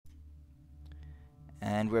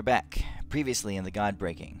And we're back. Previously in the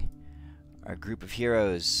GodBreaking, our group of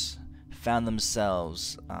heroes found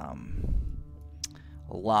themselves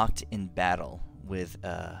locked in battle with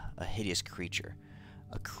a hideous creature.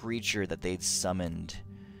 A creature that they'd summoned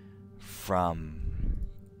from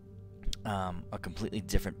a completely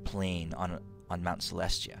different plane on Mount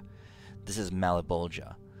Celestia. This is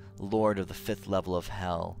Malbolgia, Lord of the 5th level of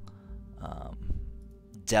Hell,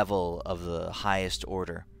 Devil of the highest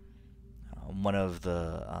order, one of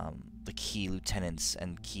the key lieutenants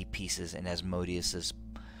and key pieces in Asmodeus's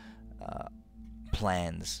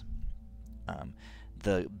plans,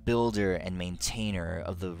 the builder and maintainer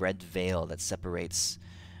of the red veil that separates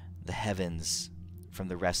the heavens from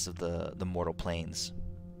the rest of the mortal planes.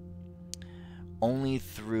 Only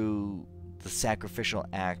through the sacrificial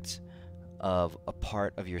act of a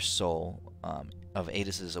part of your soul, of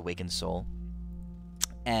Adis's awakened soul,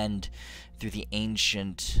 and through the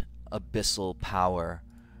ancient abyssal power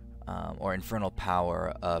or infernal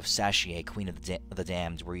power of Sashier, Queen of the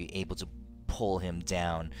Damned, were you able to pull him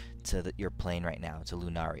down to your plane right now, to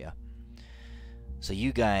Lunaria. So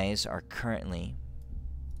you guys are currently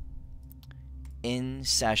in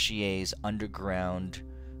Sashier's underground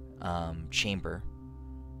chamber,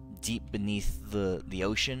 deep beneath the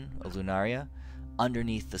ocean of Lunaria,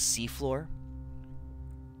 underneath the seafloor,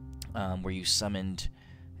 where you summoned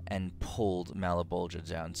and pulled Malbolgia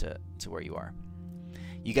down to where you are.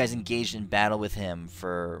 You guys engaged in battle with him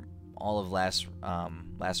for all of last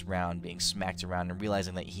round, being smacked around and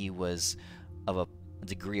realizing that he was of a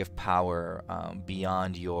degree of power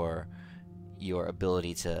beyond your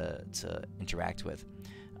ability to interact with.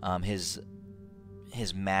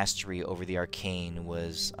 His mastery over the arcane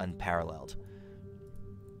was unparalleled.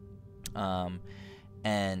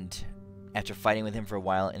 And after fighting with him for a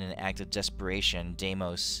while in an act of desperation,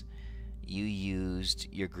 Deimos, you used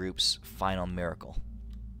your group's final miracle.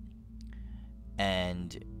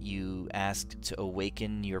 And you asked to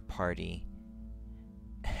awaken your party.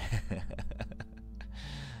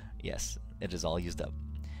 Yes, it is all used up.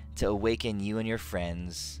 To awaken you and your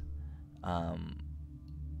friends,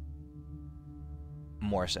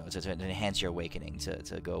 more so, to enhance your awakening,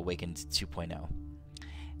 to go awaken to 2.0.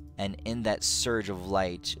 And in that surge of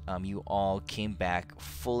light, you all came back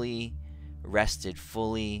fully rested,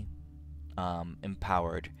 fully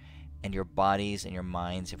empowered, and your bodies and your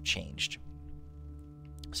minds have changed.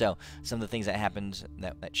 So, some of the things that happened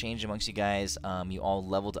that changed amongst you guys, you all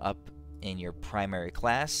leveled up in your primary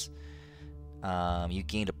class. You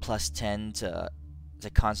gained a +10 to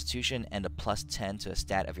Constitution and a +10 to a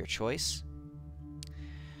stat of your choice.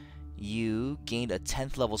 You gained a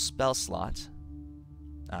 10th level spell slot.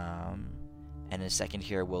 And in a second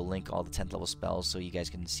here, we'll link all the 10th level spells so you guys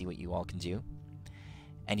can see what you all can do.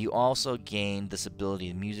 And you also gained this ability,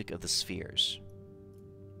 the Music of the Spheres.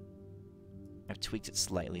 I've tweaked it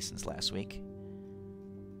slightly since last week.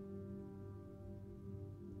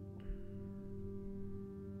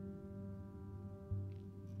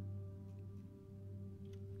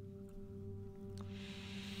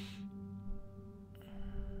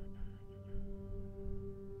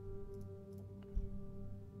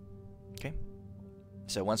 Okay.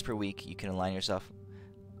 So once per week, you can align yourself.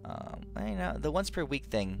 I know the once per week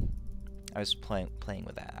thing. I was playing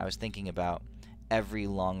with that. I was thinking about every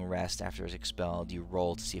long rest after it's expelled, you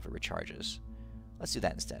roll to see if it recharges. Let's do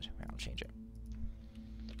that instead. I'll change it.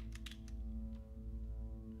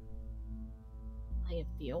 I have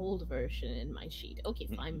the old version in my sheet. Okay,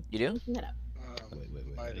 fine. You do? Looking that up. Wait.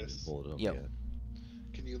 Midas, Pull it up Yo. yet.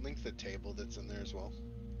 can you link the table that's in there as well?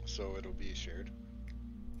 So it'll be shared.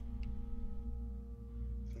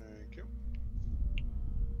 Thank you.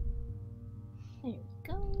 There we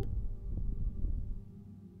go.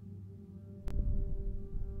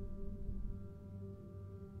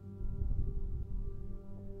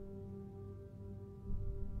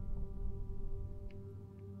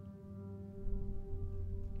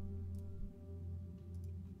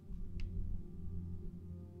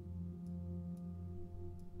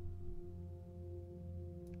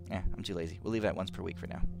 Yeah, I'm too lazy. We'll leave it at once per week for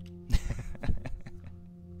now.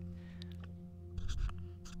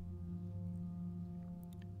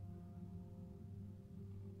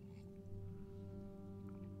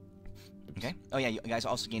 Okay. Oh yeah, you guys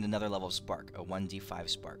also gained another level of spark, a 1d5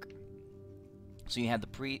 spark. So you had the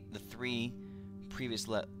 3 previous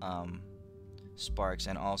sparks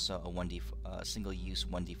and also a single use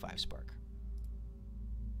 1d5 spark.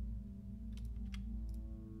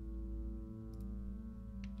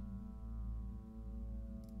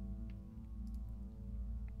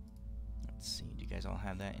 Let's see. Do you guys all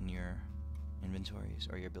have that in your inventories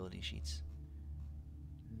or your ability sheets?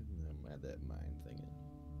 I add that mind thing in.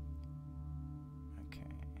 Okay.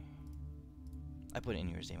 I put it in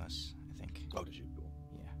yours, Deimos, I think. Oh, did you? Cool.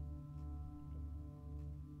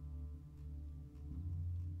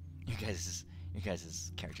 Yeah. Your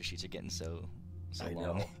guys' character sheets are getting so I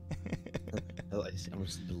long. know. I'm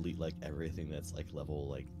just delete like everything that's like level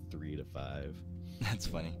like 3 to 5. That's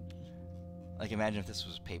funny. Like, imagine if this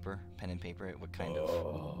was paper, pen and paper. What kind of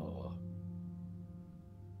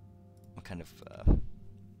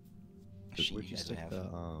sheet Where'd you you guys would stick have?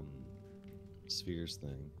 the spheres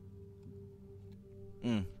thing?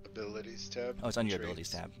 Abilities tab. Oh, it's on your traits. abilities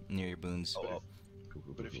tab near your boons. Cool,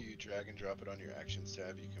 But if you drag and drop it on your actions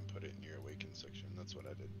tab, you can put it in your awaken section. That's what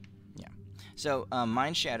I did. Yeah. So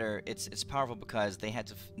Mind Shatter, it's powerful because they had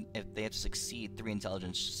to succeed 3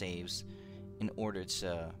 intelligence saves in order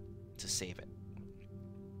to save it.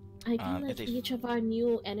 I feel like they- each of our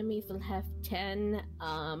new enemies will have 10,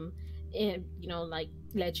 like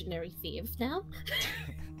legendary saves now.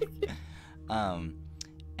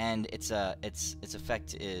 And its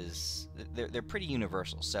effect is they're pretty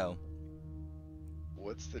universal. So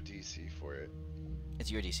What's the DC for it?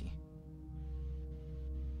 it's your DC.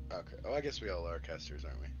 Okay. Oh, I guess we all are casters,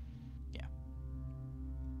 aren't we?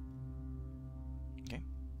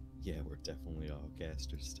 Yeah, we're definitely all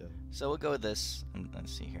casters still. So we'll go with this.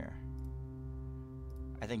 Let's see here.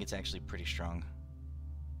 I think it's actually pretty strong.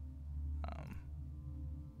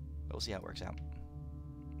 But we'll see how it works out.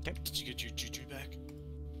 Okay. Did you get your juju back?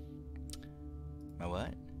 My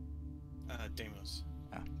what? Deimos.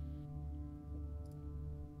 Oh.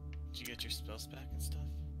 Did you get your spells back and stuff?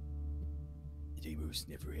 Deimos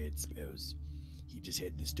never had spells. He just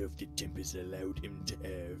had the stuff that Tempest allowed him to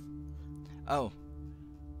have. Oh.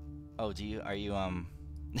 Oh, are you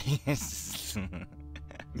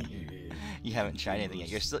you haven't tried anything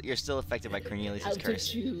yet. You're still affected by Cornelius's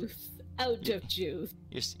curse. Out of juice.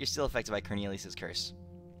 You're still affected by Cornelius's curse.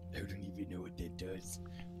 I don't even know what that does,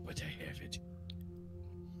 but I have it.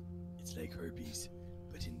 It's like herpes,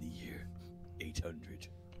 but in the year 800.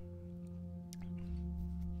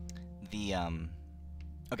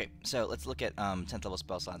 Okay, so let's look at 10th level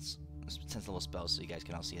spell slots, 10th level spells, so you guys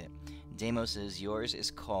can all see it. Yours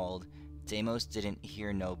is called Deimos Didn't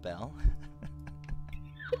Hear No Bell.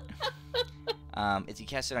 If you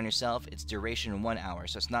cast it on yourself, it's duration 1 hour,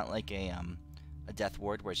 so it's not like a death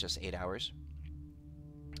ward where it's just 8 hours.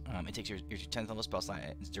 It takes your 10th level spell slot.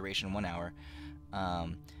 It's duration 1 hour.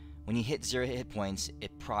 When you hit 0 hit points,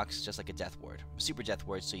 it procs just like a death ward, super death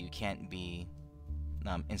ward, so you can't be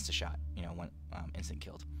insta shot. Instant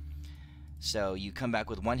killed. So you come back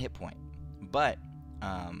with 1 hit point, but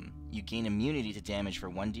you gain immunity to damage for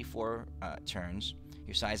 1d4 turns.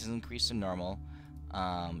 Your size is increased to normal.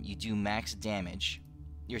 You do max damage.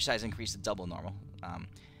 Your size increased to double normal.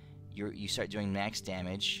 You start doing max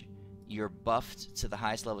damage. You're buffed to the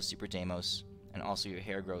highest level of Super Deimos, and also your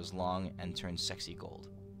hair grows long and turns sexy gold.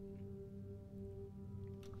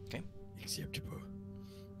 Okay. Acceptable.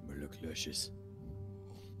 But look luscious.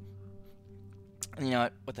 And you know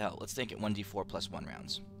what? What the hell? Let's take it 1d4 plus 1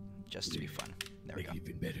 rounds, just to be fun. There we go.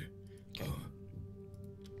 Even better. Okay.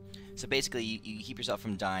 So basically, you keep yourself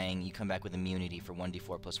from dying. You come back with immunity for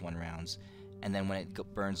 1d4 plus 1 rounds, and then when it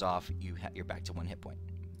burns off, you're back to 1 hit point.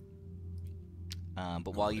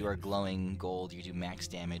 But while you are glowing gold, you do max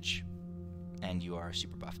damage, and you are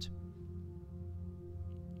super buffed.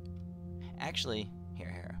 Actually,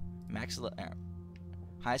 here,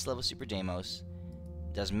 highest level Super Deimos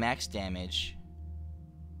does max damage.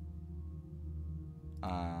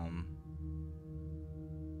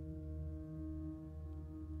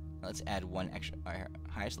 Let's add 1 extra.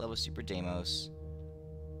 Highest level Super Deimos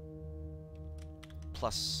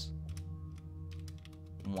plus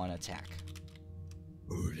 1 attack.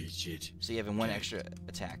 Holy shit. So you have 1 extra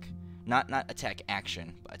attack. Not attack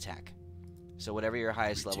action, but attack. So whatever your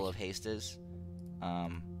highest level of haste is,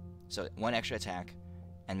 so 1 extra attack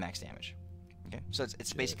and max damage. Okay, so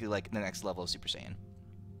it's basically like the next level of Super Saiyan.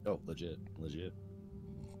 Oh, legit.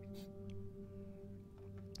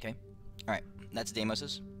 Okay, all right, that's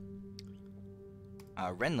Deimos's.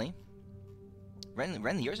 Renly,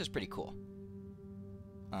 yours is pretty cool.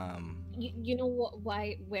 You know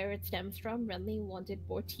where it stems from? Renly wanted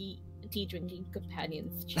more tea drinking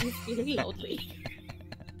companions. She's feeling lonely.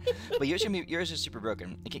 But yours is super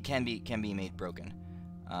broken. It can be made broken.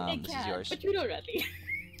 This is yours. But you know Renly.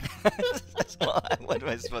 Well, what am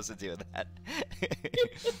I supposed to do with that?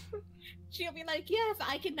 She'll be like, yes,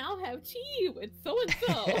 I can now have tea with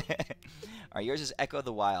so-and-so. Alright, yours is Echo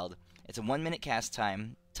the Wild. It's a 1-minute cast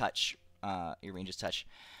time, touch, your range is touch.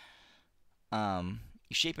 You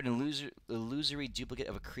shape an illusory duplicate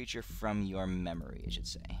of a creature from your memory, it should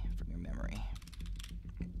say. From your memory.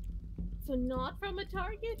 So not from a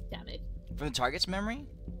target? Damn it. From the target's memory?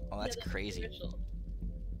 Oh, that's Yeah, crazy. crucial.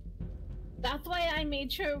 That's why I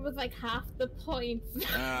made sure it was like half the points. That's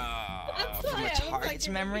From why a I was target's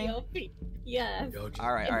like, memory? Yes.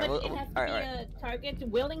 All right, But well, it has to all be right, a target,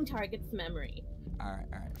 willing target's memory. all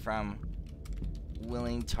right. From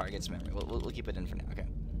willing target's memory. We'll keep it in for now. Okay.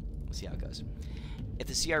 We'll see how it goes. If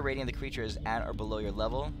the CR rating of the creature is at or below your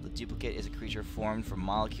level, the duplicate is a creature formed from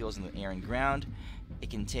molecules in the air and ground. It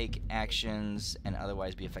can take actions and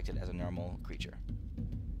otherwise be affected as a normal creature.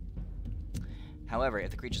 However, if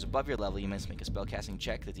the creature is above your level, you must make a spellcasting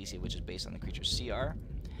check, the DC of which is based on the creature's CR.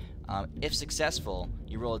 If successful,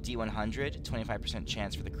 you roll a D100, 25%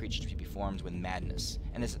 chance for the creature to be formed with madness.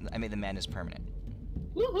 And this, I made the madness permanent.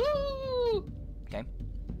 Woohoo! Okay.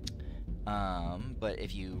 But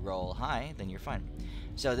if you roll high, then you're fine.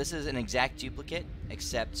 So this is an exact duplicate,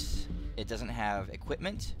 except it doesn't have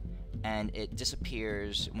equipment, and it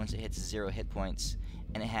disappears once it hits 0 hit points,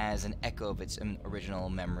 and it has an echo of its original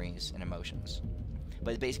memories and emotions.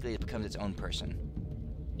 But basically, it becomes its own person.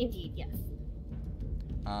 Indeed, yes.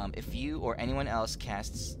 If you or anyone else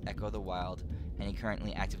casts Echo of the Wild, any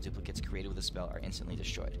currently active duplicates created with the spell are instantly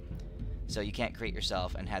destroyed. So you can't create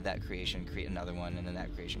yourself and have that creation create another one, and then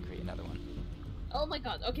that creation create another one. Oh my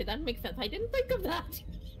god, okay, that makes sense. I didn't think of that.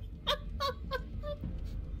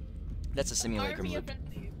 That's a simulacrum Army loop. of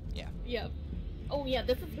Frenzy. Yeah. Yeah. Oh yeah,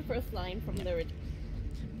 this is the first line from the original.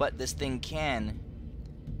 But this thing can,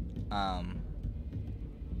 hold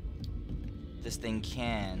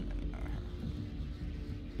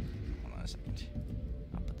on a second.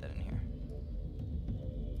 I'll put that in here.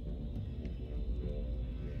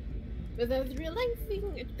 But I was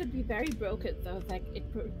realizing it could be very broken, so I was like, it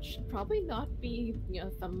should probably not be,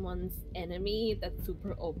 someone's enemy that's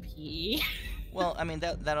super OP. Well, I mean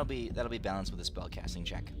that'll be balanced with a spell casting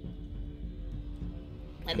check.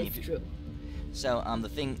 That is true. So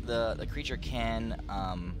the creature can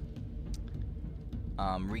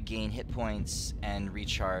regain hit points and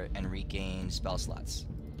recharge and regain spell slots,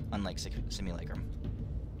 unlike simulacrum.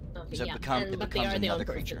 Okay, So yeah. it But they becomes are their another own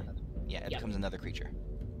person. creature. Yeah, it Yep. becomes another creature.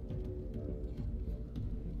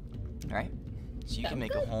 All right. So you can Sounds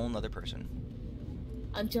make good. a whole nother person.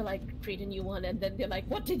 Until I create a new one, and then they're like,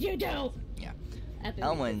 "What did you do?" Yeah. And then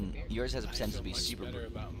Elwyn, they disappear. yours has a I potential to feel be much super. better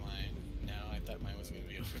about mine. Now I thought mine was going to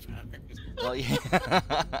be overpowered. Well, yeah.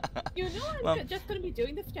 You know, I'm Well, just gonna be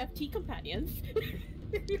doing this to have tea companions.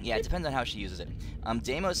 yeah, it depends on how she uses it.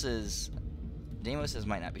 Deimos's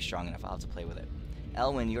might not be strong enough. I'll have to play with it.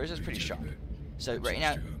 Elwyn, yours is pretty strong. So right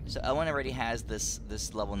now, so Elwyn already has this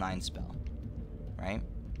level 9 spell, right?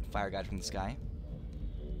 Fire God from the Sky.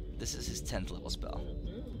 This is his 10th level spell.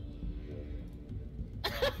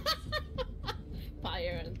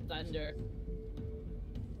 Fire and thunder.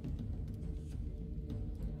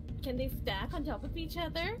 Can they stack on top of each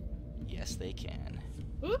other? Yes, they can.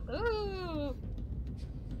 Woohoo!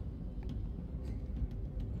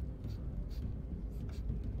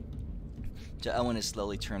 So Elwyn is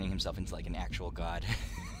slowly turning himself into like an actual god.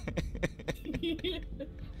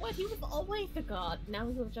 What? He was always a god. Now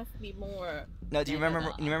he'll just be more. No, do you mega remember?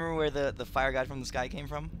 god. You remember where the fire god from the sky came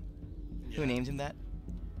from? Who Yeah. named him that?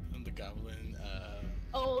 I'm the goblin.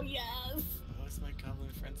 Oh yes. What's my goblin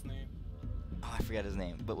friend's name? Oh, I forgot his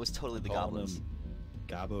name, but it was totally the Call goblins. him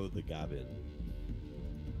Gabo the Goblin.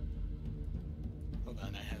 Hold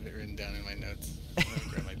on, I have it written down in my notes. I'm gonna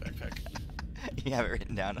grab my backpack. You have it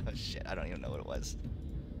written down. Oh shit, I don't even know what it was.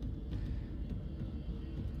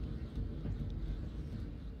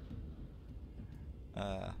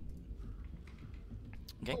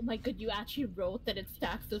 Okay. Oh my god, you actually wrote that it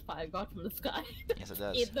stacks the fire god from the sky. Yes, it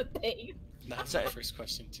does. In the thing. That was Sorry. my first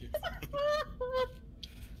question too.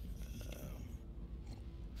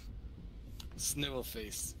 Snivel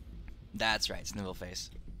face. That's right, Snivelface.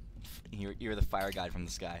 You're the fire god from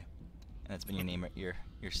the sky, and that's been your name, your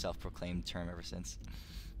self-proclaimed term ever since.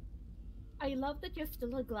 I love that you're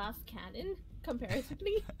still a glass cannon,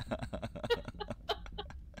 comparatively.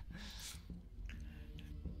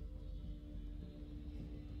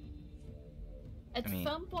 At I mean-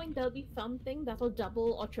 some point, there'll be something that'll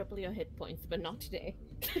double or triple your hit points, but not today.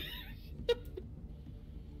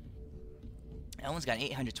 Elwyn's got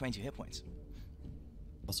 822 hit points.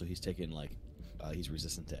 Also, he's taken like he's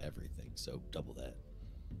resistant to everything, so double that.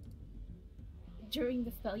 During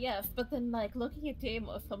the spell, yes, but then, like, looking at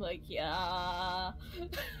Deimos, I'm like, yeah.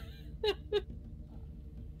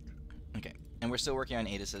 Okay, and we're still working on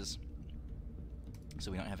Aedises,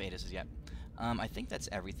 so we don't have Aedises yet. I think that's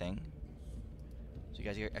everything. So you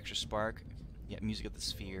guys hear extra spark. Yeah, music of the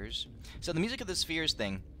spheres. So the music of the spheres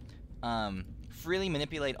thing, Freely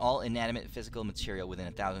manipulate all inanimate physical material within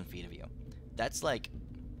 1,000 feet of you. That's like,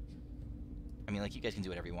 I mean, like you guys can do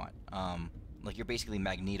whatever you want. Like you're basically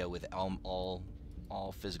Magneto with all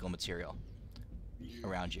physical material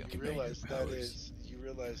around you. You realize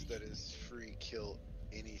that is free kill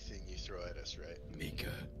anything you throw at us, right?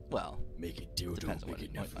 Well, Make it dildo depends on big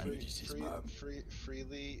enough what- for me to his mom.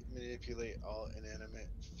 Freely manipulate all inanimate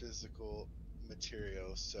physical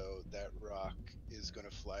material, so that rock is going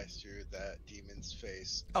to fly through that demon's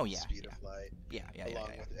face Oh, at the yeah, speed yeah. of light, yeah.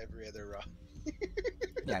 along with every other rock.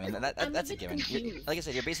 Yeah, I mean I'm that's a bit given. confused. Like I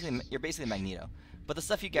said, you're basically Magneto. But the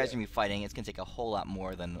stuff you guys are gonna be fighting, it's gonna take a whole lot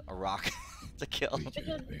more than a rock to kill.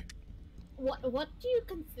 What do you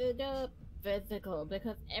consider physical?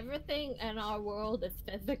 Because everything in our world is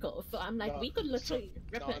physical. So I'm like, we could literally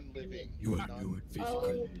rip it. Non-living. You want to know what physical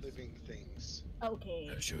is? Non-living things. Okay.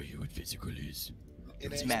 I'll show you what physical is.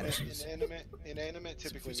 It's Inanimate, matter. inanimate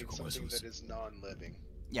typically means physical something muscles. that is non-living.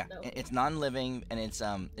 Yeah, No. it's non-living and it's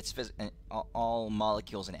all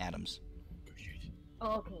molecules and atoms. Oh, shit.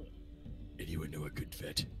 Okay. Anyone know a good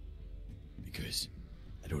vet? Because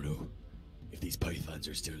I don't know if these pythons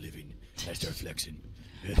are still living. I start flexing.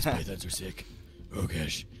 Yeah, these pythons are sick. Oh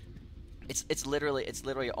gosh. It's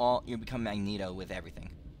literally all you become Magneto with everything.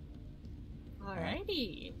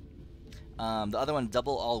 Alrighty. The other one,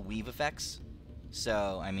 double all weave effects.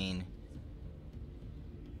 So I mean,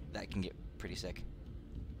 that can get pretty sick.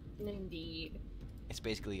 Indeed. It's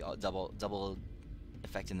basically all double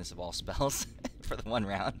effectiveness of all spells for the one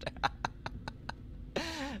round.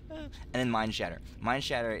 And then Mind Shatter. Mind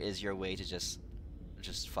Shatter is your way to just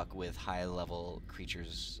fuck with high level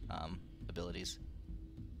creatures' abilities.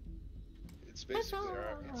 It's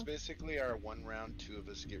That's basically our one round. Two of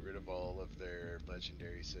us get rid of all of their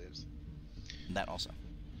legendary saves. That also.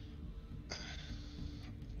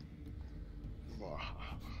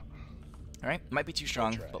 All right, might be too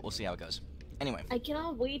strong, try. but we'll see how it goes. Anyway, I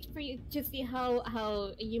cannot wait for you to see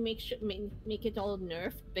how you make it all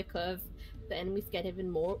nerfed because the enemies get even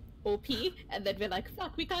more OP, and then we're like,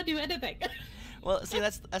 fuck, we can't do anything. well, see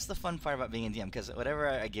that's the fun part about being in DM because whatever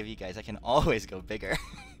I give you guys, I can always go bigger.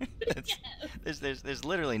 There's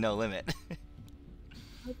literally no limit.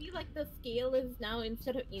 I feel like the scale is now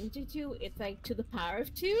instead of into 2, it's like to the power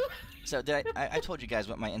of 2. So did I told you guys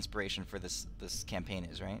what my inspiration for this campaign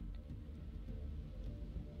is, right?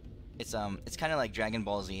 It's kind of like Dragon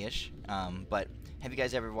Ball Z-ish, but have you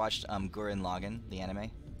guys ever watched Gurren Lagann, the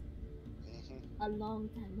anime? A long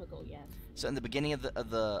time ago, yes. So in the beginning of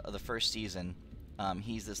the first season,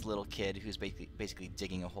 he's this little kid who's basically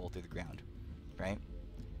digging a hole through the ground, right?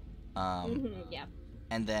 Yeah.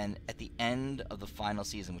 And then at the end of the final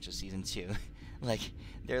season, which is season 2, like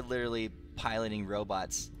they're literally piloting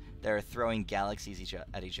robots that are throwing galaxies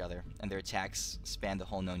at each other, and their attacks span the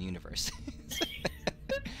whole known universe.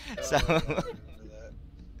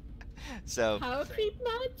 So Power creep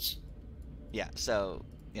much? yeah, so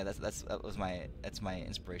yeah, that's my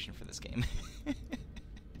inspiration for this game.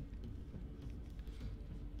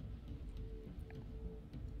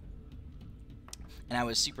 And I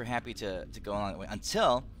was super happy to go along that way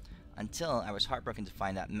until I was heartbroken to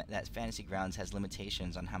find out that Fantasy Grounds has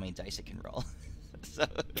limitations on how many dice it can roll. So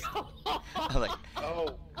I was like,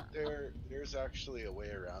 Oh, there's actually a way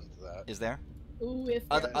around that. is there? Ooh, is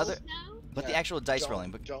Other- there other- now? But the Yeah, actual dice don't-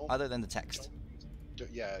 rolling, but don't- other than the text.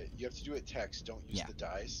 Yeah, you have to do it text. Don't use Yeah. the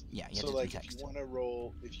dice. Yeah, you have So to do like, text. if you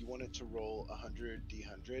want it to roll 100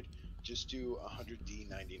 d100, just do 100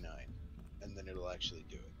 d99, and then it'll actually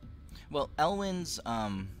do it. Well, Elwyn's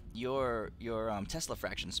your Tesla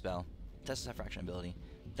fraction spell, Tesla fraction ability,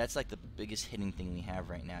 that's like the biggest hitting thing we have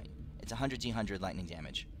right now. It's 100 d100 lightning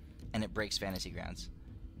damage, and it breaks Fantasy Grounds.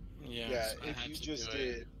 Yeah, so I if had you to just do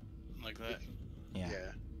did. it like that.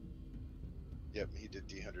 Yeah. Yep, he did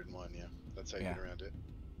d101. Yeah, that's how you Yeah. get around it.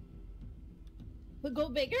 But go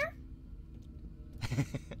bigger?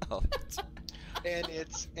 Oh.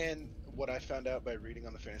 And what I found out by reading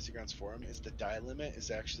on the Fantasy Grounds forum is the die limit is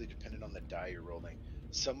actually dependent on the die you're rolling.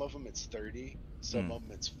 Some of them it's 30, some of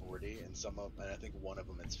them it's 40, and I think one of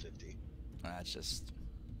them it's 50. That's just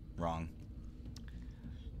wrong.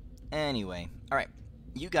 Anyway, all right,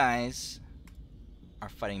 you guys are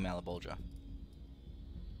fighting Malbolgia.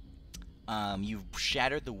 You've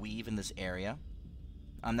shattered the weave in this area.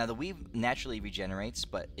 Now the weave naturally regenerates,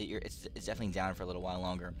 but it's definitely down for a little while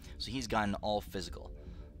longer. So he's gotten all physical,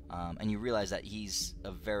 and you realize that he's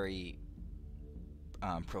a very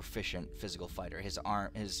proficient physical fighter. His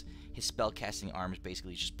spell casting arms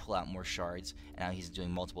basically just pull out more shards, and now he's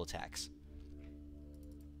doing multiple attacks.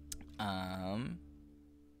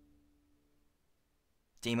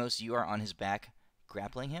 Deimos, you are on his back,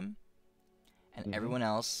 grappling him, and everyone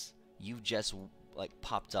else, you've just like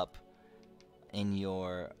popped up in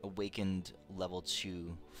your awakened level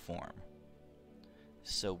 2 form.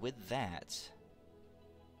 So with that,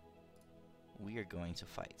 we are going to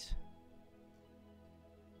fight.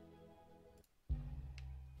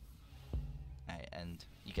 And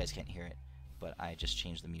you guys can't hear it, but I just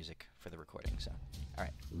changed the music for the recording, so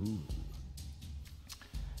alright. Ooh.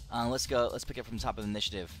 Let's go. Let's pick up from top of the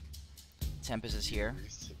initiative. Tempest is here.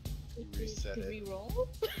 You reset Did it. we roll?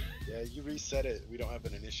 Yeah, you reset it. We don't have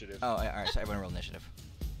an initiative. Oh, alright, so everyone roll initiative.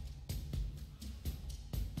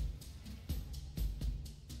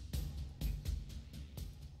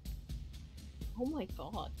 Oh my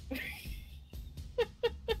god.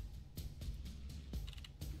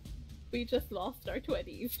 We just lost our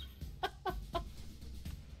 20s.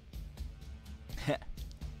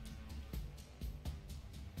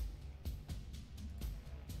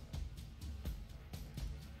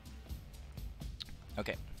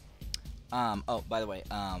 Okay. Oh, by the way,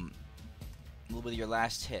 with your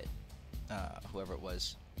last hit, whoever it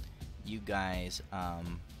was, you guys,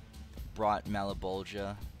 brought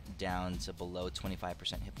Malbolgia down to below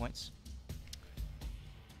 25% hit points.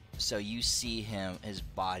 So you see his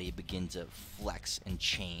body begin to flex and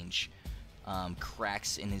change.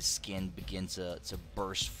 Cracks in his skin begin to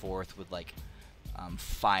burst forth with like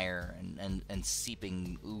fire and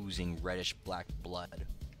seeping, oozing reddish black blood.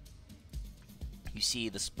 You see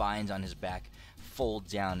the spines on his back fold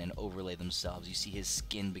down and overlay themselves. You see his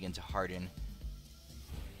skin begin to harden.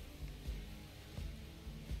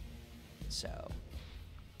 So,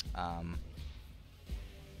 Oh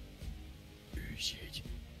shit.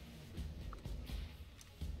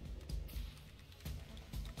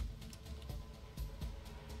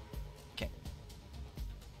 okay.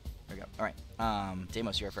 There we go. All right.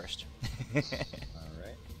 Deimos, you're first.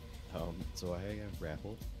 Alright. So I got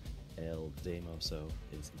grappled. El Demoso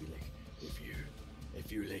is gonna be like,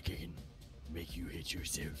 If you like, I can make you hit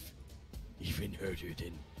yourself even harder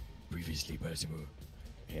than previously possible.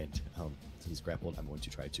 and since he's grappled, I'm going to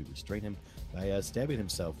try to restrain him by stabbing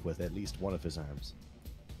himself with at least one of his arms.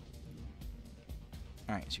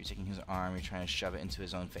 All right. So you're taking his arm. You're trying to shove it into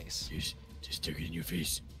his own face. Just stick it in your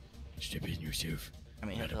face. Stab it in yourself. I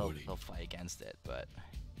mean, Not a bully. he'll fight against it, but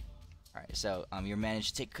all right. So you manage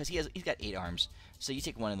to take, because he's got 8 arms. So you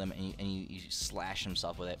take one of them and you slash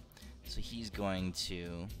himself with it. So he's going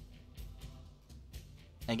to.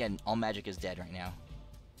 And again, all magic is dead right now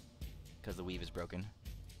because the weave is broken.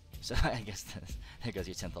 So I guess there goes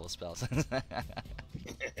your 10th level spells.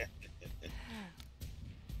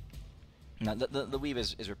 No, the weave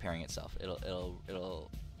is repairing itself.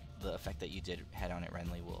 It'll the effect that you did had on it,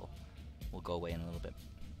 Renly, will go away in a little bit.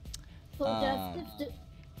 So does this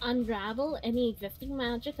unravel any existing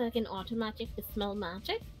magic, like an automatic dispel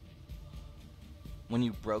magic? When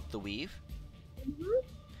you broke the weave,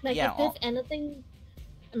 Like, Yeah, if there's anything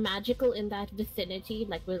magical in that vicinity,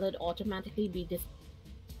 like, will it automatically be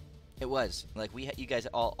it was like you guys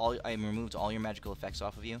all I removed all your magical effects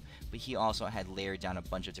off of you, but he also had layered down a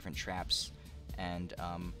bunch of different traps, and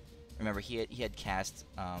remember he had cast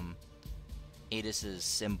Adis's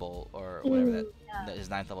symbol or whatever that his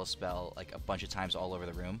 9th level spell like a bunch of times all over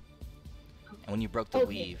the room, and when you broke the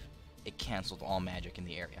weave, it canceled all magic in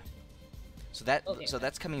the area. So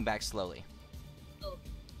that's coming back slowly.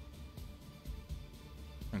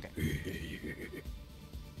 Okay.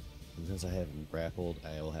 And since I have him grappled,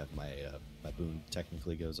 I will have my my boon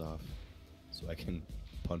technically goes off, so I can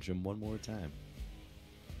punch him one more time.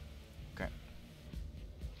 Okay.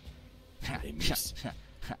 Hey, miss.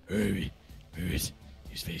 Hurry. His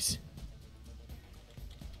face.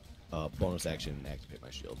 Bonus action, activate my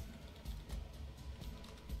shield.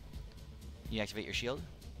 You activate your shield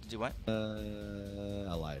to do what?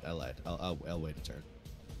 I lied. I'll wait a turn.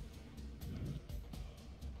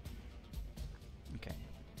 Okay.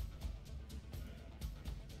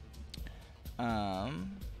 Oh,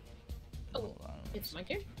 Hold on. it's my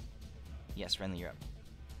turn? Yes, Renly, you're up.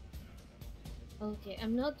 Okay,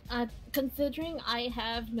 I'm not. Considering I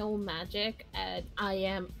have no magic and I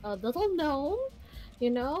am a little gnome,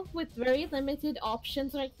 with very limited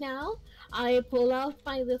options right now, I pull out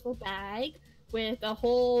my little bag with a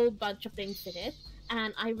whole bunch of things in it,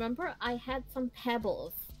 and I remember I had some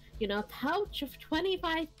pebbles, a pouch of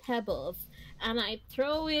 25 pebbles, and I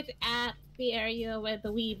throw it at the area where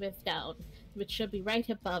the weave is down, which should be right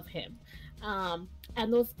above him. And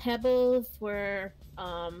those pebbles were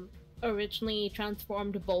originally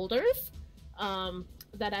transformed boulders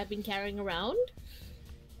that I've been carrying around,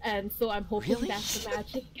 and so I'm hoping Really? that the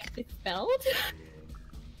magic gets expelled.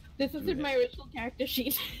 This is in my original character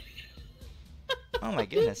sheet. Oh my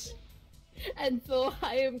goodness. And so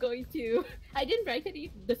I am going to. I didn't write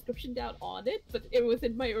any description down on it, but it was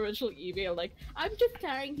in my original email. Like, I'm just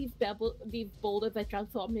carrying these boulders I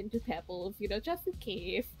transformed into pebbles, just in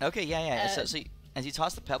case. Okay, yeah. So, And- as you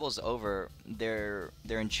toss the pebbles over, their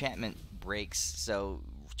enchantment breaks. So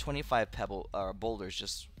 25 boulders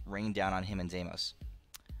just rain down on him and Deimos.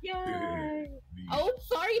 Yay! Oh,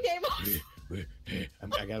 sorry, Damos.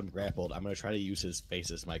 I got him grappled. I'm gonna try to use his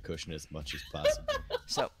face as my cushion as much as possible.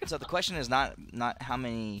 So the question is not how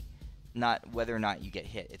many, not whether or not you get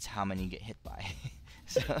hit. It's how many you get hit by.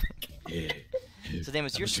 so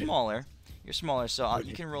Deimos, you're smaller. You're smaller, so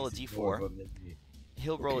you can roll a d4.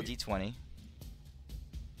 He'll roll a d20.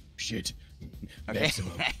 Shit. Okay.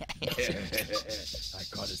 Maximum. I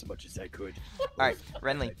caught as much as I could. All right,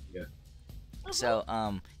 Renly. Yeah. So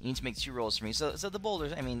you need to make 2 rolls for me. So the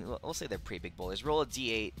boulders, I mean, we'll say they're pretty big boulders. Roll a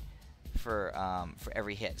d8 for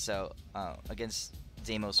every hit. So against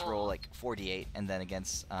Deimos, roll like 4d8, and then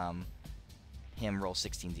against him, roll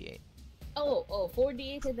 16d8. Oh,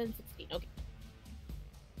 4d8 and then 16. Okay.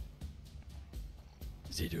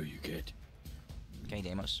 Zito, you get. Okay,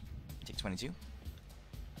 Deimos, take 22.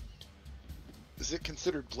 Is it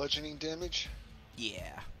considered bludgeoning damage?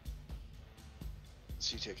 Yeah.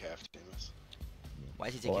 So you take half damage. Why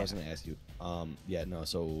did he take Well, I was half? gonna ask you. Yeah, no.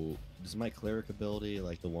 So does my cleric ability,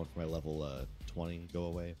 like the one for my level 20, go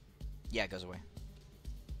away? Yeah, it goes away.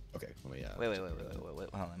 Okay. Let me. Wait. Hold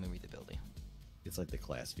on, let me read the ability. It's like the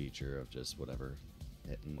class feature of just whatever.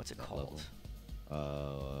 Hitting What's it that called?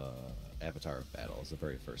 level. Avatar of Battle is the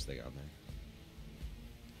very first thing on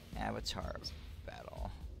there. Avatar Battle.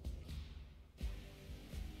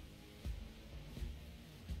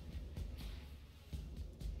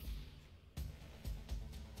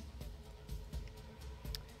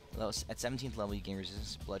 At 17th level, you gain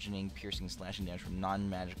resistance to bludgeoning, piercing, slashing damage from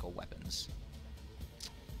non-magical weapons.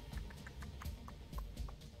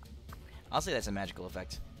 I'll say that's a magical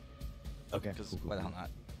effect. Okay. Because why the hell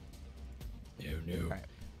not? No. Alright.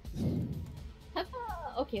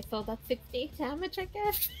 Okay, so that's 68 damage, I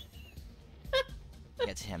guess. Yeah,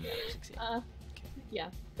 it's him. Yeah, 68. Yeah,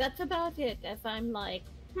 that's about it. As I'm like,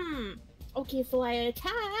 okay, so I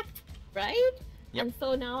attacked, right? Yep. And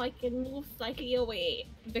so now I can move slightly away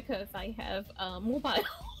because I have mobile.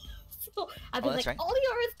 So I'll be that's like, right. all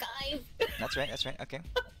yours, guys. That's right. Okay.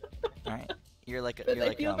 All right. You're like But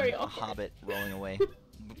I feel very a awkward. hobbit rolling away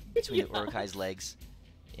between Yeah. Urukai's legs.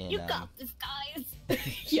 You got this, guys.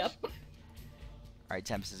 Yep. All right,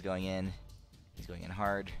 Tempest is going in. He's going in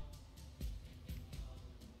hard.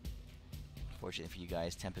 Fortunately for you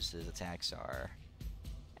guys, Tempest's attacks are.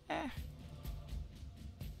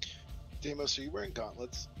 Deimos, are you wearing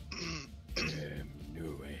gauntlets?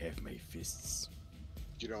 No, I have my fists.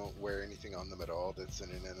 You don't wear anything on them at all that's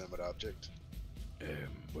an inanimate object?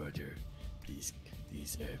 Well, they're these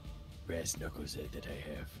brass knuckles that I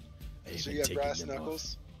have. I So haven't you have taken brass them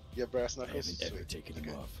knuckles? You have brass Off. I knuckles? haven't ever Sweet. taken them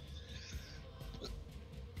Okay. off.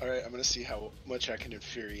 Alright, I'm gonna see how much I can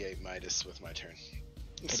infuriate Midas with my turn.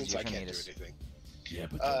 Since your I turn, can't do Midas. anything. Yeah,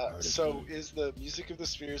 but the art of So the- is the music of the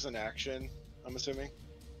spheres an action, I'm assuming?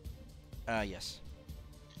 Yes.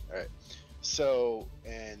 So,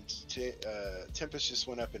 and Tempest just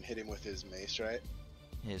went up and hit him with his mace, right?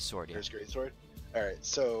 His sword, Or yeah. his greatsword? Alright,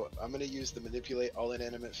 so I'm gonna use the manipulate all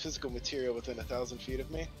inanimate physical material within 1,000 feet of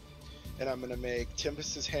me. And I'm gonna make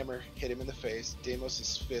Tempest's hammer hit him in the face,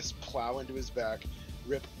 Deimos' fist plow into his back,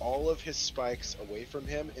 rip all of his spikes away from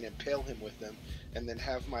him and impale him with them, and then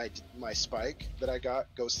have my spike that I got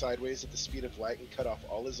go sideways at the speed of light and cut off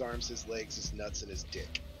all his arms, his legs, his nuts, and his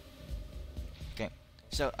dick. Okay.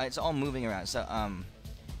 So it's all moving around. So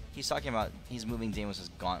he's talking about he's moving Deimos'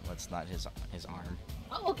 gauntlets, not his arm.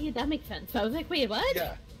 Oh, okay, that makes sense. I was like, wait, what?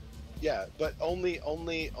 Yeah, but only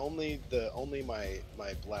my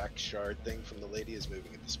black shard thing from the lady is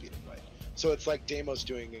moving at the speed of light. So it's like Deimos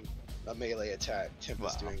doing a melee attack,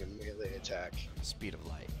 Tempest Wow. doing a melee attack. Speed of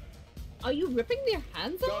light. Are you ripping their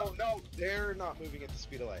hands off? No, they're not moving at the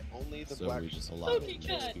speed of light. Only the So black, we just allow Okay, it to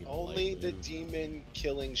good. speed of only light the move. demon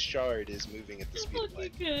killing shard is moving at the speed of Okay,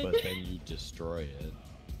 light. good. But then you destroy it.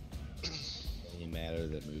 Any matter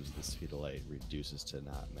that moves the speed of light reduces to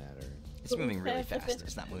not matter. It's moving really fast.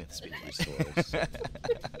 It's not moving at the speed of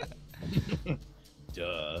light.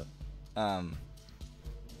 Duh.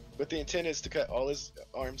 But the intent is to cut all his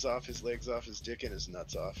arms off, his legs off, his dick and his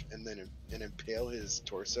nuts off, and then impale his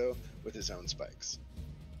torso with his own spikes.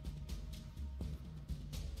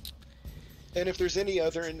 And if there's any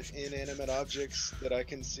other inanimate objects that I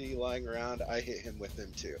can see lying around, I hit him with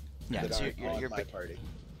them too. Yeah, that so aren't you're on my party.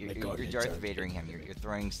 My you're gauntlets Darth aren't Vadering big him. for You're it.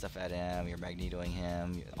 throwing stuff at him. You're magnetoing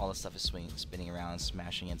him. All the stuff is spinning around,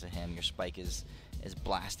 smashing into him. Your spike is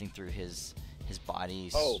blasting through his body,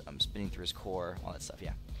 Oh. spinning through his core, all that stuff.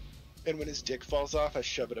 Yeah. And when his dick falls off, I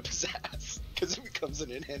shove it up his ass because it becomes an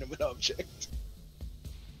inanimate object.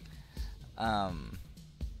 Um.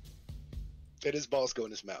 And his balls go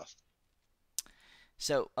in his mouth.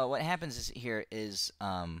 So what happens is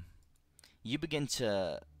you begin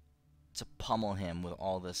to pummel him with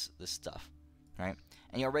all this stuff, right?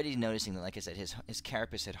 And you're already noticing that, like I said, his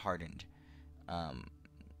carapace had hardened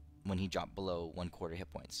when he dropped below 1/4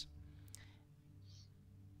 hit points.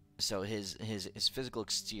 So his physical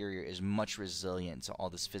exterior is much resilient to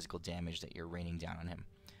all this physical damage that you're raining down on him.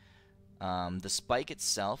 The spike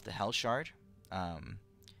itself, the Hell Shard,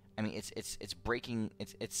 I mean it's breaking.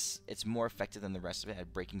 It's more effective than the rest of it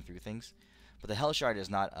at breaking through things, but the Hell Shard is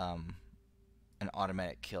not an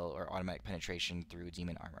automatic kill or automatic penetration through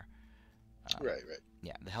demon armor. Right.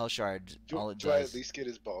 Yeah, the Hell Shard. Do I at least get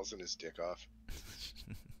his balls and his dick off?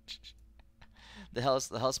 The Hell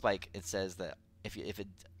Spike. It says that if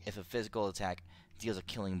a physical attack deals a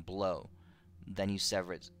killing blow, then you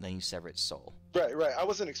sever its soul. Right. I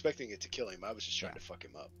wasn't expecting it to kill him. I was just trying to fuck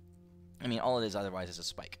him up. I mean, all it is otherwise is a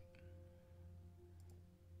spike.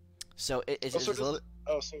 So it's so a little.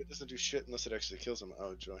 so it doesn't do shit unless it actually kills him.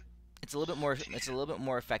 Oh, joy. It's a little bit more. It's a little bit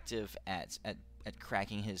more effective at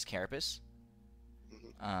cracking his carapace.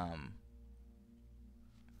 Mm-hmm.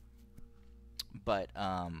 But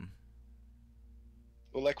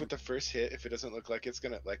Well, like with the first hit, if it doesn't look like it's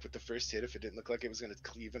gonna, like with the first hit, if it didn't look like it was gonna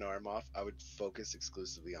cleave an arm off, I would focus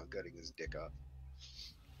exclusively on cutting his dick off.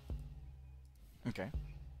 Okay.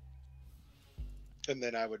 And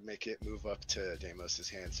then I would make it move up to Deimos'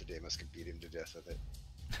 hand so Deimos could beat him to death with it.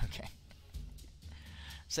 Okay.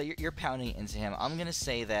 So you're pounding into him. I'm gonna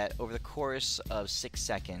say that over the course of 6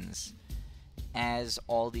 seconds, as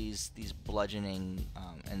all these bludgeoning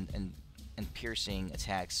and piercing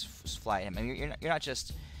attacks fly at him. I mean, you're not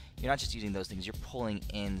just using those things. You're pulling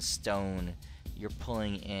in stone. You're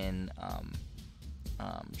pulling in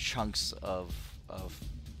chunks of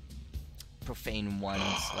profane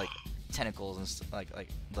ones like tentacles and like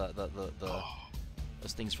the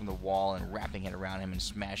those things from the wall and wrapping it around him and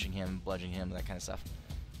smashing him, bludgeoning him, that kind of stuff.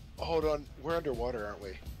 Hold on, we're underwater, aren't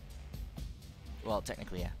we? Well,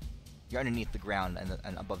 technically, yeah. You're underneath the ground,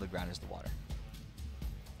 and above the ground is the water.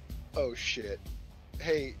 Oh shit.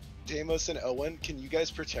 Hey, Deimos and Elwyn, can you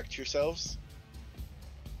guys protect yourselves?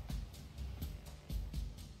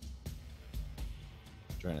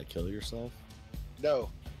 Trying to kill yourself? No,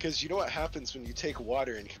 because you know what happens when you take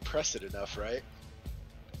water and compress it enough, right?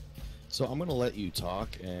 So I'm gonna let you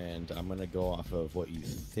talk, and I'm gonna go off of what you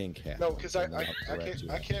think happened. No, because and then I'll correct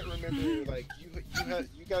I you. can't remember, like,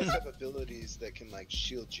 you guys have abilities that can, like,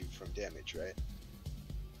 shield you from damage, right?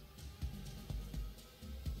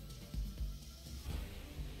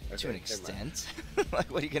 To an Okay, never mind. extent.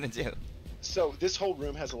 Like, what are you gonna do? So this whole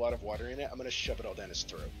room has a lot of water in it. I'm gonna shove it all down his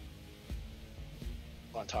throat.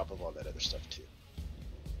 On top of all that other stuff too.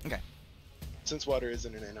 Okay. Since water is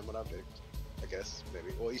an inanimate object, I guess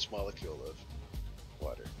maybe. Well, each molecule of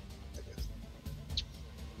water, I guess.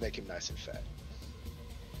 Make him nice and fat.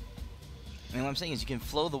 I mean, what I'm saying is you can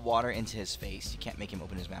flow the water into his face. You can't make him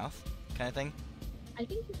open his mouth, kind of thing. I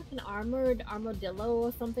think he's like an armored armadillo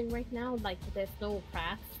or something right now. Like there's no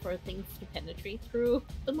cracks for things to penetrate through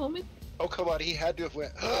at the moment. Oh come on, he had to have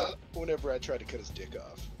went whenever I tried to cut his dick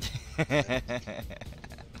off.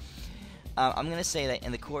 I'm gonna say that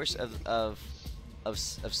in the course of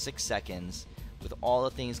 6 seconds, with all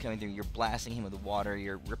the things coming through, you're blasting him with the water.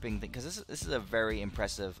 You're ripping because this is a very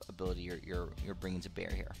impressive ability you're bringing to bear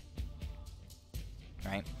here.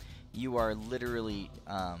 Right? You are literally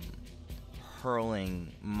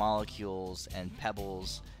hurling molecules and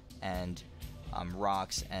pebbles and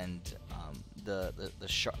rocks and the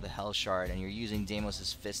Hell Shard, and you're using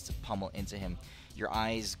Deimos' fist to pummel into him. Your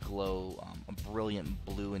eyes glow a brilliant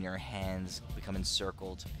blue, and your hands become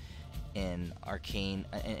encircled in arcane,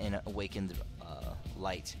 in awakened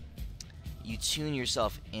light. You tune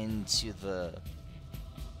yourself into the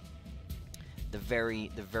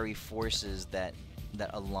very forces that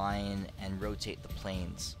align and rotate the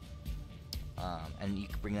planes, and you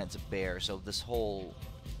can bring that to bear. So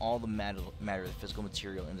all the matter, the physical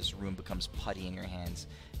material in this room becomes putty in your hands,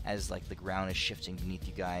 as like the ground is shifting beneath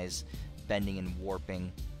you guys, bending and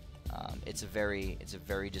warping. It's a very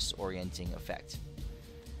disorienting effect.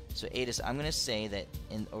 So Adis, I'm gonna say that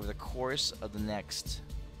over the course of the next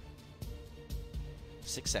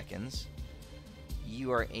 6 seconds,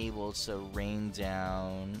 you are able to rain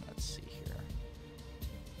down. Let's see here.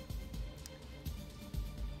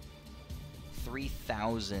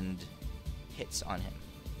 3,000 hits on him.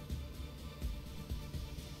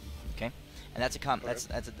 Okay, and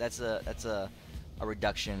that's a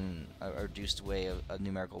reduction, a reduced way of a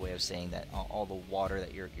numerical way of saying that all the water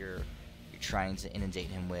that you're trying to inundate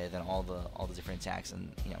him with, and all the different attacks, and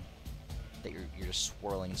that you're just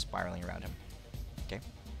swirling and spiraling around him. Okay.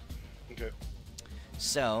 Okay.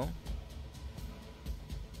 So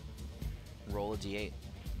roll a d8.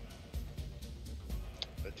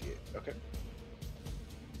 A D8. Okay.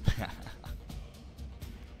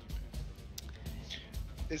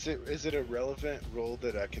 Is it a relevant roll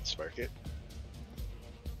that I could spark it?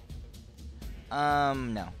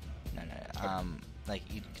 No. Like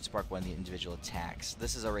you could spark one of the individual attacks.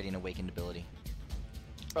 This is already an awakened ability.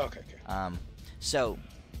 Okay. So.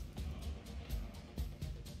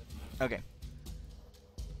 Okay.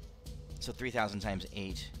 So 3,000 times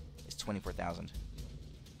 8 is 24,000.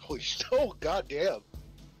 Holy shit! Oh goddamn!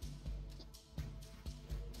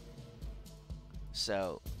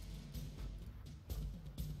 So.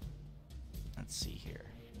 Let's see here.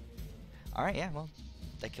 All right. Yeah. Well,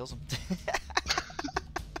 that kills him.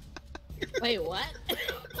 Wait, what?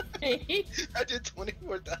 Wait. I did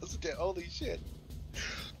 24,000. Holy shit!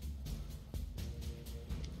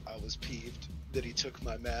 I was peeved that he took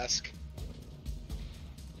my mask.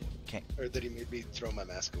 Okay. Or that he made me throw my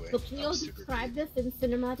mask away. So can you describe this in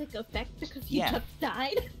cinematic effect because he Yeah. just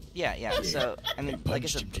died? Yeah. So I mean, like I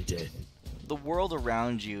Punched said, him to death. the world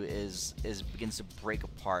around you is begins to break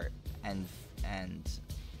apart and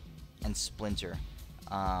splinter.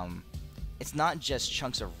 It's not just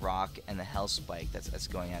chunks of rock and the hell spike that's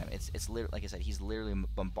going at him. It's literally, like I said, he's literally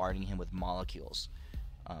bombarding him with molecules,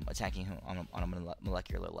 attacking him on a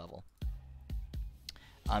molecular level.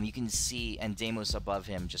 You can see, and Deimos above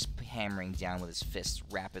him just hammering down with his fists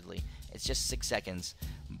rapidly. It's just 6 seconds,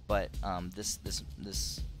 but this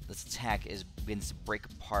attack begins to break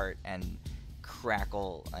apart and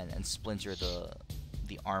crackle and splinter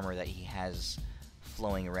the armor that he has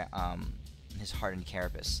flowing around his hardened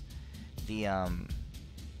carapace. The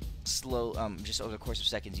just over the course of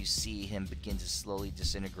seconds, you see him begin to slowly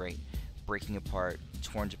disintegrate, breaking apart,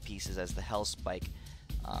 torn to pieces as the hell spike,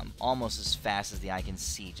 almost as fast as the eye can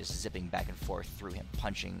see, just zipping back and forth through him,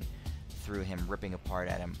 punching through him, ripping apart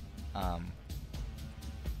at him.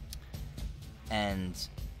 And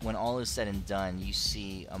when all is said and done, you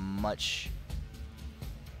see a much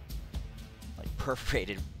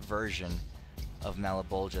perforated version of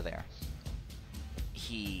Malbolgia there.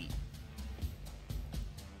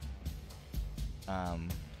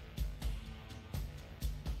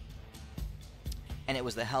 And it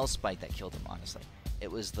was the hell spike that killed him, honestly. It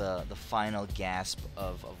was the final gasp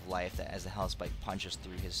of life that as the hell spike punches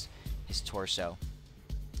through his torso.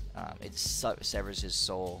 It severs his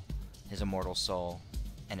soul, his immortal soul,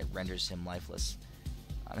 and it renders him lifeless.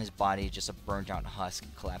 His body, just a burnt out husk,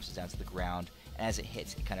 collapses down to the ground, and as it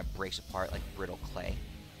hits, it kind of breaks apart like brittle clay.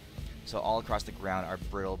 So all across the ground are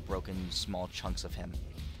brittle, broken, small chunks of him,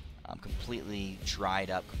 completely dried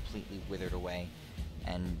up, completely withered away,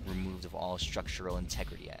 and removed of all structural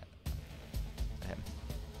integrity at him.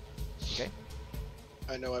 Okay?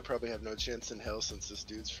 I know I probably have no chance in hell since this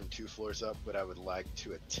dude's from 2 floors up, but I would like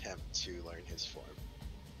to attempt to learn his form.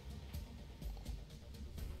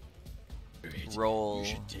 Right. Roll. You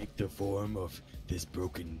should take the form of this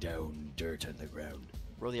broken down dirt on the ground.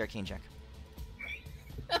 Roll the arcane check.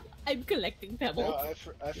 I'm collecting pebbles. No,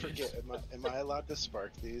 I forget. Am I allowed to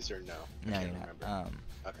spark these or no? No, I can't you're remember. not.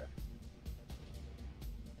 Okay.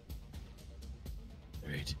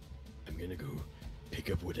 Alright, I'm gonna go pick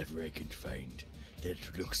up whatever I can find that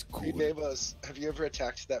looks cool. Hey, Davos, have you ever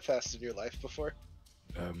attacked that fast in your life before?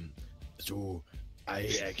 So I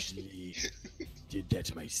actually did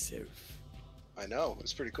that myself. I know. It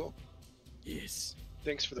was pretty cool. Yes.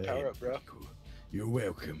 Thanks for the power up, bro. Cool. You're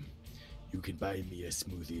welcome. You can buy me a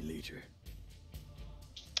smoothie later.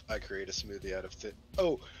 I create a smoothie out of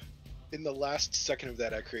Oh, in the last second of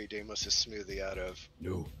that, I create Deimos' smoothie out of...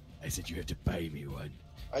 No, I said you have to buy me one.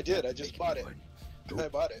 I did. I Not just make bought me it. one. I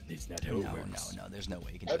Nope, bought it. That's not how it No, works. no, there's no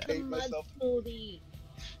way you can I do that. paid Mud myself. smoothie.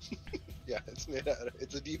 Yeah, it's made out of...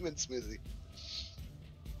 It's a demon smoothie.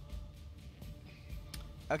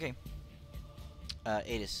 Okay.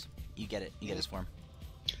 Adis, you get it. You get his form.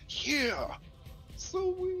 Yeah!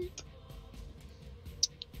 Sweet!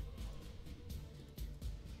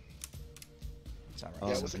 It's alright. Yeah,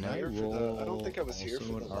 I So wasn't no- here for the- I don't think I was here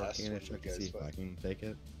also for the an last Arcana one you check to guys see if fought. I can take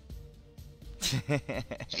it.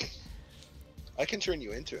 I can turn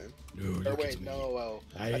you into him. No, Or look at wait, me. no, well,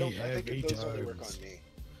 I I think have those only work arms. on me.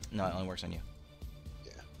 No, it only works on you.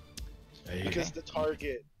 I Because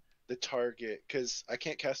the the target, because I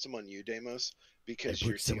can't cast him on you, Deimos, because I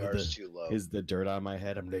your put some of CR is too low. Is the dirt on my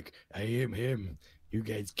head? I'm like, I am him. You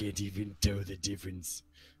guys can't even tell the difference.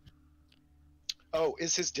 Oh,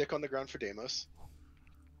 is his dick on the ground for Deimos?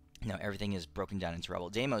 No, everything is broken down into rubble.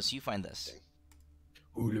 Deimos, you find this. Dang.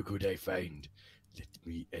 Oh, look what I find. Let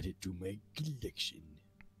me add it to my collection.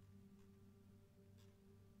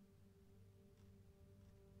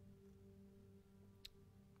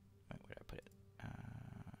 Wait, where did I put it?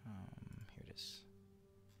 Here it is.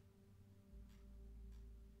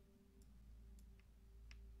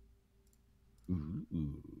 ooh,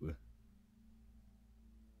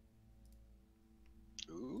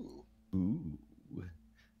 Ooh. ooh.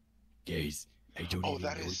 Guys, I don't Oh, even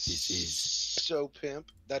that know what is this is. so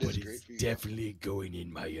pimp. That is But great it's for you. definitely going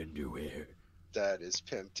in my underwear. That is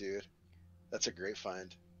pimp, dude. That's a great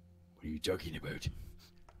find. What are you talking about?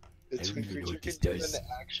 It's I don't when even know creature what this can use does. an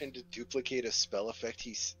action to duplicate a spell effect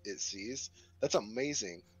it sees. That's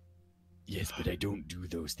amazing. Yes, but I don't do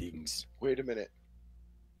those things. Wait a minute.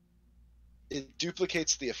 It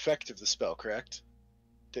duplicates the effect of the spell, correct?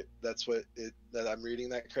 That's what it. That I'm reading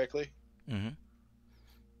that correctly. Mm-hmm.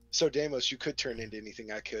 So Deimos, you could turn into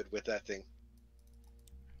anything I could with that thing.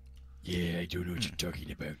 Yeah, I don't know what you're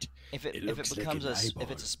talking about. If it looks like becomes an if it's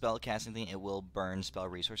eyeball. a spell casting thing, it will burn spell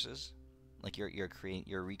resources. Like you're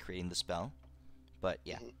recreating the spell. But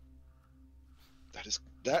yeah.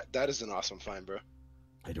 That is an awesome find, bro.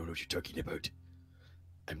 I don't know what you're talking about.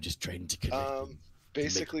 I'm just trying to collect them.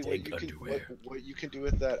 Basically, make dank underwear. what you can do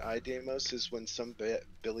with that eye Deimos is when some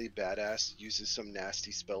Billy badass uses some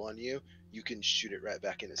nasty spell on you, you can shoot it right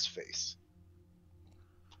back in his face.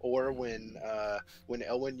 Or when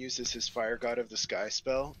Elwyn uses his Fire God of the Sky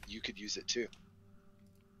spell, you could use it too.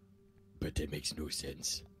 But that makes no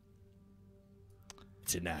sense.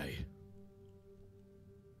 It's an eye.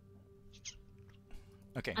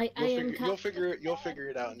 Okay. You'll figure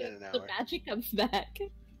it out in an The hour. magic comes back.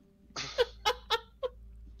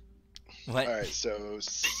 What? All right, so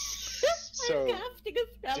I'm casting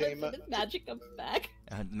a spell and Daima- this magic comes back.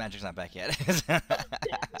 Magic's not back yet.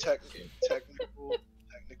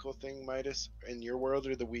 technical thing, Midas. In your world,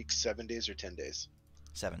 are the weeks 7 days or 10 days?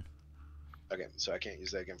 7. Okay, so I can't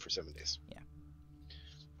use that again for 7 days.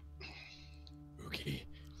 Okay.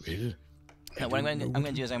 Well, Now, what I'm going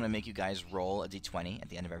to do is I'm going to make you guys roll a d20 at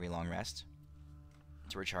the end of every long rest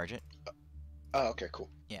to recharge it. Oh, okay, cool.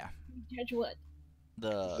 Yeah. Judge what?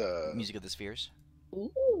 The music of the spheres.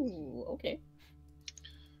 Ooh, okay.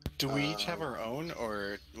 Do we each have our own,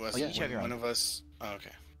 or was you each have your one own. of us? Oh,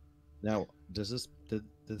 okay. Now, did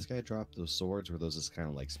this guy drop those swords, or were those just kind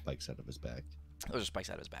of like spikes out of his back? Those are spikes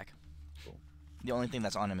out of his back. Cool. The only thing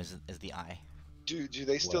that's on him is the eye. Do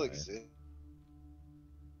they still Why? exist?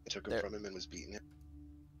 I took him They're- from him and was beating him.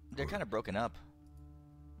 They're kind of broken up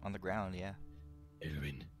on the ground, yeah.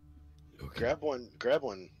 Elwyn. Look, Grab one,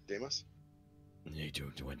 Deimos. I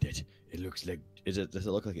don't want that. It looks like Does it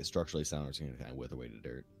look like it's structurally sound, or is it going to kind of wither away to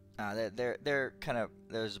dirt? They're kind of,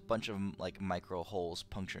 there's a bunch of like micro holes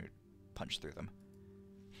punched through them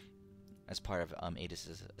as part of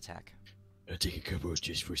Adis's attack. I'll take a couple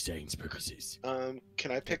just for science purposes.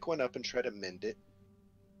 Can I pick one up and try to mend it?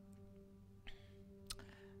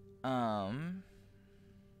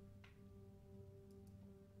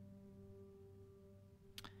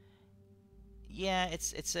 Yeah,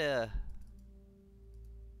 it's a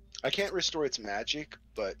I can't restore its magic,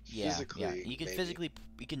 but yeah. physically, You can maybe. physically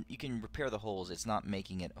you can repair the holes. It's not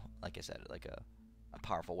making it, like I said, like a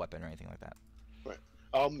powerful weapon or anything like that. Right.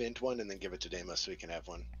 I'll mint one and then give it to Deimos so he can have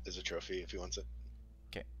one as a trophy if he wants it.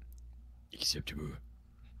 Acceptable.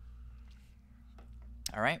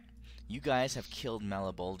 All right, you guys have killed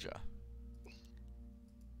Malbolgia.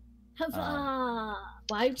 Huzzah!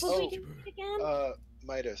 Why would Oh, we do it again?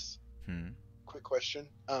 Midas, Hmm. quick question.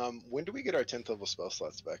 When do we get our 10th level spell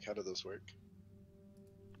slots back? How do those work?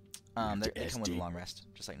 They come with a SD. long rest,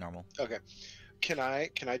 just like normal. Okay. Can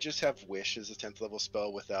I just have Wish as a 10th level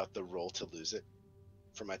spell without the roll to lose it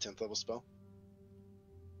for my 10th level spell?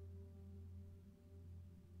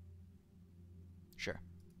 Sure.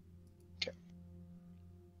 Okay.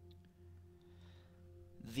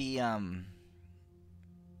 The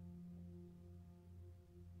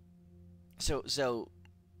So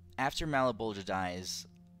after Malbolgia dies,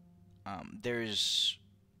 there's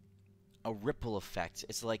a ripple effect.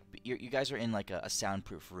 It's like you guys are in like a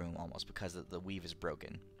soundproof room almost because the weave is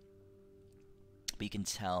broken. But you can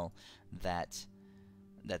tell that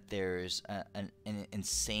there's an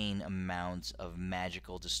insane amount of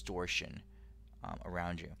magical distortion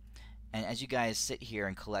around you, And as you guys sit here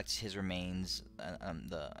and collect his remains,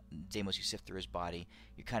 the Deimos, you sift through his body,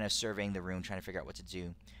 you're kind of surveying the room, trying to figure out what to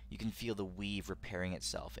do. You can feel the weave repairing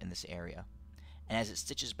itself in this area. And as it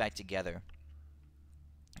stitches back together,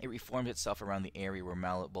 it reforms itself around the area where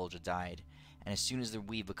Malbolgia died. And as soon as the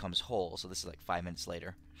weave becomes whole, so this is like 5 minutes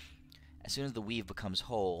later, as soon as the weave becomes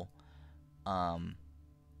whole,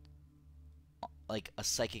 like a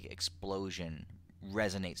psychic explosion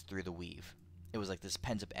resonates through the weave. It was like this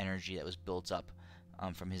pent-up energy that was built up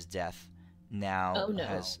from his death. Now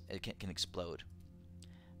it can explode.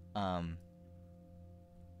 And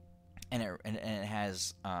it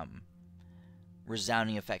has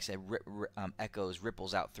resounding effects. It echoes,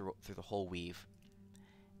 ripples out through the whole weave,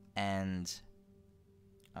 and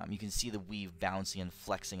you can see the weave bouncing and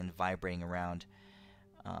flexing and vibrating around.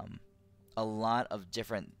 A lot of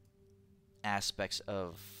different aspects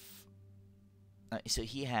of. So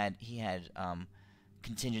he had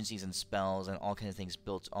contingencies and spells and all kinds of things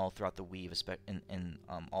built all throughout the weave, in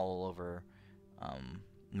all over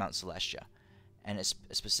Mount Celestia, and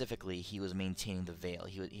specifically he was maintaining the veil.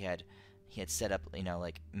 He had set up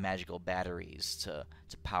like magical batteries to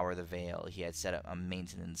power the veil. He had set up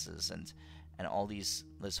maintenances and all this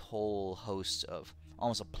whole host of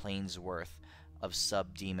almost a plane's worth of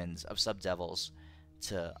sub-demons, of sub-devils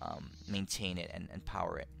to maintain it and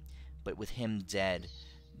power it. But with him dead,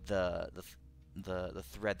 the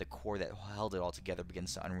thread, the cord that held it all together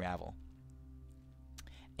begins to unravel,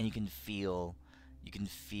 and you can feel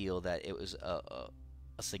that it was a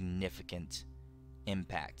significant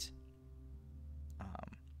impact.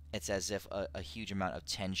 It's as if a huge amount of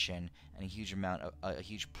tension and a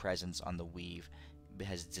huge presence on the weave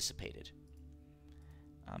has dissipated.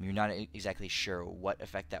 You're not exactly sure what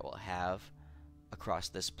effect that will have across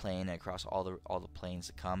this plane and across all the planes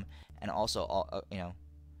to come, and also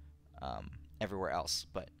everywhere else.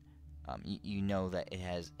 But you know that it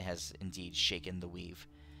has indeed shaken the weave.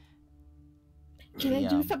 Can I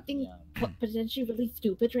do something potentially really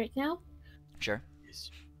stupid right now? Sure.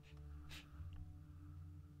 Yes.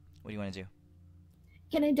 What do you want to do?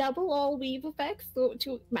 Can I double all weave effects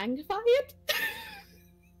to magnify it?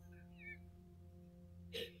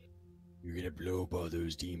 You're gonna blow up all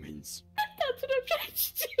those demons. That's what I'm trying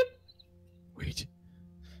to do. Wait.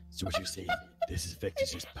 So what you're saying, this effect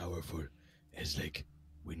is just powerful as like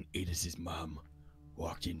when Adis's mom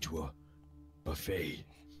walked into a buffet,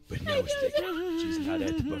 but now it's like she's not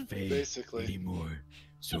at the buffet Basically. anymore.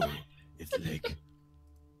 So it's like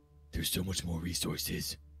there's so much more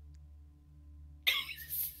resources.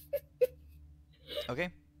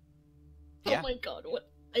 Okay. Yeah. Oh my god,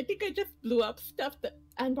 what? I think I just blew up stuff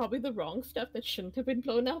and probably the wrong stuff that shouldn't have been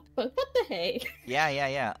blown up, but what the hey?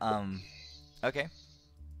 Yeah. Okay.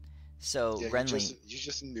 So Yeah, Renly, you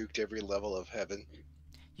just nuked every level of heaven.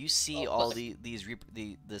 you see all the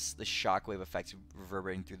shockwave effects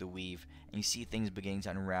reverberating through the weave, and you see things beginning to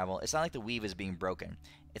unravel. It's not like the weave is being broken.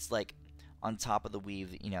 It's like on top of the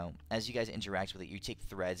weave, as you guys interact with it, you take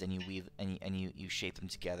threads and you weave and you shape them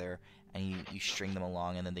together and you string them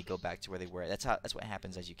along, and then they go back to where they were. That's what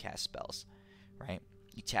happens as you cast spells, right?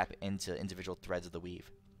 You tap into individual threads of the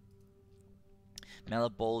weave.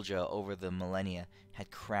 Malbolgia over the millennia had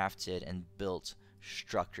crafted and built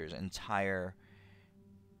structures, entire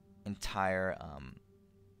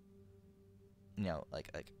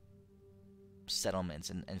like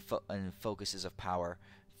settlements and focuses of power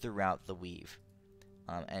throughout the weave,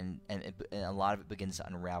 and a lot of it begins to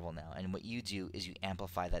unravel now. And what you do is you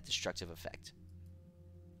amplify that destructive effect.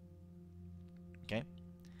 Okay.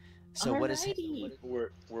 So what is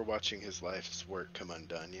We're watching his life's work come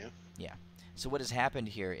undone. Yeah. Yeah. So what has happened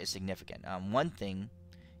here is significant. One thing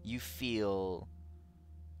you feel,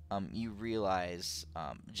 you realize,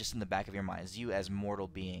 just in the back of your minds, you as mortal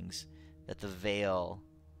beings, that the veil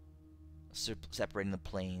separating the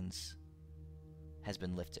planes has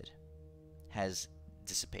been lifted, has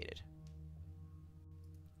dissipated.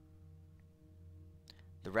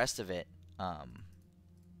 The rest of it,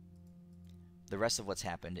 the rest of what's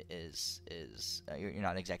happened is you're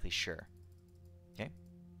not exactly sure. Okay.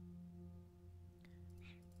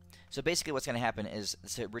 So basically, what's going to happen is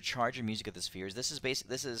to recharge your music of the spheres. This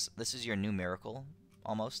is your new miracle,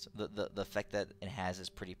 almost. The effect that it has is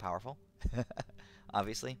pretty powerful,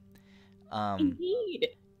 obviously. Indeed.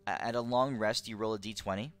 At a long rest, you roll a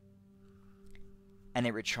d20, and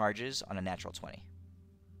it recharges on a natural 20.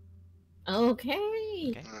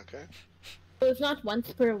 Okay. Okay. So it's not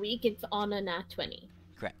once per week, it's on a nat 20.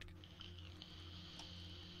 Correct.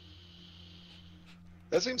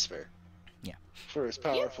 That seems fair. Yeah. For as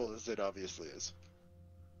powerful as it obviously is.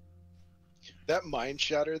 That mind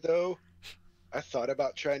shatter, though, I thought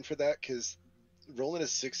about trying for that because rolling a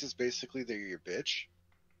 6 is basically they're your bitch.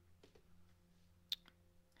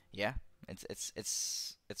 Yeah, it's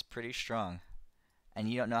pretty strong, and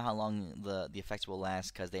you don't know how long the effects will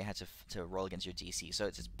last because they had to roll against your DC. So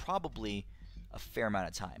it's probably a fair amount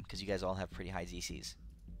of time because you guys all have pretty high DCs.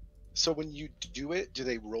 So when you do it, do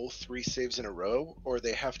they roll 3 saves in a row, or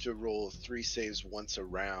they have to roll 3 saves once a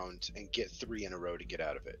round and get 3 in a row to get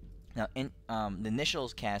out of it? Now, in the initial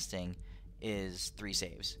casting is 3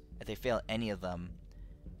 saves. If they fail any of them,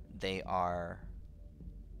 they get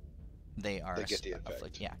the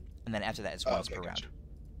effect. yeah, and then after that it's Oh, once okay, per gotcha.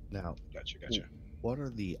 round. Now, Gotcha. what are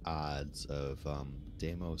the odds of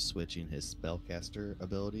Damo switching his spellcaster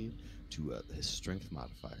ability to his strength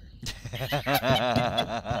modifier?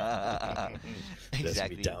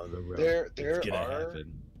 Exactly. Down the road. There It's gonna are.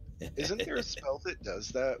 happen. Isn't there a spell that does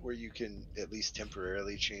that where you can at least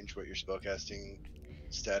temporarily change what your spellcasting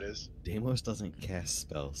stat is? Deimos doesn't cast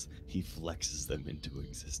spells; he flexes them into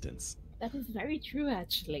existence. That is very true,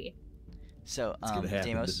 actually. So, It's gonna happen.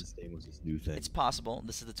 Deimos, This is Deimos' new thing. it's possible.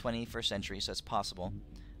 This is the 21st century, so it's possible.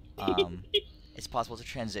 It's possible to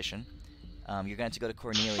transition. You're going to have to go to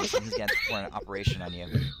Cornelius, and he's going to have to perform an operation on you.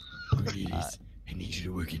 Cornelius, I need you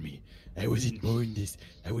to work in me. I wasn't born this.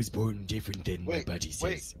 I was born different than my body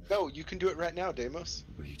says. No, you can do it right now, Deimos.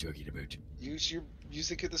 What are you talking about? Use your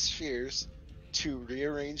music of the spheres to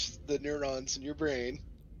rearrange the neurons in your brain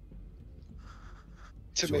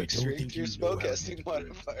to So I make don't strength think your you know how spellcasting that works.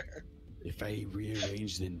 modifier. If I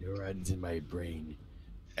rearrange the neurons in my brain,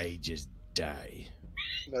 I just die.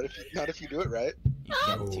 Not if you do it right. You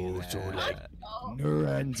can't do Oh, that. so like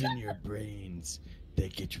neurons in your brains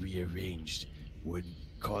that get rearranged would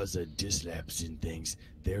cause a dyslapse in things.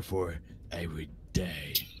 Therefore, I would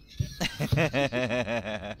die.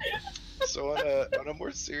 So on a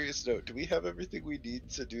more serious note, do we have everything we need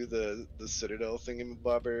to do the Citadel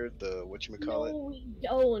thingamabobber, the whatchamacallit? No, we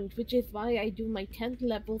don't, which is why I do my 10th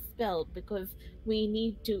level spell, because we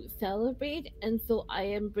need to celebrate, and so I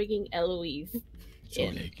am bringing Eloise So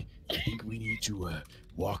in. like, I think we need to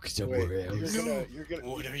walk somewhere Wait, else. you're gonna.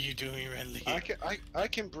 What are you doing, Renly? I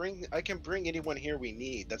can bring anyone here we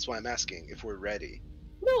need. That's why I'm asking if we're ready.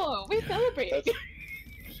 No, we're celebrating. That's,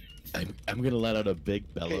 I'm gonna let out a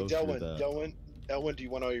big bellow okay, through the. Elwin, do you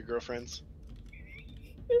want all your girlfriends?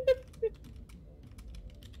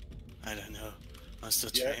 I don't know. I'm still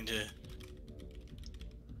Yeah. trying to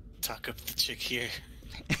talk up the chick here.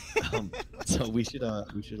 So we should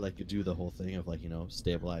like do the whole thing of like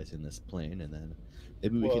stabilizing this plane, and then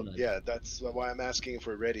maybe we Well, can like yeah, that's why I'm asking if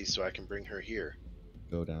we're ready, so I can bring her here.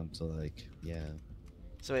 go down to like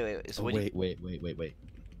So wait. So Oh, what do you, wait.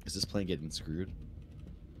 Is this plane getting screwed?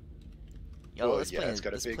 yo, Well, this yeah, plane it's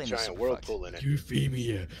got a this big plane is giant super whirlpool fucked. in it.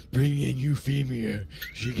 Euphemia, bring in Euphemia.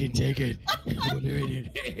 She can take it.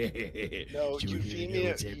 No, She wouldn't even know Euphemia.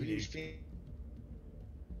 what's happening.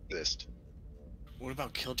 Exist. What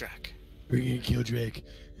about Kildrak? Bring in Kildrak.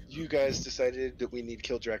 You guys decided that we need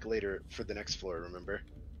Kildrak later for the next floor. Remember?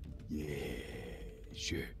 Yeah,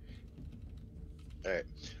 sure. All right.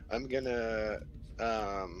 I'm gonna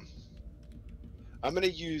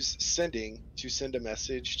use sending to send a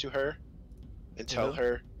message to her and tell who?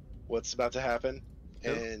 her what's about to happen,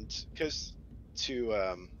 Who? and because to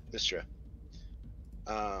Mistra,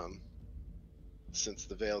 since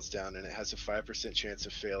the veil's down and it has a 5% chance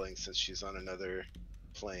of failing since she's on another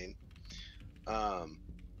plane. I'm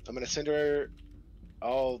gonna send her.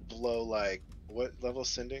 I'll blow like what level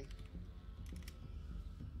sending?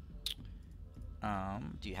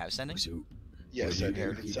 Do you have sending? So, Yes, What I do you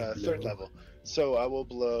do. do? It's You third blow? level. So I will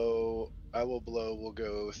blow. We'll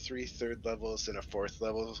go 3 third levels and a 4th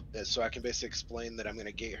level, so I can basically explain that I'm going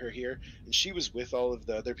to gate her here, and she was with all of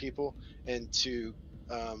the other people, and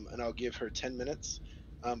I'll give her 10 minutes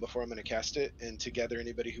before I'm going to cast it, and to gather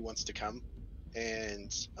anybody who wants to come,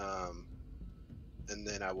 and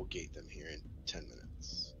then I will gate them here in 10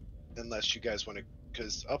 minutes, unless you guys want to,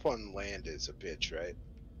 because up on land is a bitch, right?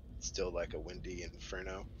 It's still like a windy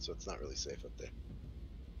inferno, so it's not really safe up there.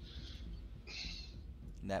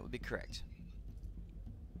 That would be correct.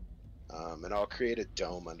 And I'll create a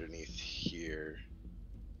dome underneath here,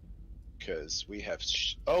 because we have.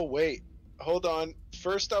 Oh wait, hold on.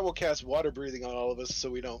 First, I will cast water breathing on all of us,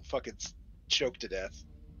 so we don't fucking choke to death.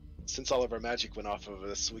 Since all of our magic went off of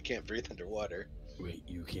us, we can't breathe underwater. wait,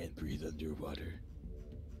 you can't breathe underwater.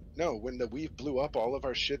 No, when the weave blew up, all of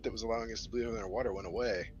our shit that was allowing us to breathe underwater went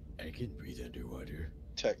away. I can breathe underwater.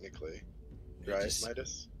 Technically, I right, just-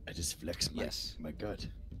 Midas? I just flex my Yes. my gut.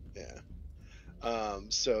 Yeah.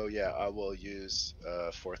 So yeah, I will use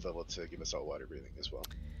 4th level to give us all water breathing as well.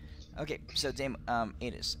 Okay, so Dame,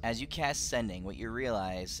 Adis, as you cast Sending, what you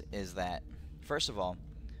realize is that, first of all,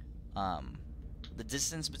 the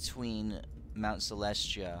distance between Mount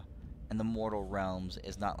Celestia and the mortal realms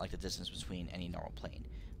is not like the distance between any normal plane.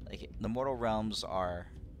 Like, the mortal realms are...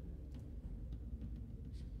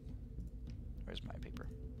 Where's my paper?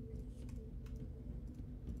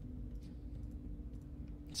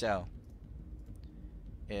 So,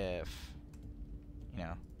 if, you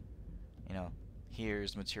know,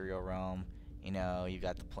 here's the material realm, you know, you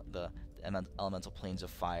got the elemental planes of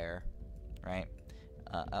fire, right?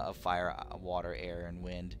 Of fire, water, air, and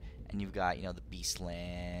wind, and you've got, you know, the beast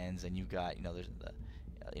lands, and you've got, you know, there's the,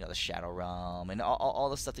 you know, the shadow realm, and all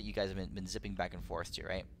the stuff that you guys have been zipping back and forth to,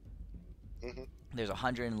 right? Mm-hmm. There's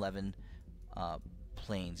 111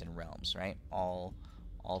 planes and realms, right? All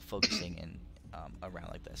focusing in around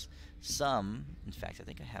like this. Some, in fact, I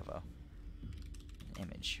think I have an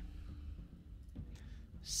image.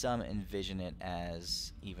 Some envision it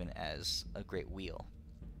as even as a great wheel,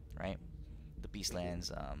 right? The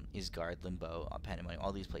Beastlands, Isgard, Limbo, Pandemonium,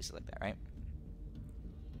 all these places like that, right?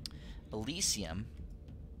 Elysium,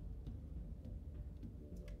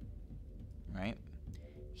 right?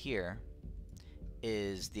 Here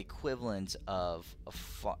is the equivalent of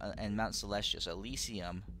and Mount Celestia. So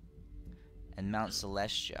Elysium and Mount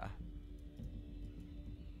Celestia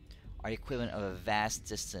are the equivalent of a vast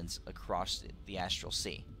distance across the astral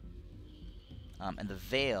sea. And the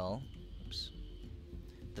veil,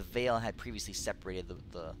 the veil had previously separated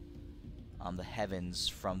the heavens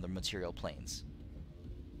from the material planes.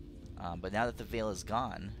 But now that the veil is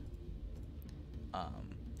gone,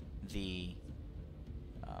 there's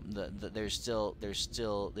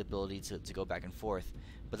still the ability to go back and forth,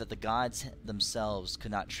 but that the gods themselves could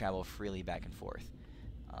not travel freely back and forth.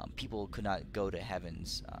 People could not go to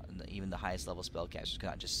heavens. Even the highest level spellcasters could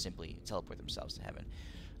not just simply teleport themselves to heaven.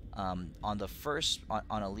 On the first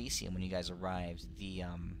on Elysium, when you guys arrived,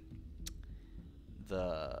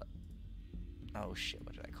 oh shit,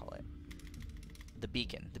 what did I call it? The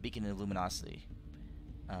beacon of luminosity.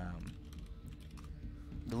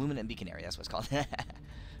 The luminant beacon area. That's what it's called.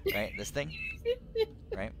 Right, this thing.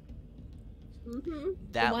 Right. Mm-hmm.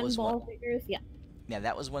 That the was ball one. figures, yeah. Yeah,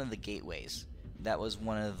 that was one of the gateways. That was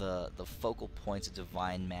one of the focal points of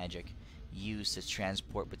divine magic used to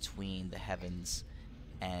transport between the heavens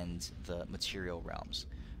and the material realms.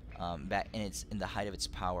 Back in the height of its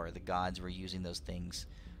power, the gods were using those things,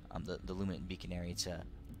 the luminant beacon area,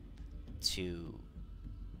 to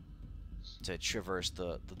traverse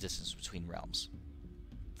the distance between realms.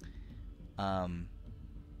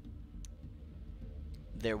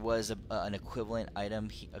 There was an equivalent item,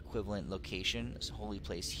 equivalent location, a holy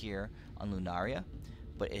place here on Lunaria,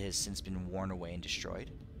 but it has since been worn away and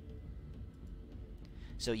destroyed.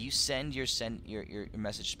 So you send your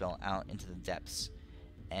message spell out into the depths,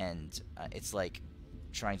 and it's like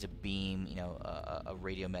trying to beam, you know, a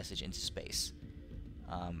radio message into space.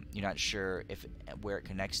 You're not sure where it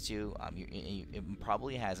connects to. It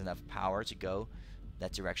probably has enough power to go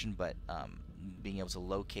that direction, but being able to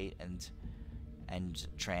locate and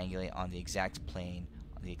triangulate on the exact plane,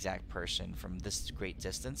 on the exact person from this great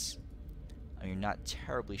distance, you're not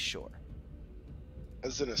terribly sure.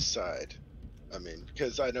 As an aside, I mean,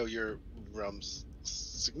 because I know your realm's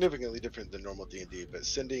significantly different than normal D&D, but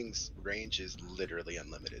Sending's range is literally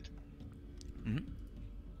unlimited. Mm-hmm.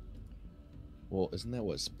 Well, isn't that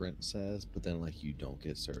what Sprint says? But then, like, you don't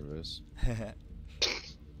get service.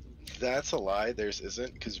 That's a lie. Theirs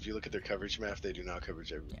isn't, because if you look at their coverage map, they do not cover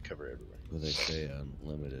everywhere. But they say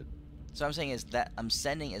unlimited. So what I'm saying is that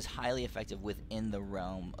Sending is highly effective within the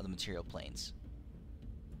realm of the material planes,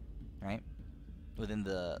 right? Within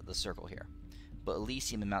the circle here. But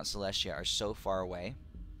Elysium and Mount Celestia are so far away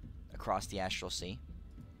across the astral sea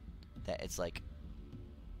that it's like,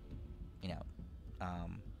 you know,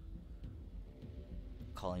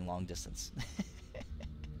 calling long distance.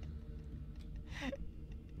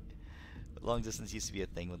 Long distance used to be a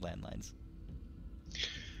thing with landlines.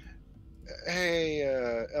 Hey,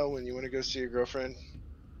 Elwin, you want to go see your girlfriend?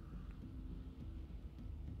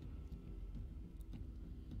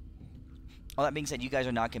 All that being said, you guys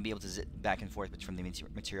are not going to be able to zip back and forth from the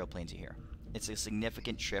material plane to here. It's a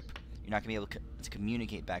significant trip. You're not going to be able to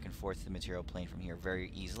communicate back and forth to the material plane from here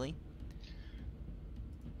very easily.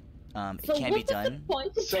 It can be done.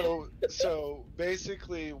 So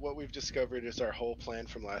basically, what we've discovered is our whole plan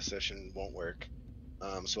from last session won't work.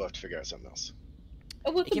 So we'll have to figure out something else.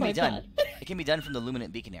 It can be done. It can be done from the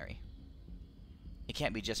luminant beaconary. It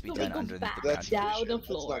can't be just be done under the ground. That's down the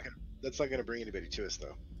floor. That's not gonna bring anybody to us,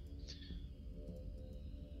 though.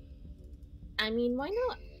 I mean, why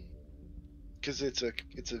not? Because it's a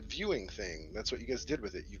viewing thing. That's what you guys did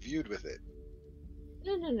with it. You viewed with it.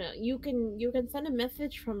 No. You can send a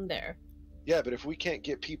message from there. Yeah, but if we can't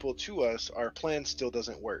get people to us, our plan still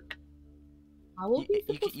doesn't work. I will be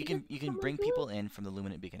You supposed to can get bring someone to people it? in from the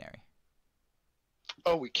Luminant Beaconary.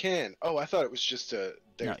 Oh, we can. Oh, I thought it was just their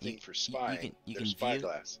No, thing for you spying. you Their can view.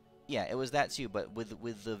 spyglass. Yeah, it was that too, but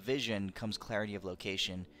with the vision comes clarity of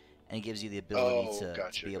location, and it gives you the ability Oh, to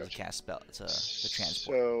gotcha, be able to gotcha. cast spell to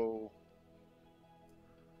transport. So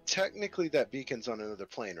technically, that beacon's on another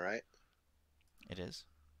plane, right? It is.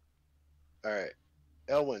 All right,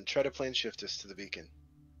 Elwin, try to plane shift us to the beacon.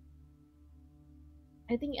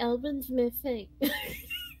 I think Elvin's missing.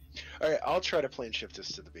 All right, I'll try to plane shift us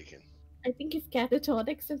to the beacon. I think he's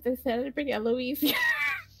catatonic since I said to bring Eloise here.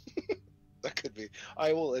 That could be.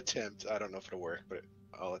 I will attempt. I don't know if it'll work, but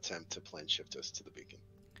I'll attempt to plane shift us to the beacon.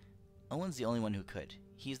 Owen's the only one who could.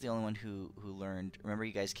 He's the only one who learned. Remember,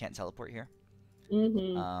 you guys can't teleport here.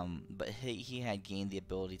 But he had gained the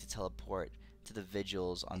ability to teleport to the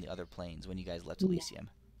vigils on the other planes when you guys left Elysium.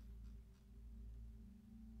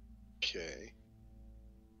 Okay.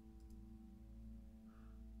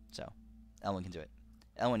 So, Elwin can do it.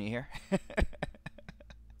 Elwin, you here?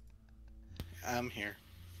 I'm here.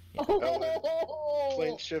 Oh,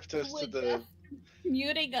 Plane shift us to the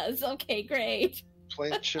muting us. Okay, great.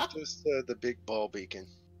 plane shift us to the big ball beacon.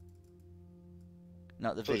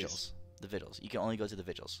 No, the Please. vigils. The vigils. You can only go to the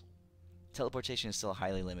vigils. Teleportation is still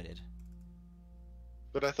highly limited.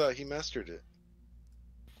 But I thought he mastered it.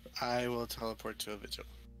 I will teleport to a vigil.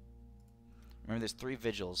 Remember, there's 3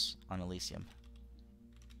 vigils on Elysium.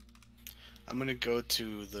 I'm gonna go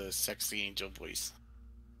to the sexy angel voice.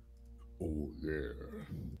 Oh yeah.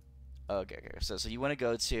 Okay. So you want to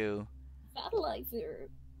go to. Satellizer.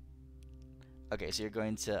 Okay, so you're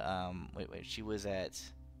going to wait. She was at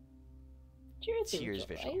Tears Angel,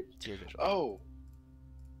 Vigil. right? Tears Vigil. Oh.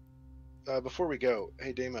 Before we go,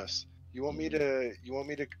 hey Deimos, you want me to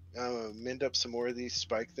mend up some more of these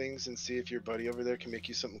spike things and see if your buddy over there can make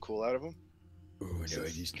you something cool out of them? Oh no, I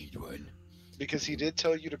just need one. Because he did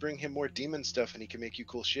tell you to bring him more demon stuff and he can make you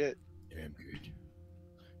cool shit. Damn good.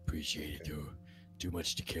 Appreciate it though. Too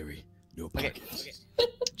much to carry. No Okay. pockets.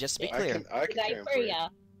 Just to be I clear, can carry him for you.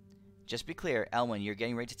 just to be clear, Elwin, you're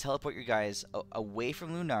getting ready to teleport your guys away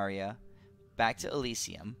from Lunaria, back to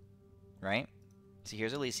Elysium, right? So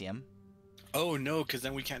here's Elysium. Oh no, because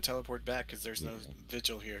then we can't teleport back because there's no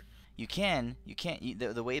vigil here. You can't.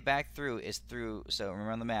 The way back through is through. So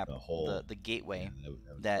remember on the map, The hole. the gateway Yeah,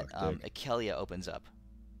 would that suck dick. Akelia opens up.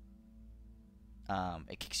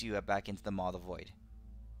 It kicks you back into the Maw of the Void.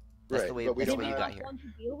 That's Right, the way. but we That's the don't way you have- got here. Want to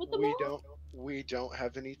deal with them We all? don't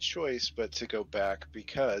have any choice but to go back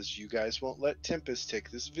because you guys won't let Tempest take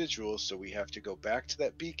this visual, so we have to go back to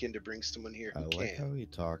that beacon to bring someone here I who like how can. he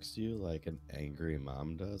talks to you like an angry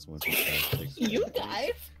mom does when she's trying to fix You something.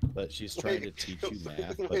 guys. But she's trying to Wait, teach you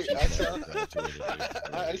math, but wait, she's I never sound- graduated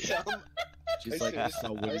eighth I grade. sound She's I like, seriously-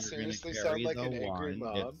 so when I you're gonna seriously carry sound like the an angry one,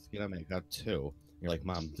 mom. it's gonna make a 2. You're like,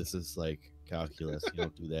 Mom, this is like calculus. You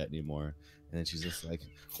don't do that anymore. And then she's just like,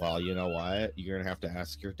 well, you know what? You're gonna have to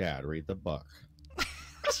ask your dad. Read the book. Like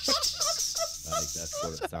that's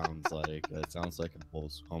what it sounds like. It sounds like a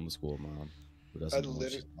homeschool mom who doesn't know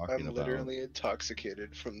what she's talking I'm about. literally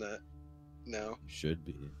intoxicated from that. No. You should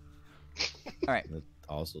be. All right. That's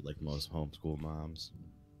also like most homeschool moms.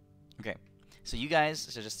 Okay. So you guys.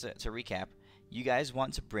 So just to recap, you guys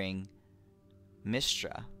want to bring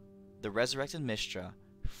Mistra, the resurrected Mistra,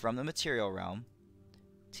 from the material realm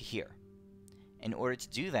to here. In order to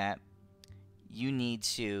do that, you need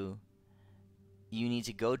to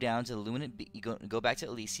go down to the Luminant. Go back to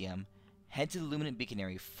Elysium, head to the Luminant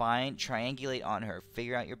Beaconary, triangulate on her,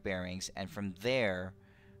 figure out your bearings, and from there,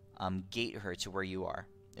 gate her to where you are.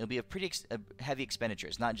 It'll be a pretty heavy expenditure.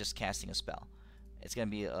 It's not just casting a spell. It's gonna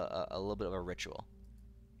be a little bit of a ritual.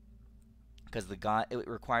 Because it would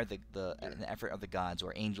require the effort of the gods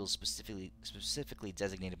or angels specifically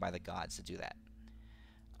designated by the gods to do that.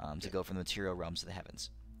 To go from the material realms to the heavens.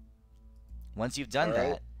 Once you've done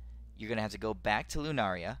Alright. that, you're gonna have to go back to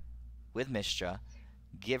Lunaria with Mistra,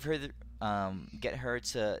 give her get her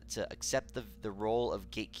to accept the role of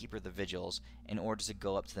gatekeeper of the vigils in order to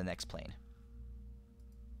go up to the next plane.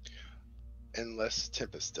 Unless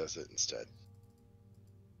Tempest does it instead.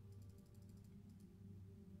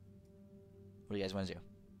 What do you guys want to do?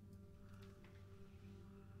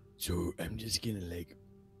 So I'm just gonna like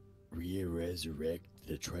resurrect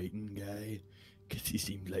the Triton guy because he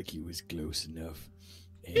seemed like he was close enough,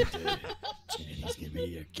 and and he's gonna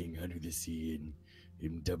be a king under the sea and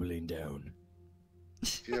him doubling down.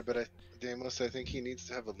 Yeah, but Deimos, I think he needs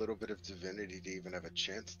to have a little bit of divinity to even have a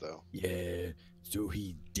chance, though. Yeah, so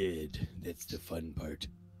he did. That's the fun part.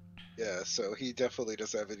 Yeah, so he definitely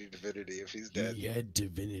doesn't have any divinity if he's dead. He had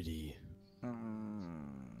divinity.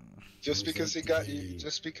 Just It was because like he got, divinity.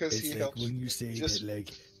 just because It's he like helps. when you say just- that, like,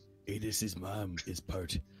 Adis's mom is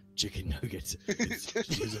part chicken nuggets.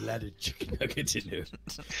 There's a lot of chicken nuggets in there.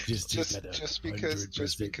 Just because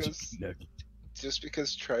 100% chicken nugget. Just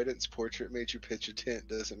because Trident's portrait made you pitch a tent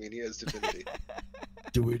doesn't mean he has divinity.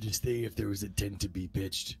 The weirdest thing, if there was a tent to be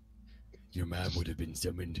pitched, your mom would have been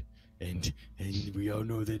summoned, and we all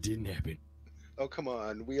know that didn't happen. Oh, come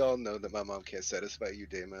on. We all know that my mom can't satisfy you,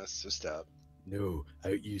 Deimos, so stop. No,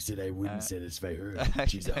 you said I wouldn't satisfy her.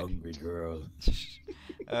 She's a hungry girl.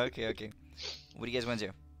 Okay. What do you guys want to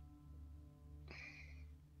do?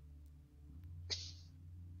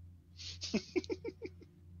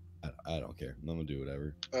 I don't care. I'm gonna do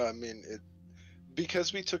whatever. I mean,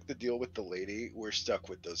 because we took the deal with the lady, we're stuck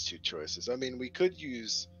with those two choices. I mean, we could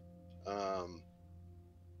use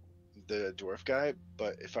the dwarf guy,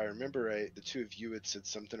 but if I remember right, the two of you had said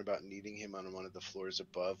something about needing him on one of the floors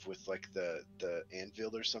above with like the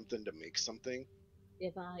anvil or something to make something.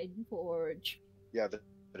 Divine Forge. Yeah, the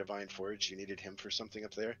divine forge. You needed him for something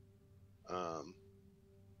up there.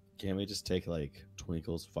 Can't we just take like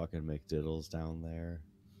Twinkle's fucking McDiddles down there,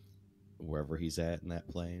 wherever he's at in that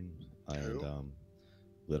plane, and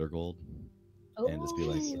Glitter Gold, and just be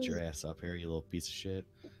like, "Get your ass up here, you little piece of shit!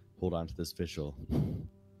 Hold on to this fischl."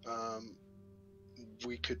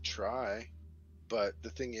 We could try, but the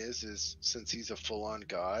thing is since he's a full-on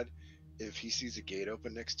god, if he sees a gate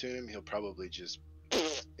open next to him, he'll probably just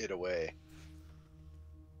it away.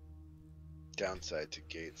 Downside to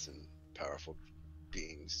gates and powerful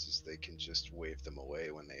beings is they can just wave them away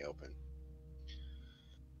when they open.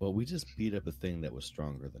 Well, we just beat up a thing that was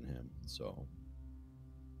stronger than him, so.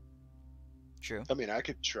 True. I mean, I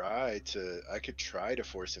could try to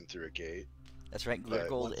force him through a gate. That's right. Glitter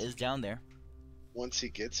Gold is down there. Once he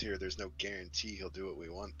gets here, there's no guarantee he'll do what we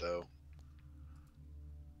want, though.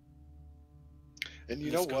 And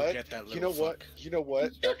you know what?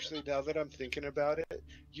 Actually, now that I'm thinking about it,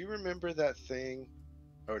 you remember that thing?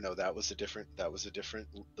 Oh no, that was a different.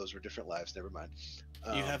 Those were different lives. Never mind.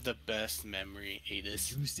 You have the best memory, Adis.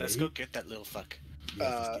 Did you say? Let's go get that little fuck.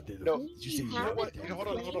 No. Did you say You have it.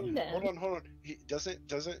 Hold on. He doesn't.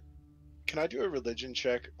 Can I do a religion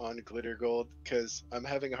check on Glitter Gold? Because I'm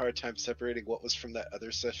having a hard time separating what was from that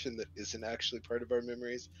other session that isn't actually part of our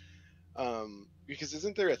memories. Because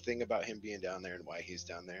isn't there a thing about him being down there and why he's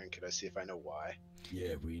down there? And could I see if I know why?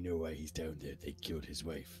 Yeah, we know why he's down there. They killed his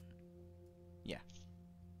wife. Yeah.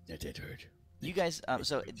 That hurt. You guys,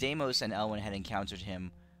 so Deimos and Elwyn had encountered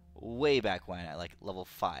him way back when at like level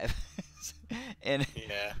 5. and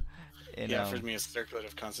he offered me a circlet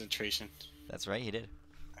of concentration. That's right, he did.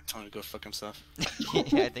 I told him to go fuck himself.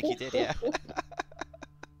 Yeah, I think he did, yeah.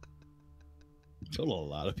 Told a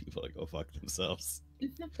lot of people to go fuck themselves.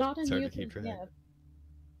 It's hard to keep track. Yeah.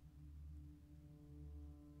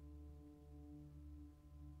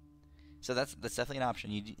 So that's definitely an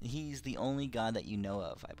option. He's the only god that you know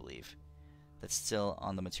of, I believe, that's still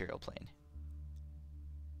on the material plane.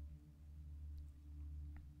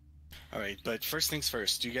 Alright, but first things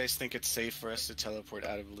first, do you guys think it's safe for us to teleport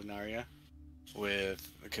out of Lunaria?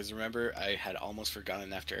 Because remember, I had almost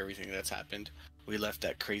forgotten after everything that's happened. We left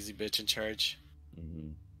that crazy bitch in charge. Mm-hmm.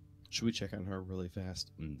 Should we check on her really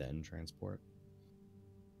fast and then transport?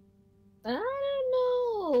 I don't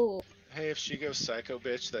know. Hey, if she goes psycho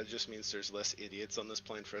bitch, that just means there's less idiots on this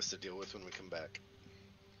plane for us to deal with when we come back.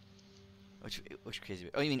 Which crazy?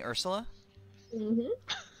 Oh, you mean Ursula? Mm-hmm.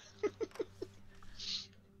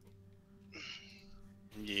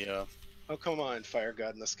 Yeah. Oh, come on, fire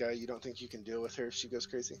god in the sky. You don't think you can deal with her if she goes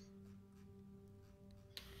crazy?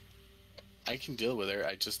 I can deal with her.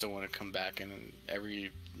 I just don't want to come back and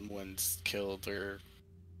everyone's killed or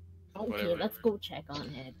Okay, whatever. let's go check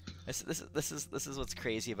on it. This is what's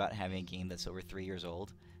crazy about having a game that's over 3 years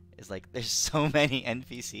old. Is like there's so many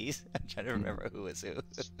NPCs. I'm trying to remember who is who.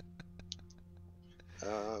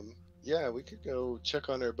 Yeah, we could go check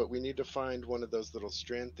on her, but we need to find one of those little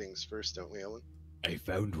strand things first, don't we, Ellen? I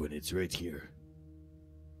found one. It's right here.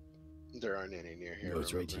 There aren't any near here. No,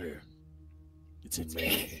 it's right remember. here. It's in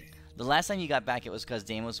my. The last time you got back, it was because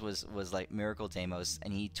Deimos was like Miracle Deimos,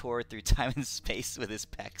 and he tore through time and space with his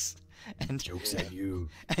pecs. And Joke's on you.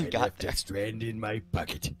 And I got left there. a strand in my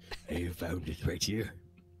pocket. I found it right here.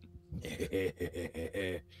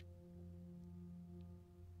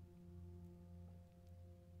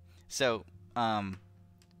 So,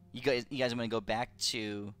 you guys want to go back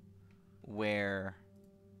to where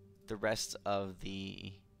the rest of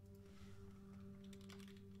the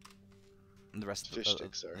Fish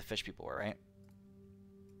sticks are. the fish people were, right?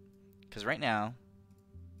 Because right now,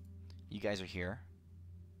 you guys are here,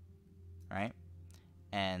 right?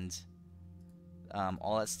 And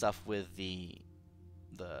all that stuff with the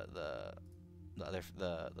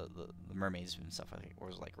mermaids and stuff, I think,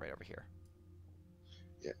 was like right over here.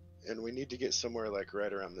 Yeah, and we need to get somewhere like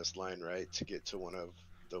right around this line, right, to get to one of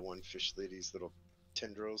the one fish lady's little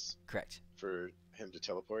tendrils. Correct. For him to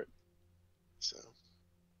teleport. So.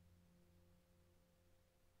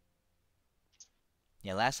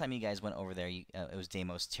 Yeah, last time you guys went over there, it was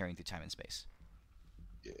Deimos tearing through time and space.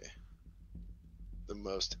 Yeah. The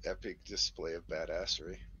most epic display of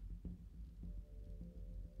badassery.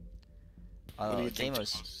 What do you think,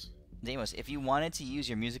 Deimos, if you wanted to use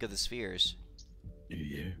your music of the spheres,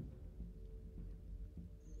 Yeah.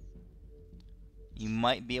 you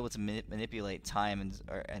might be able to manipulate time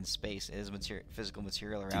and space. It is physical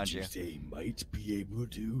material around Did you say might be able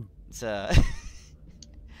to? It's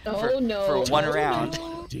Oh no! For one round.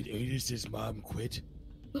 Did Adis's mom quit?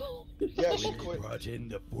 Yeah, she When they quit. brought in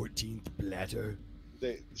the 14th platter.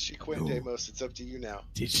 She quit, No. Deimos. It's up to you now.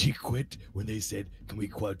 Did she quit when they said, "Can we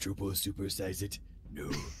quadruple supersize it"? No.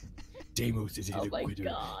 Deimos isn't Oh a my quitter.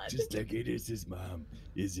 God. Just like Adis's mom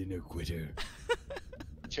isn't a quitter.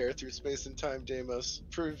 Tear through space and time, Deimos.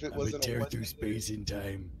 Prove it I would wasn't a tear one. through space and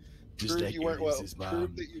time. Just Prove like you weren't Adis's mom.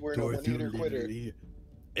 Prove that you weren't a Tore through one-hitter quitter. literally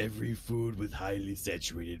every food with highly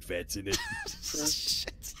saturated fats in it.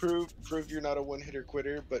 Prove you're not a one-hitter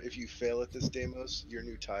quitter. But if you fail at this, Deimos, your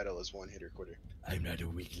new title is one-hitter quitter. I'm not a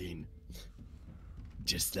weakling.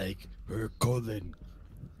 Just like her colon.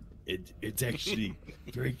 It's actually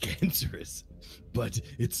very cancerous, but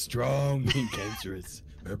it's strong and cancerous.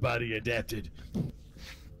 Her body adapted.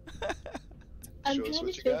 I'm Show us trying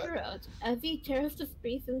what to you got. figure out, as he tears the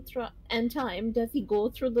space and time, does he go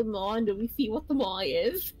through the maw and do we see what the maw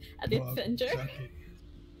is at its Mom, center? suck it.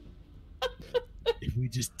 If we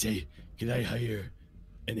just take, can I hire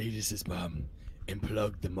an Adis's mom and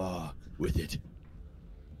plug the maw with it?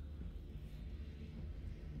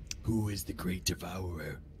 Who is the great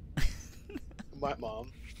devourer? My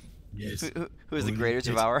mom. Yes. Who is the Only greater gets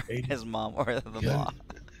devourer? Adis- His mom or the Yeah. maw?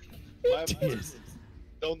 My Yes.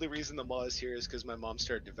 The only reason the maw is here is because my mom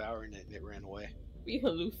started devouring it and it ran away. We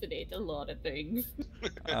hallucinate a lot of things.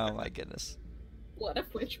 Oh my goodness. One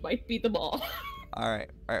of which might be the maw. All right.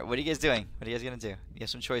 What are you guys doing? What are you guys gonna do? You have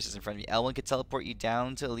some choices in front of you. Elwyn could teleport you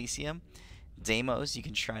down to Elysium. Deimos, you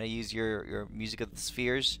can try to use your music of the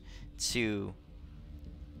spheres to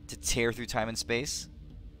tear through time and space.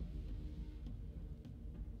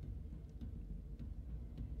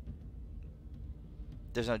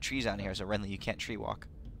 There's no trees down here, so Renly, you can't tree walk.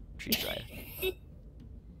 Trees drive.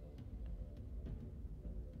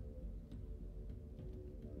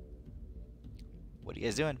 What are you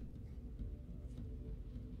guys doing?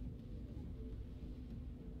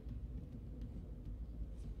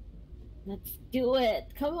 Let's do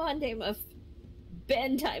it. Come on, Deimos.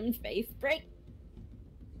 Bend time and space. Break.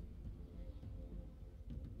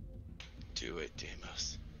 Do it,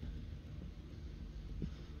 Deimos.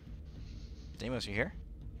 Deimos, you here?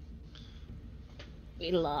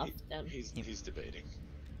 We lost him. He's debating.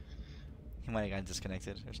 He might have gotten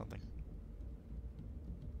disconnected or something.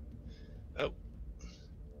 Oh.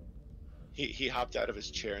 He hopped out of his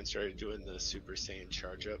chair and started doing the Super Saiyan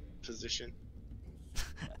charge up position.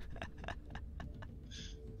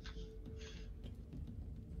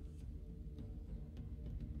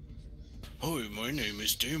 Hi, my name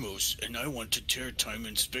is Deimos, and I want to tear time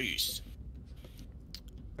and space.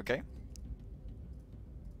 Okay.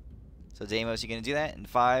 So Deimos, you gonna do that in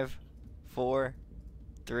 5, 4,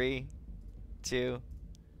 3, 2.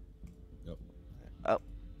 Nope. Oh,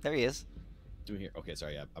 there he is. Doing here. Okay,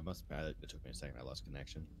 sorry. I must. It took me a second. I lost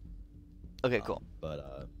connection. Okay, cool.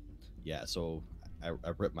 But yeah. So I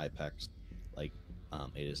ripped my pecs like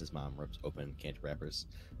Adis's mom rips open candy wrappers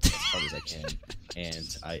as hard as I can,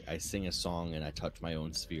 and I sing a song and I touch my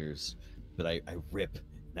own spheres, but I rip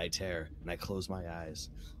and I tear and I close my eyes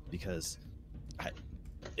because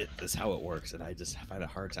it's how it works, and I just find a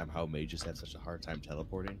hard time how mages have such a hard time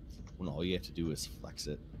teleporting when all you have to do is flex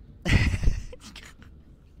it.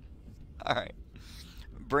 Alright.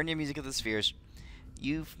 Burn your music of the spheres.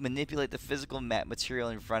 You manipulate the physical material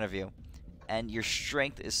in front of you, and your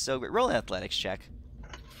strength is so great. Roll an athletics check.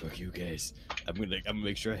 Fuck you guys. I'm gonna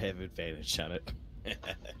make sure I have advantage on it.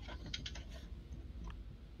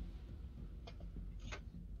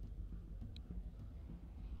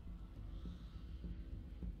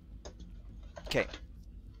 Okay.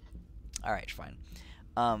 Alright, fine.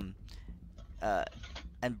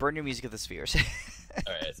 and burn your music of the spheres.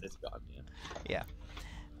 All right, it's gone. Yeah.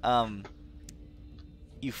 Yeah.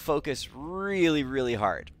 You focus really, really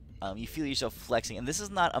hard. You feel yourself flexing, and this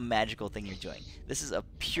is not a magical thing you're doing. This is a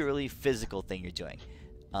purely physical thing you're doing.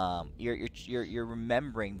 You're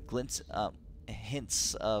remembering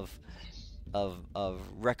hints of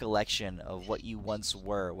recollection of what you once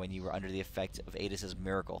were when you were under the effect of Adis's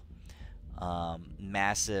miracle.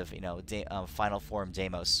 Massive, final form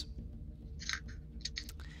Deimos.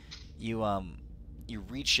 You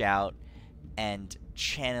reach out and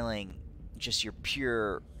channeling just your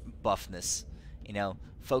pure buffness,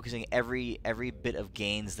 focusing every bit of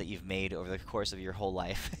gains that you've made over the course of your whole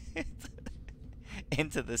life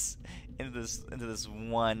into this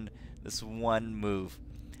one move.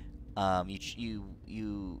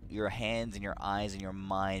 Your hands and your eyes and your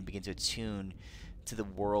mind begin to attune to the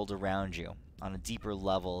world around you on a deeper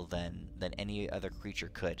level than any other creature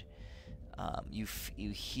could. You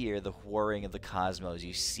hear the whirring of the cosmos.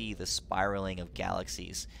 You see the spiraling of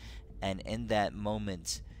galaxies, and in that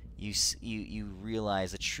moment, you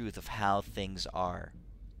realize the truth of how things are.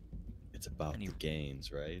 It's about the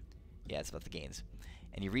gains, right? Yeah, it's about the gains.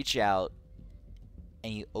 And you reach out,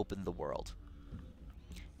 and you open the world.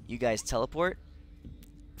 You guys teleport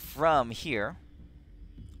from here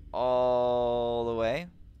all the way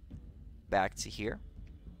back to here.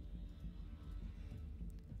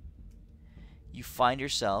 You find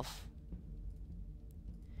yourself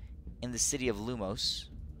in the city of Lumos,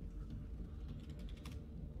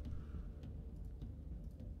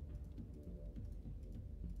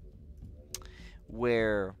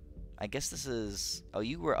 where I guess this is... Oh,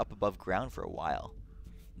 you were up above ground for a while.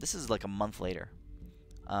 This is like a month later.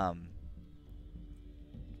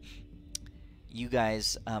 You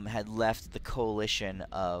guys had left the coalition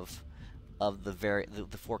of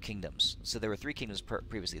the four kingdoms. So there were three kingdoms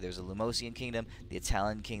previously. There's a Lumosian kingdom, the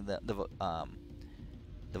Italian kingdom, the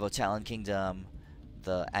Votalan kingdom,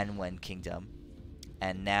 the Anwen kingdom,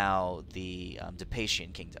 and now the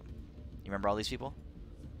Depatian kingdom. You remember all these people?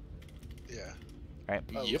 Yeah. All right.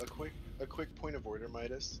 Oh, Yep. A quick point of order,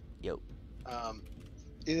 Midas. Yo.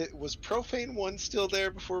 Was Profane 1 still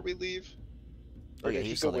there before we leave? Oh Or yeah, did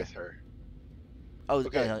he he's go still there. with her? Oh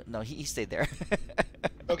Okay. no, he stayed there.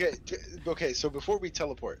 Okay. So before we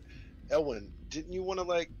teleport, Elwyn, didn't you want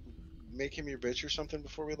to make him your bitch or something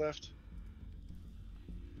before we left?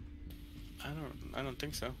 I don't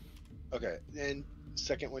think so. Okay. And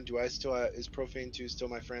second one, is Profane 2 still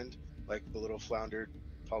my friend? Like the little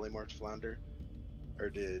polymorphed flounder? Or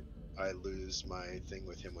did I lose my thing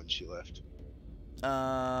with him when she left?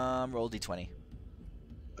 Roll d20.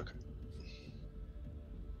 Okay.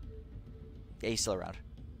 Yeah, he's still around.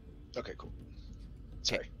 Okay, cool.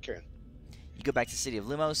 Sorry, carry on. You go back to the city of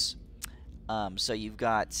Lumos. So you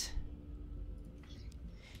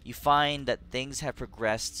find that things have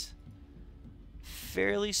progressed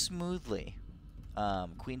fairly smoothly.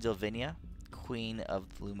 Queen Delvinia, Queen of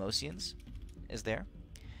the Lumosians, is there.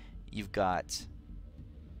 You've got...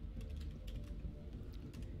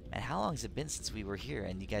 And how long has it been since we were here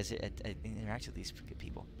and you guys interacted with these good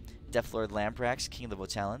people? Death Lord Lamprax, King of the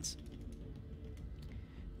Votalans.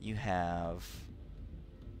 You have...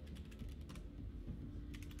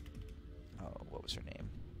 Oh, what was her name?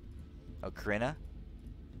 Oh, Corinna?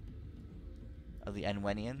 Of the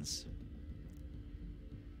Anwenians.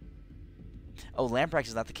 Oh, Lamprax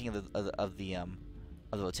is not the king of the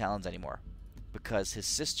Votalans anymore, because his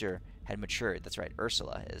sister had matured. That's right,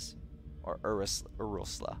 Ursula is, or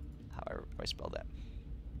Ursula, however I spell that.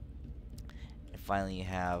 And finally, you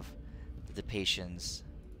have the Depatians.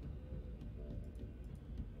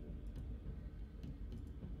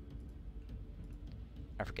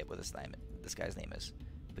 I forget what this guy's name is,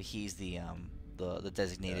 but he's the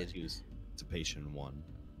designated. He was Depatian 1.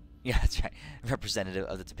 Yeah, that's right. Representative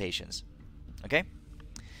of the Depatians. Okay,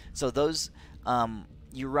 so those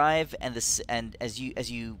you arrive, and as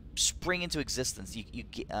you spring into existence,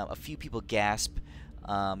 a few people gasp.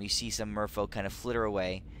 You see some merfolk kind of flitter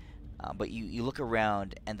away, but you look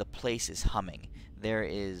around, and the place is humming. There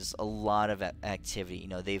is a lot of activity. You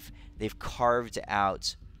know, they've carved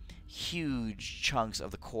out huge chunks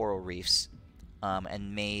of the coral reefs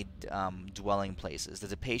and made dwelling places.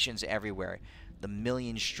 The Depatians everywhere. The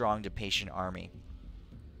million-strong Depatian army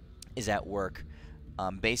is at work,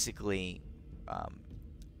 basically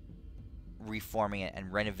reforming it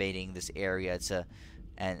and renovating this area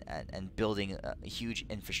and building a huge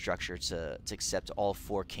infrastructure to accept all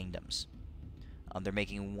four kingdoms. They're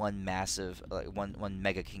making one massive, one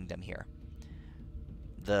mega kingdom here.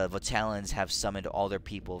 The Votalans have summoned all their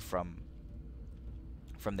people from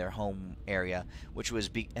their home area, which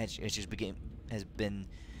has been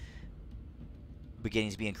beginning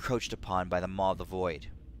to be encroached upon by the Maw of the Void.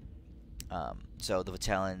 So the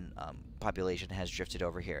Vitalan population has drifted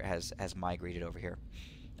over here, has migrated over here.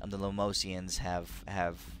 The Lomosians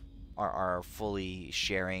are fully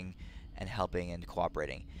sharing and helping and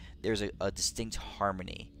cooperating. There's a distinct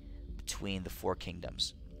harmony between the four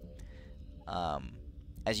kingdoms.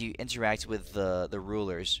 As you interact with the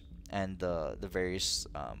rulers and the various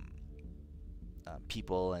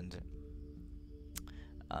people and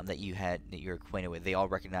that you're acquainted with, they all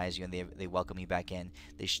recognize you and they welcome you back in.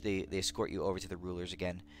 They escort you over to the rulers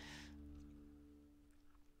again.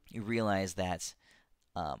 You realize that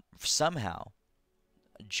somehow,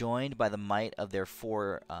 joined by the might of their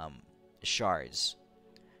four shards,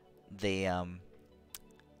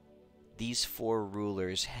 these four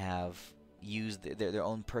rulers have used their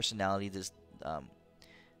own personality,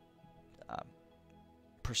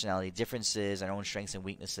 personality differences, and own strengths and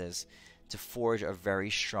weaknesses to forge a very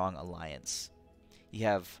strong alliance. You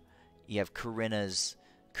have Corinna's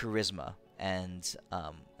charisma and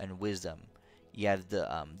wisdom. You have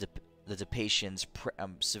the Depatian's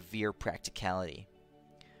severe practicality,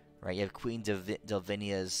 right? You have Queen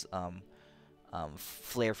Delvinia's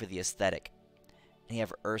flair for the aesthetic, and you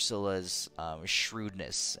have Ursula's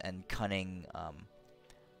shrewdness and cunning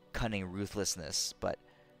ruthlessness, but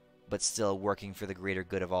still working for the greater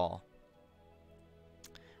good of all.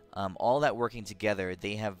 All that working together,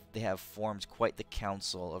 they have formed quite the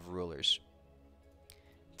council of rulers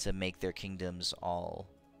to make their kingdoms all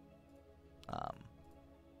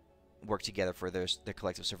work together for their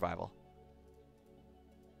collective survival.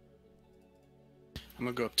 I'm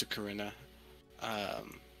gonna go up to Corinna.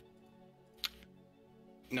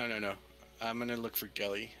 No. I'm gonna look for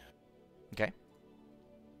Gelly. Okay.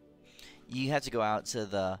 You have to go out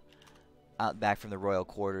back from the royal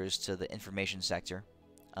quarters to the information sector.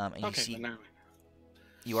 And you Okay, see... no.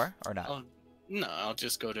 You are or not? No, I'll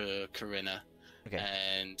just go to Corinna. Okay.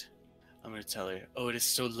 And I'm gonna tell her, "Oh, it is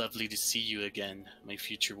so lovely to see you again, my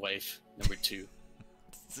future wife, number 2."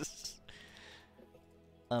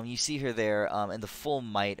 You see her there in the full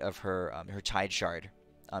might of her tide shard,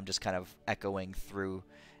 just kind of echoing through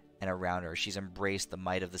and around her. She's embraced the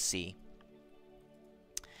might of the sea.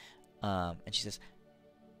 And she says,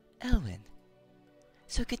 "Elwyn,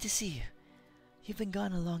 so good to see you. You've been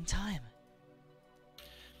gone a long time."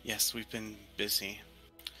 Yes, we've been busy,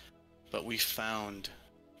 but we found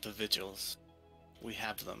the vigils. We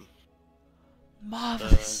have them.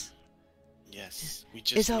 Marvelous. Yes, we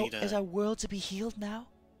just Is our world to be healed now?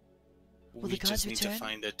 Will we the gods just need to return?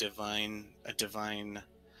 find a divine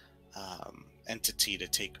entity to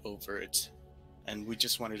take over it, and we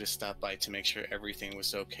just wanted to stop by to make sure everything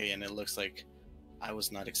was okay. And it looks like I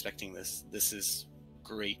was not expecting this. This is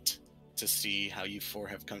great to see how you four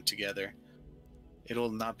have come together.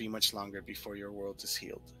 It'll not be much longer before your world is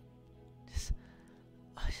healed.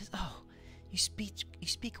 Oh, you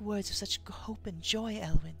speak words of such hope and joy,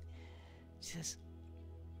 Elwyn. She says,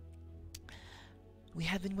 "We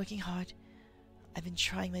have been working hard. I've been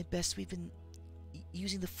trying my best. We've been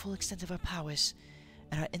using the full extent of our powers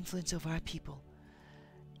and our influence over our people.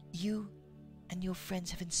 You and your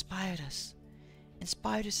friends have inspired us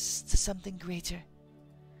to something greater.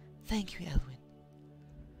 Thank you, Elwyn.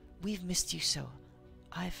 We've missed you so.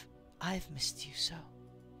 I've missed you so."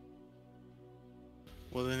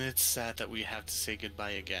 Well, then it's sad that we have to say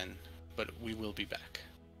goodbye again, but we will be back.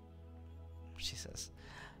 She says,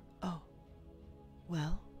 "Oh,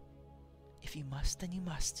 well, if you must, then you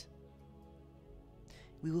must.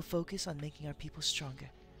 We will focus on making our people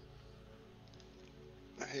stronger."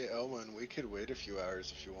 Hey, Elwyn, we could wait a few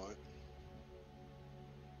hours if you want.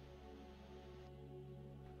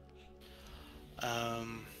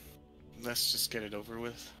 Let's just get it over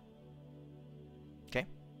with. Okay.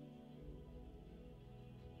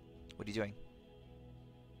 What are you doing?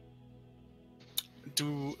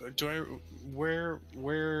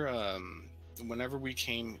 Whenever we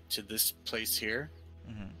came to this place here,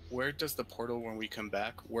 Mm-hmm. where does the portal, when we come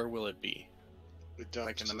back, where will it be? It dumps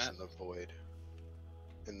Like in the us map? in the void.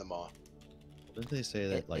 In the maw. Didn't they say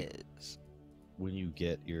that, It is. when you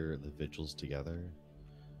get the vigils together?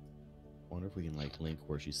 I wonder if we can link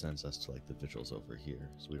where she sends us to the vigils over here,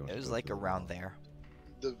 so we don't. It have to was go like through the around wall. there.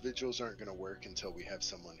 The vigils aren't going to work until we have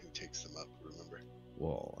someone who takes them up, remember?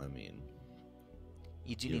 Well, I mean,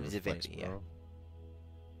 You do give need a her advice, divinity, yeah. bro.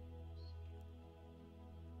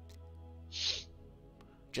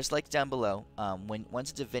 Just like down below,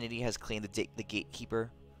 once a divinity has claimed the gatekeeper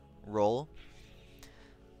role,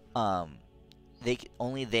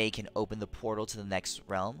 only they can open the portal to the next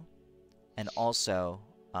realm, and also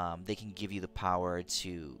they can give you the power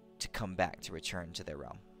to to come back, to return to their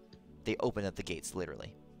realm. They open up the gates,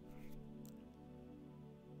 literally.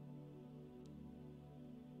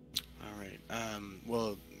 All right.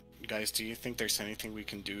 Well, guys, do you think there's anything we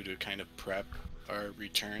can do to kind of prep our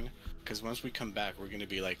return? Because once we come back, we're going to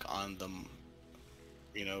be like on them.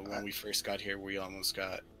 You know, when we first got here, we almost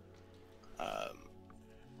got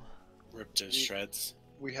ripped to shreds.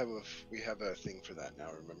 We have a thing for that now.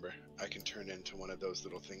 Remember, I can turn into one of those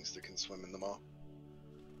little things that can swim in the mall.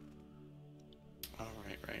 Oh,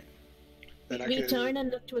 right. Then I We could- turn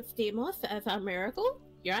and look towards Deimos as our miracle,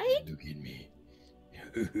 right? Look at me.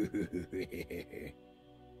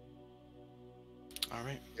 All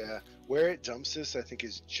right. Yeah, where it dumps us, I think,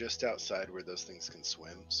 is just outside where those things can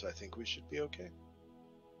swim. So I think we should be okay.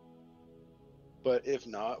 But if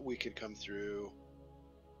not, we could come through.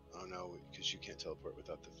 Oh no, because you can't teleport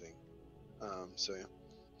without the thing. So yeah.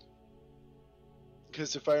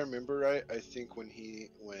 Because if I remember right, I think when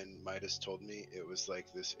Midas told me, it was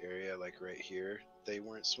like this area, like right here, they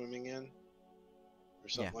weren't swimming in, or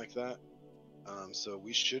something like that. So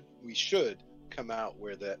we should come out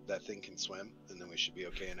where that thing can swim, and then we should be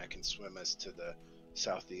okay. And I can swim us to the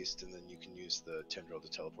southeast, and then you can use the tendril to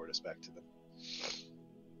teleport us back to them.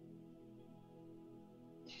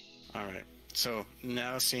 All right. So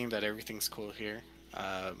now, seeing that everything's cool here,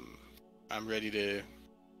 I'm ready to.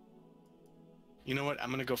 You know what? I'm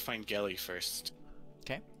gonna go find Gelly first.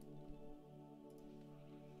 Okay.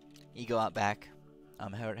 You go out back,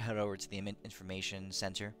 head over to the information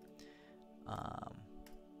center, and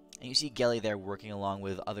you see Gelly there working along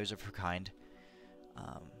with others of her kind.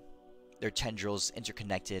 Their tendrils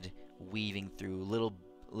interconnected, weaving through little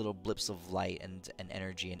blips of light and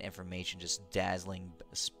energy and information, just dazzling,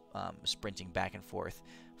 sprinting back and forth,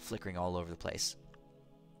 flickering all over the place.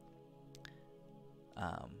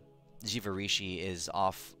 Jivarishi is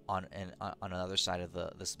off on another side of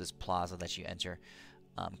this plaza that you enter,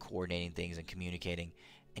 coordinating things and communicating,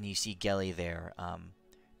 and you see Gelly there,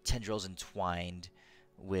 tendrils entwined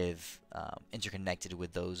with, interconnected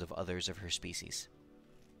with those of others of her species.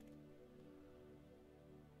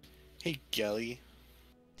 Hey, Gelly.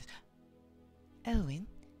 Elwyn,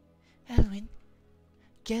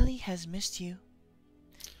 Gelly has missed you.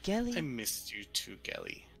 Gelly. I missed you too,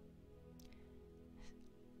 Gelly.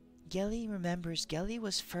 Gelly remembers Gelly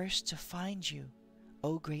was first to find you,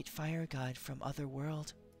 O great fire god from other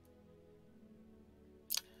world.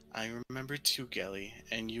 I remember too, Gelly,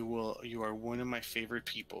 and you are one of my favorite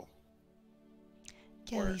people.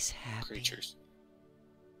 Gelly's or happy. Creatures.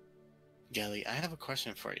 Gelly, I have a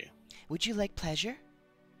question for you. Would you like pleasure?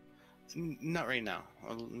 Not right now.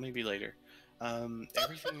 Maybe later.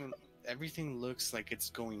 Everything looks like it's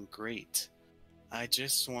going great. I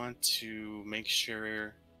just want to make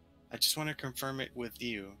sure. I just want to confirm it with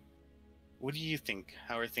you. What do you think?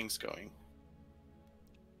 How are things going?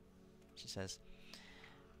 She says,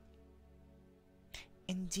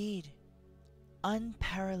 indeed,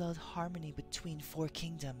 unparalleled harmony between four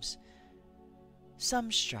kingdoms.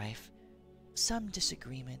 Some strife, some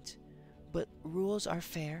disagreement, but rules are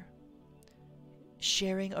fair.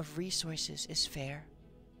 Sharing of resources is fair.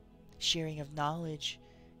 Sharing of knowledge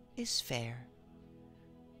is fair.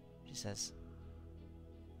 She says,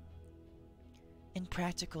 in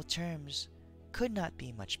practical terms, could not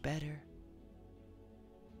be much better.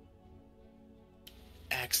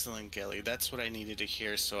 Excellent, Gelly. That's what I needed to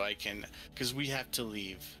hear so I can... Because we have to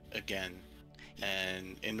leave again.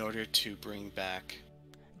 And in order to bring back...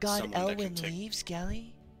 God Elwyn take... leaves,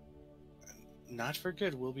 Gelly? Not for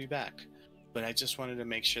good. We'll be back. But I just wanted to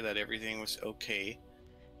make sure that everything was okay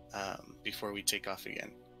before we take off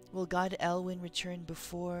again. Will God Elwyn return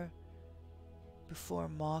before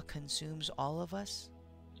Maw consumes all of us?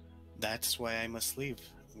 That's why I must leave.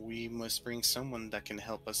 We must bring someone that can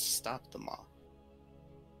help us stop the Maw.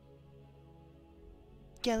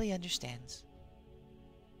 Gelly understands.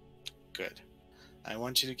 Good. I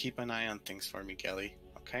want you to keep an eye on things for me, Gelly,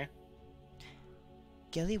 okay?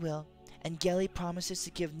 Gelly will, and Gelly promises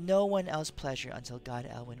to give no one else pleasure until God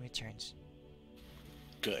Elwyn returns.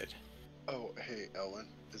 Good. Oh, hey, Ellen,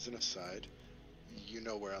 as an aside, you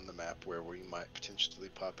know where on the map where we might potentially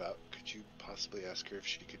pop out. Could you possibly ask her if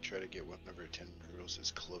she could try to get one of her tendrils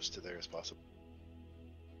as close to there as possible?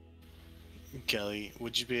 Gelly,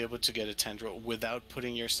 would you be able to get a tendril without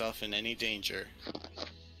putting yourself in any danger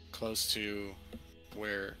close to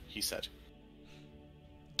where he said?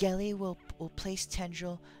 Gelly will place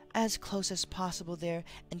tendril as close as possible there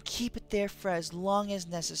and keep it there for as long as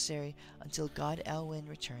necessary until God Elwyn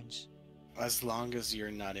returns. As long as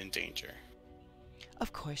you're not in danger.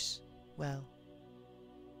 Of course. Well,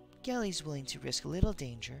 Gelly's willing to risk a little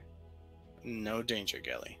danger. No danger,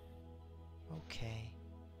 Gelly. Okay.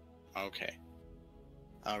 Okay.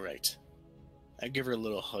 All right. I give her a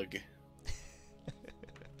little hug.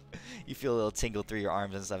 You feel a little tingle through your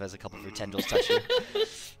arms and stuff as a couple of her tendrils touch you.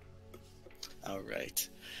 All right.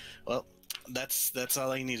 Well, that's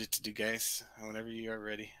all I needed to do, guys. Whenever you are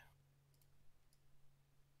ready.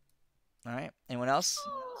 All right. Anyone else?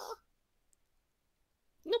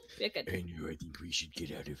 Nope, you're good. I know, I think we should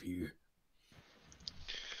get out of here.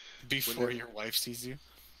 Before your wife sees you.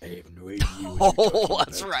 I have no idea what you're Oh, talking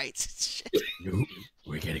that's about. right. No,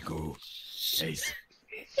 we gotta go. Guys,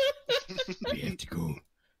 we have to go.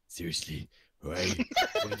 Seriously. Why?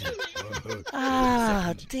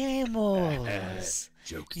 Ah, Deimos.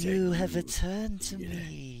 Jokes You on have you. returned to Yeah.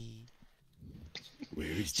 me. Where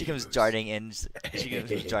is She comes Deimos? darting in. She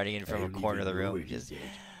comes darting in I from a don't corner of the even know room. where he's Just, at.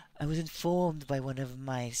 I was informed by one of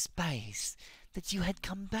my spies that you had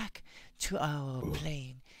come back to our Oh.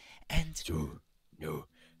 plane, and So, no,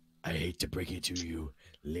 I hate to break it to you,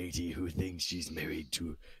 lady who thinks she's married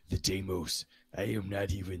to the Deimos. I am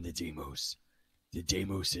not even the Deimos. The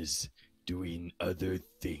Deimos is doing other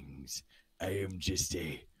things. I am just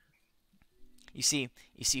a... you see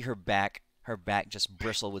her back. Her back just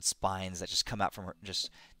bristle with spines that just come out from her, just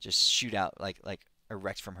shoot out like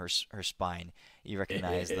erect from her spine. You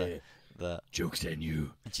recognize the Joke's on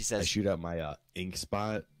you. and she I says, shoot out my ink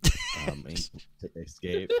spot, ink to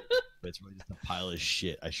escape, but it's really just a pile of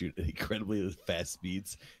shit. I shoot at incredibly fast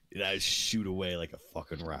speeds, and I shoot away like a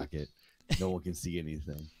fucking rocket. No one can see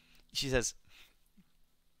anything.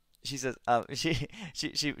 she's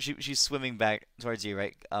swimming back towards you,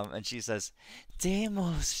 right? And she says,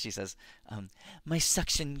 Deimos, she says, my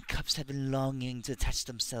suction cups have been longing to attach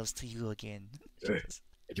themselves to you again. I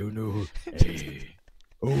don't know.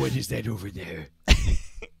 Oh, what is that over there?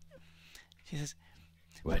 She says,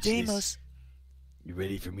 Watch Deimos. this. You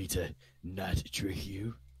ready for me to not trick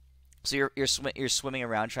you? So you're swimming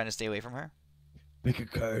around trying to stay away from her? Pick a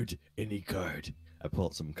card, any card. I pull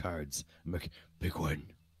out some cards. I'm like, pick one.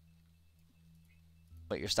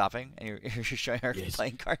 But you're stopping and you're showing her Yes.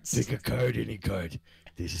 playing cards. Pick a card, any card.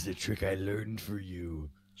 This is the trick I learned for you.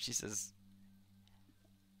 She says,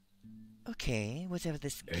 okay, whatever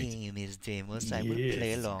this Right. game is, Deimos, I will Yes,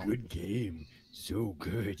 play along. good game. So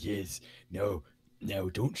good, yes. Now,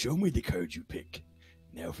 don't show me the card you pick.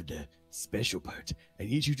 Now for the special part. I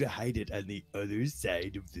need you to hide it on the other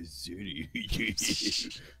side of the city.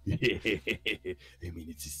 I mean,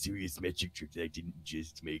 it's a serious magic trick that I didn't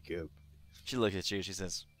just make up. She looks at you. She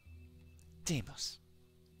says, Deimos.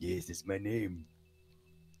 Yes, it's my name.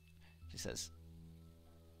 She says,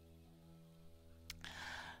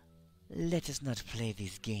 let us not play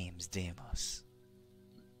these games, Deimos.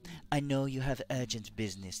 I know you have urgent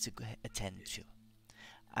business to attend to.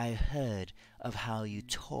 I heard of how you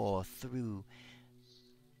tore through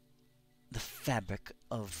the fabric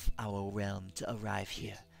of our realm to arrive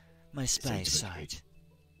here. My spies sounds saw about it.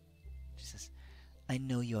 She says, I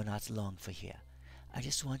know you're not long for here. I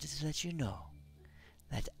just wanted to let you know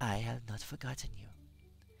that I have not forgotten you.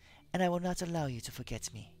 And I will not allow you to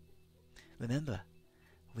forget me. Remember,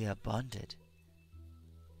 we are bonded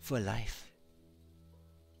for life.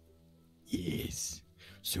 Yes.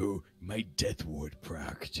 So, my death ward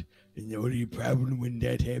procced. And the only problem when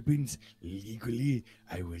that happens, legally,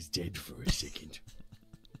 I was dead for a second.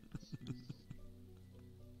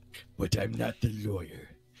 But I'm not the lawyer.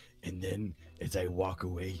 And then, as I walk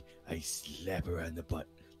away, I slap her on the butt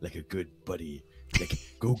like a good buddy. Like,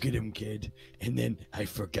 go get him, kid. And then I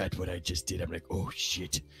forgot what I just did. I'm like, oh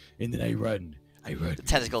shit. And then I run. The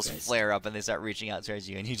tentacles flare up and they start reaching out towards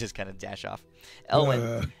you, and you just kind of dash off.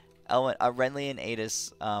 Elwyn, Renly and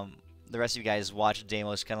Adis, the rest of you guys watch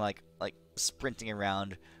Deimos kind of like sprinting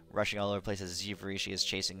around, rushing all over the place as Yivarishi is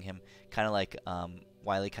chasing him, kind of like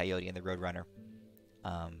Wile E. Coyote and the Roadrunner.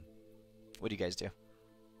 What do you guys do?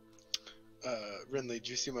 Renly, did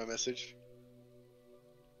you see my message?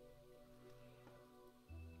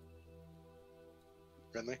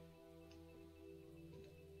 Renly?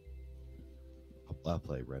 I'll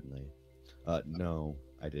play Renly. No,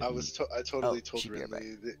 I didn't. I totally told she'd be right back.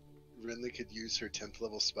 Renly that Renly could use her 10th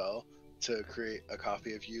level spell to create a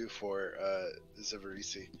copy of you for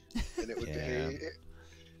Zivarisi, and it would Yeah.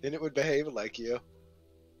 behave like you.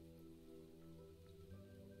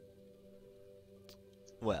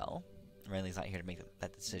 Well, Renly's not here to make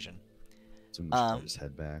that decision. So I'm just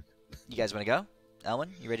head back. You guys want to go?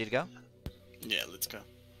 Elwyn, you ready to go? Yeah, let's go.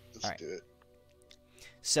 Let's Alright. do it.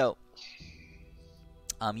 So,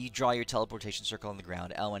 you draw your teleportation circle on the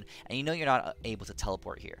ground, Elwyn, and you know you're not able to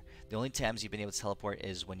teleport here. The only times you've been able to teleport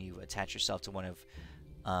is when you attach yourself to one of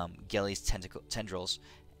Gelly's tendrils,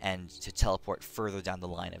 and to teleport further down the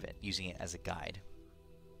line of it, using it as a guide.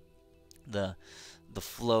 The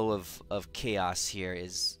flow of chaos here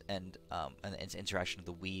is and its interaction with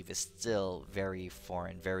the weave is still very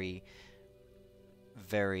foreign, very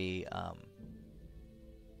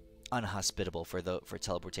unhospitable for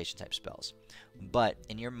teleportation type spells. But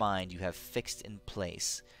in your mind, you have fixed in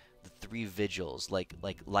place the 3 vigils, like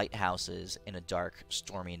lighthouses in a dark,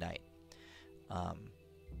 stormy night.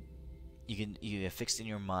 You have fixed in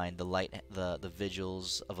your mind the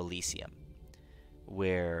vigils of Elysium,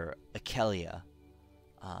 where Akelia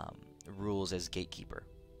rules as gatekeeper,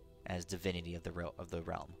 as divinity of the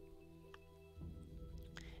realm.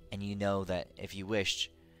 And you know that if you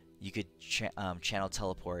wished, you could channel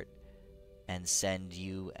teleport and send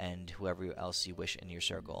you and whoever else you wish in your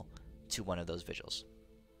circle to one of those vigils.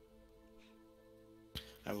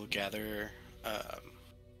 I will gather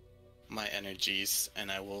my energies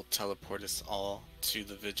and I will teleport us all to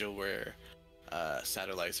the vigil where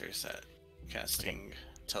Satellizer at casting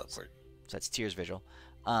teleport. So that's Tyr's vigil.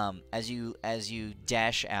 As you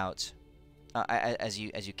dash out, as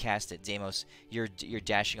you cast it, Deimos, you're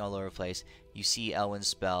dashing all over the place. You see Elwyn's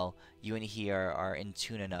spell. You and he are in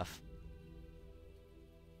tune enough.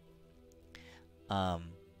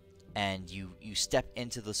 And you step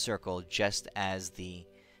into the circle just as the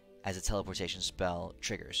teleportation spell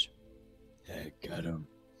triggers. I got him.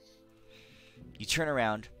 You turn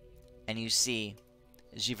around, and you see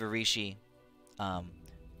Jivarishi.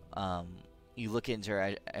 You look into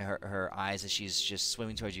her eyes as she's just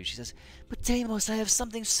swimming towards you. She says, "But Deimos, I have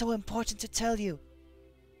something so important to tell you."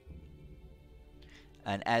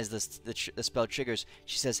 And as the spell triggers,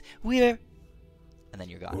 she says, "We're," and then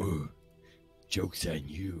you're gone. Whoa. Joke's on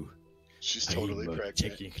you. She's totally I'm pregnant.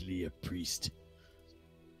 technically a priest.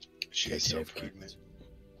 She's Can't so have pregnant. kids.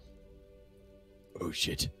 Oh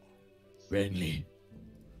shit. Renly,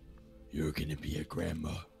 you're gonna be a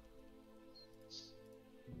grandma.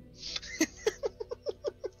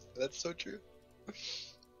 That's so true.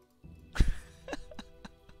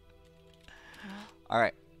 All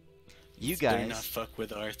right, you Better guys. not fuck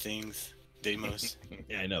with our things, Deimos.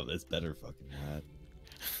 Yeah, I know. That's better fucking not.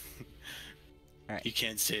 All right. You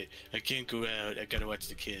can't say, I can't go out, I gotta watch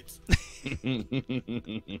the kids.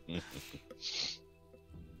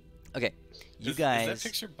 Okay, you Is guys. that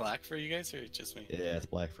picture black for you guys, or just me? Yeah, it's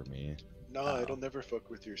black for me. No, Oh. it'll never fuck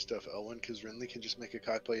with your stuff, Elwyn, because Renly can just make a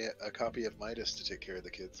copy of Midas to take care of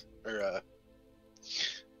the kids. Or,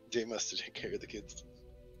 Deimos to take care of the kids.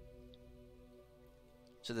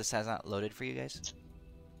 So this has not loaded for you guys?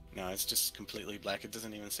 No, it's just completely black. It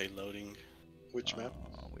doesn't even say loading. Which map?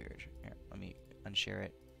 Oh, weird. Here, let me unshare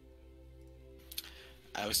it.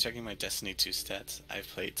 I was checking my Destiny 2 stats. I've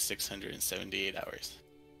played 678 hours.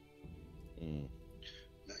 Mm.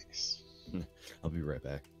 Nice. I'll be right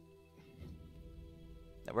back.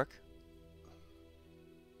 That work?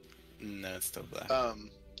 No, it's still black.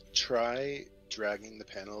 Try dragging the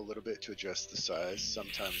panel a little bit to adjust the size.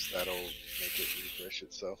 Sometimes that'll make it refresh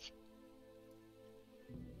itself.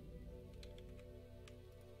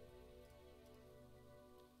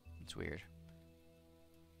 It's weird.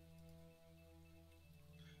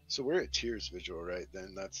 So we're at Tyr's Vigil, right?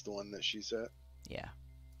 Then that's the one that she's at? Yeah.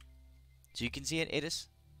 So you can see it, Adis?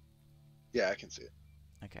 Yeah, I can see it.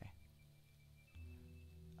 Okay.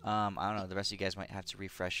 I don't know. The rest of you guys might have to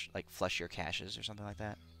refresh, like flush your caches or something like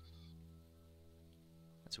that.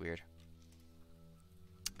 That's weird.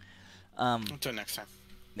 Until next time.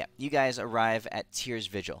 Yeah, you guys arrive at Tyr's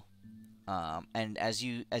Vigil, and as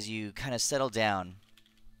you kind of settle down,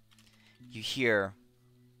 you hear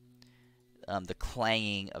the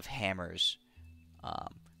clanging of hammers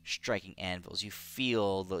striking anvils. You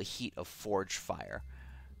feel the heat of forge fire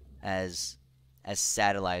as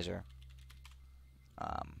Satellizer,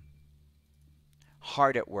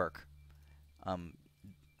 hard at work.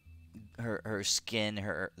 Her skin,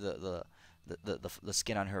 the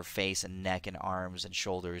skin on her face and neck and arms and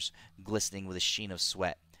shoulders glistening with a sheen of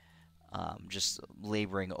sweat, just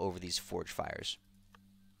laboring over these forge fires.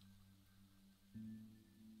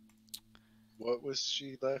 What was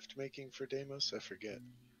she left making for Deimos? I forget.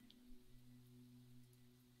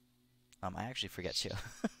 I actually forget too.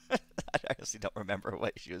 I honestly don't remember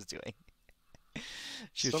what she was doing.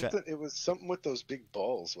 She was It was something with those big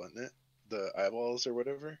balls, wasn't it? The eyeballs or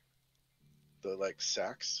whatever. The like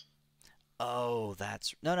sacks. Oh,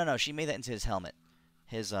 that's no. She made that into his helmet.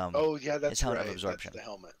 His Oh yeah, his that's helmet right. of absorption. That's the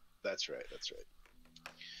helmet. That's right. That's right.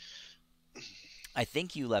 I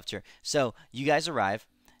think you left her. So you guys arrive,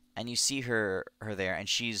 and you see her there, and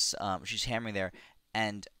she's hammering there,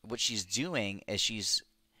 and what she's doing is she's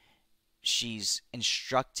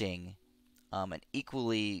instructing an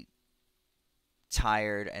equally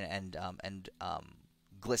tired and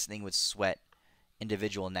glistening with sweat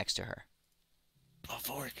individual next to her. Oh,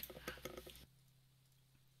 Vork.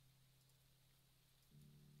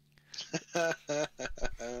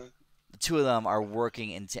 The two of them are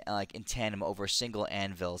working in tandem over a single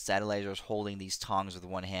anvil. Satellizer is holding these tongs with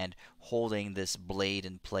one hand, holding this blade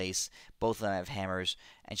in place. Both of them have hammers,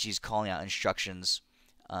 and she's calling out instructions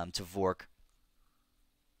to Vork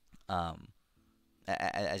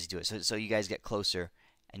as you do it. So you guys get closer,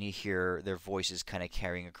 and you hear their voices kind of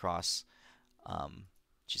carrying across.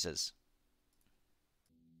 She says,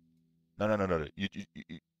 No.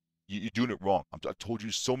 You're doing it wrong. I've told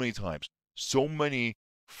you so many times. So many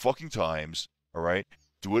fucking times, all right?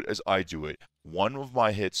 Do it as I do it. One of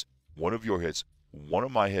my hits, one of your hits, one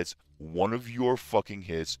of my hits, one of your fucking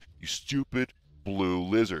hits, you stupid blue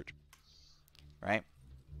lizard. right?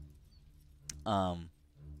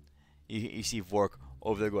 You see Vork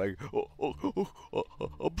over there going,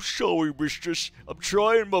 I'm sorry, mistress. I'm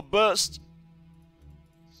trying my best.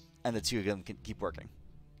 And the two of them can keep working.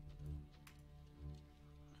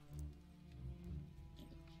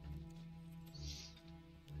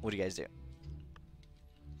 What do you guys do?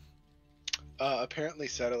 Apparently,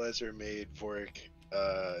 Satellizer made Vork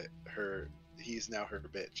he's now her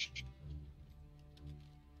bitch.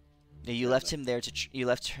 Yeah, you left him there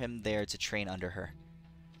to train under her.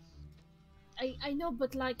 I know,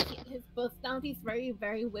 but like his personality is very,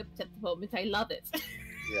 very whipped at the moment. I love it.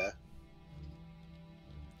 Yeah.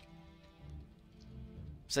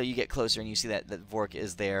 So you get closer and you see that Vork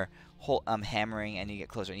is there, hammering, and you get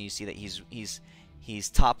closer and you see that he's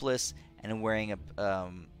topless and wearing a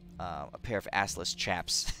pair of assless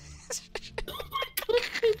chaps.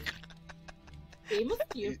 Amos,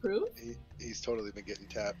 do you approve? He's totally been getting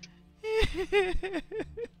tapped.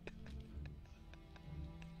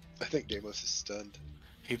 I think Deimos is stunned.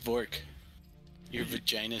 Hey, Vork. Your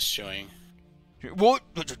vagina's showing. What?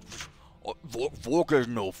 Vork is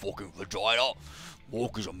no fucking vagina.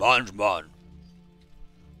 Vork is a man's man.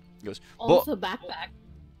 He goes, Also backpack.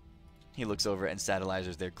 He looks over and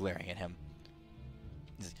Satellizer's there glaring at him.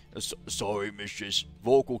 Sorry, mistress.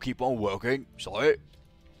 Vork will keep on working. Sorry.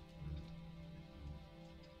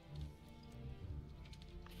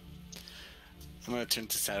 I'm gonna turn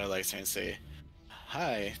to Satellizer and say,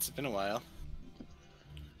 "Hi, it's been a while."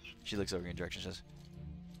 She looks over in your direction and says,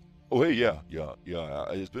 Oh, hey, yeah.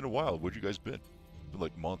 It's been a while. Where'd you guys been? Been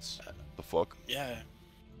like months. The fuck? Yeah,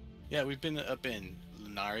 we've been up in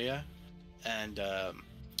Lunaria, and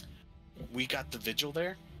we got the vigil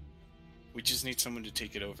there. We just need someone to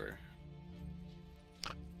take it over.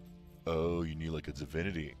 Oh, you need like a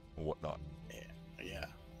divinity or whatnot. Yeah.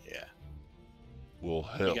 Well,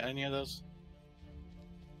 hell. You got any of those?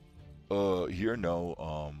 Here,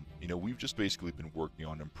 no. We've just basically been working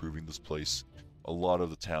on improving this place. A lot of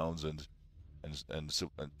the towns and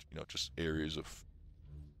just areas of,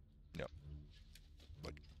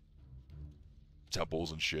 like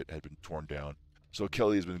temples and shit had been torn down. So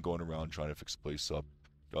Kelly has been going around trying to fix the place up,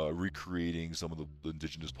 recreating some of the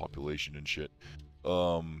indigenous population and shit.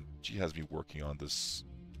 She has me working on this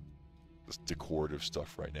decorative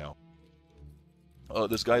stuff right now.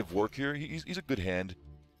 This guy Vork here, he's a good hand.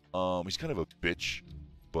 He's kind of a bitch,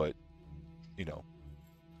 but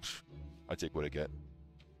I take what I get.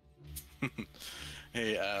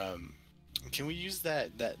 Hey, can we use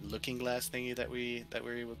that looking glass thingy that we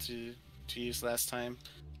were able to use last time?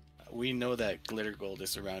 We know that glitter gold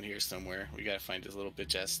is around here somewhere. We gotta find his little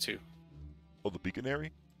bitch ass too. Oh, the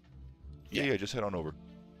beaconary? Yeah. Yeah, just head on over.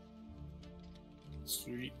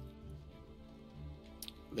 Sweet.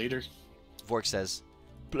 Later. Vork says,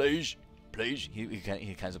 please.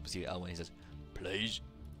 He comes up to you, Elwyn. He says, please.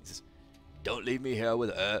 He says, don't leave me here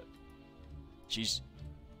with her. She's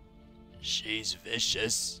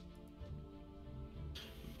vicious.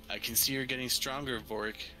 I can see you're getting stronger,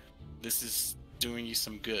 Vork. This is doing you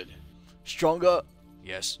some good. Stronger?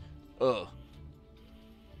 Yes.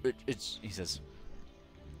 He says,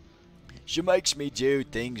 she makes me do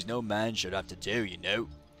things no man should have to do, you know.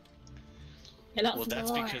 Well,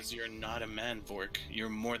 that's because you're not a man, Vork. You're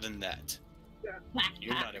more than that.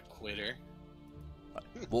 You're not a quitter.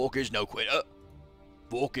 Vork is no quitter.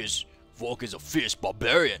 Vork is a fierce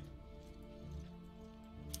barbarian.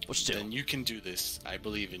 But still. Then you can do this. I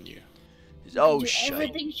believe in you. Oh, do shit.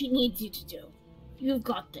 everything she needs you to do. You've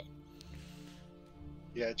got it.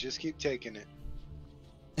 Yeah, just keep taking it.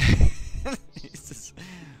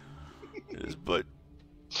 But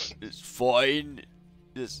it's fine.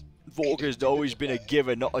 This Vork has always been a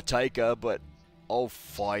giver, not a taker, but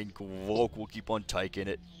fine. Vork will keep on taking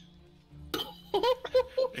it.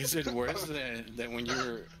 Is it worse than when you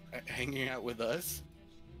were hanging out with us?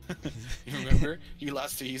 You remember? You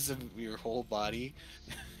lost the use of your whole body.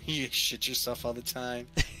 You shit yourself all the time.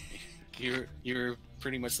 You're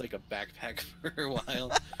pretty much like a backpack for a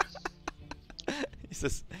while. He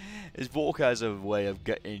says, his Vork has a way of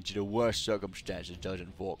getting into the worst circumstances,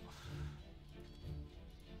 doesn't Vork?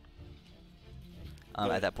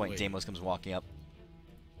 At that point, wait. Deimos comes walking up.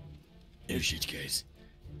 Oh shit, guys.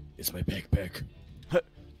 It's my backpack.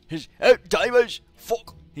 Oh, Deimos!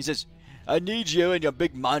 Fuck! He says, I need you and your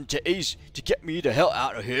big man titties to get me the hell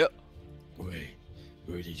out of here. Wait,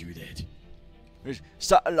 where did you do that? There's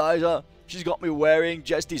Satelliter, she's got me wearing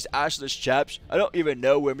just these assless chaps. I don't even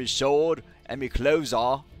know where my sword and my clothes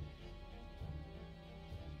are.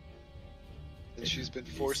 And she's been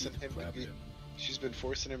This is forcing the him to be. problem. She's been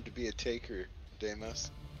forcing him to be a taker,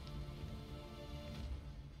 Deimos.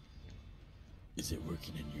 Is it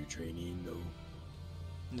working in your training, though?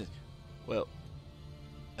 Well,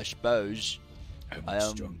 I suppose I'm I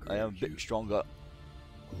am stronger a than you. bit stronger.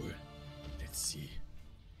 Or, let's see.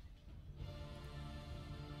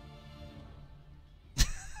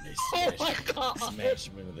 Let's Oh my smash, god! Smash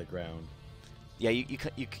him into the ground. Yeah, you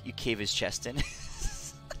cave his chest in.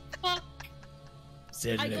 Fuck.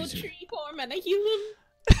 Said I go laser. tree form and I heal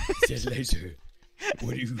him. Said laser.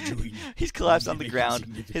 What are you doing? He's collapsed You on the make him ground.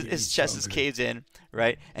 significantly His chest is stronger. caved in,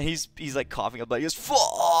 right? And he's like coughing up blood. He goes,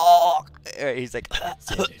 fuck! He's like,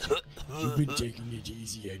 Said laser. You've been taking it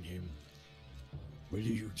easy on him. What are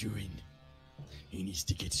you doing? He needs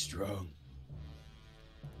to get strong.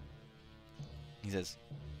 he says,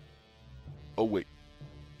 Oh wait,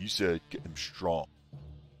 you said get him strong.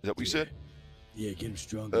 Is that what you said? Yeah, get him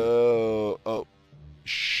stronger. Oh,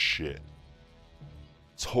 shit.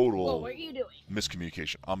 Total What were you doing?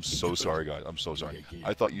 miscommunication. I'm so sorry, guys. I'm so sorry. Okay.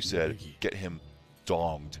 I thought you said Okay. get him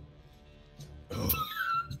donged. Oh.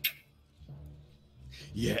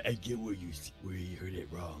 Yeah, I get where you heard it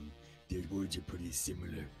wrong. The words are pretty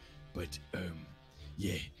similar, but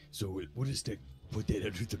yeah. So we'll just put that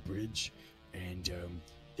under the bridge, and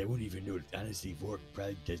they won't even notice. Honestly, Vork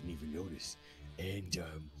probably doesn't even notice, and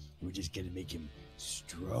we're just gonna make him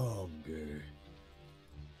stronger.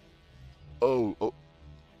 Oh,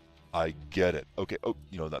 I get it. Okay. Oh,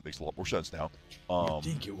 that makes a lot more sense now. You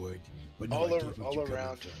think it would, but no, I get what All you're coming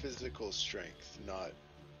around from. physical strength, not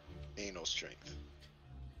anal strength.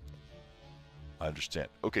 I understand.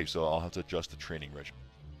 Okay, so I'll have to adjust the training regimen.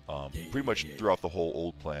 Yeah, Pretty much yeah. throw out the whole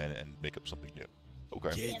old plan and make up something new.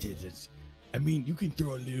 Okay. Yeah, that's. I mean, you can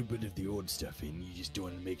throw a little bit of the old stuff in. You just don't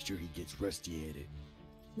want to make sure he gets rusty at it.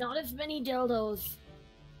 Not as many dildos.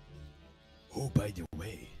 Oh, by the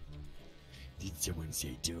way, did someone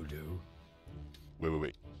say dildo?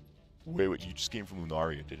 Wait. You just came from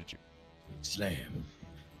Lunaria, didn't you? Slam.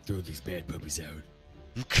 Throw these bad puppies out.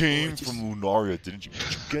 You came just- from Lunaria, didn't you?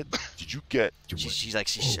 Did you get? she's like,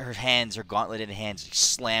 her hands, her gauntleted hands,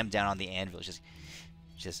 slammed down on the anvil. She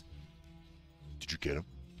says, Did you get him?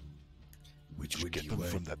 Which Did you one do get you them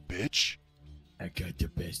want? from that bitch? I got the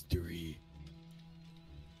best 3.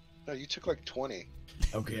 No, you took like 20.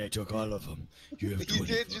 Okay, I took all of them. You have 20. You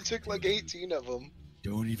did. You took like 18 of them.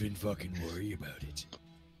 Don't even fucking worry about it.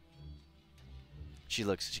 she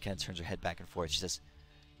kind of turns her head back and forth. She says,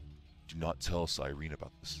 Do not tell Cyrene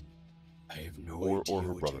about this. I have no Or idea her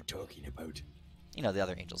what brother. you're talking about. the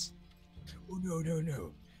other angels. Oh,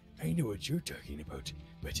 no. I know what you're talking about,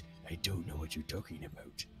 but I don't know what you're talking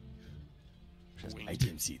about. I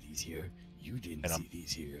didn't see these here. You didn't And see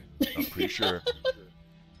these here. I'm pretty sure.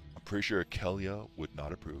 I'm pretty sure Kelia would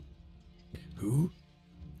not approve. Who?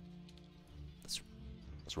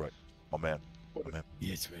 That's right, my man. My man.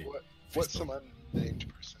 Yes, right. What Fist some bump. unnamed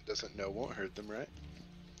person doesn't know won't hurt them, right?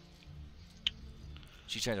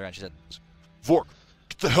 She turns around. She said, Vork,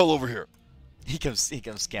 get the hell over here. he comes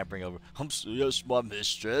scampering over. Yes, my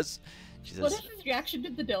mistress. She What says, is his reaction to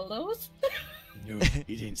the dildos? No,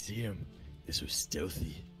 he didn't see him. This was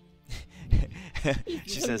stealthy. she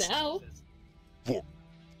He's says, now. Vork,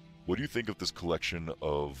 what do you think of this collection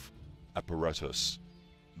of apparatus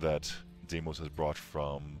that Deimos has brought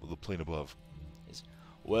from the plane above?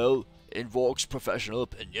 well, in Vork's professional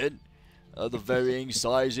opinion, the varying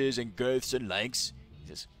sizes and girths and lengths, he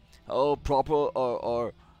says, proper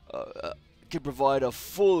or can provide a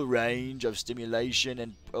full range of stimulation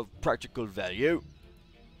and of practical value.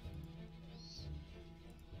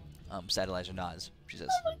 Satellizer nods. She says,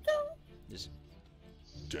 just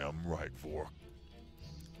Damn right, Vork.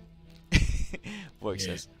 Vork Yeah.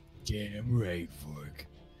 says, Damn right, Fork.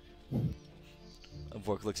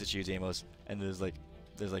 Vork looks at you, Deimos, and there's like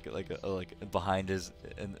behind his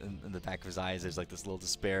in the back of his eyes, there's like this little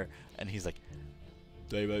despair, and he's like,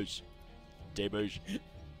 Deimos. Deimos. I'll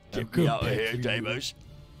Get me come out of back here, for you. Deimos.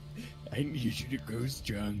 I need you to grow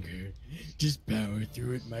stronger. Just power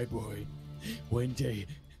through it, my boy. One day,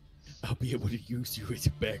 I'll be able to use you as a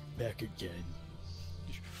backpack again.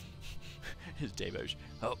 Deimos.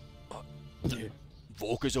 Oh, Yeah,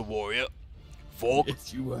 Volk is a warrior. Volk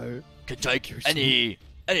yes, you are. can take You're so-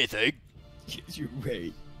 anything. Yes, you're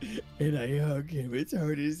right. And I hug him as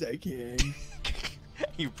hard as I can.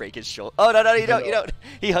 You break his shoulder. Oh no, you don't. You No. don't.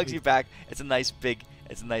 He hugs you back. It's a nice big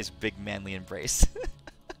manly embrace.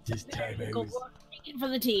 This time I Go was... work, take it for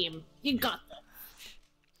the team. You got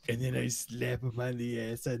this. And then I slap him on the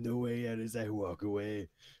ass on the way out as I walk away.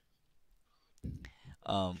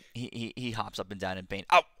 He hops up and down in pain.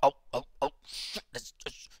 Ow! Shit, that's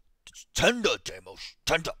tender, Deimos.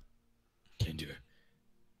 Tender. Tender.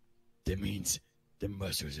 That means the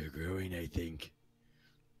muscles are growing, I think.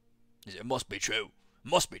 It must be true.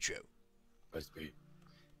 Must be true. Must be.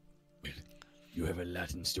 Well, you have a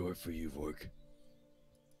lot in store for you, Vork.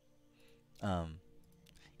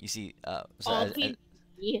 You see, Obviously,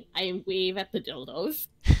 I wave at the dildos.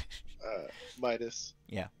 Midas.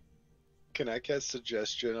 Yeah. Can I cast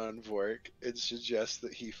suggestion on Vork and suggest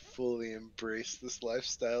that he fully embrace this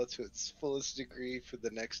lifestyle to its fullest degree for the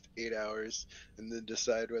next 8 hours and then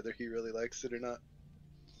decide whether he really likes it or not?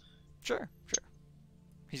 Sure.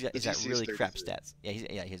 He's got His really DC is crap 33. stats.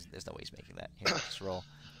 Yeah, there's no way he's making that. Here, let's roll.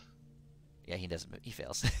 Yeah, he doesn't. He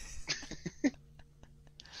fails.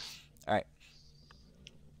 All right.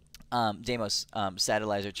 Deimos,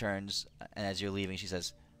 Satellite turns, and as you're leaving, she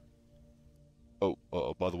says, Oh,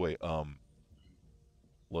 by the way,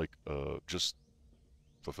 just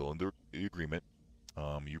fulfilling the agreement.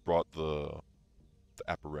 You brought the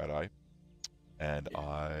apparatus, and Yeah.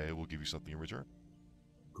 I will give you something in return.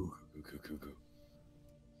 Cool.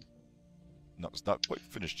 No, it's not quite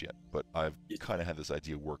finished yet, but I've Yes. kind of had this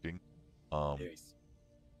idea working. Nice.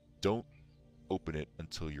 Don't open it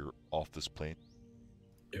until you're off this plane.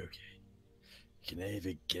 Okay. Can I have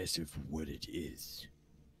a guess of what it is?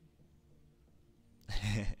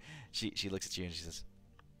 she looks at you and she says,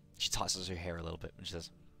 she tosses her hair a little bit and she says,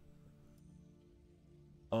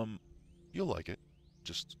 You'll like it.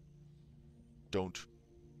 Just don't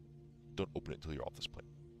open it until you're off this plane.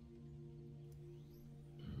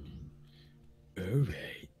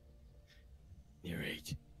 Alright.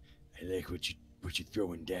 I like what you're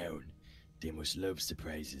throwing down. Deimos loves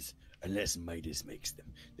surprises, unless Midas makes them.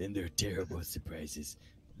 Then they're terrible surprises.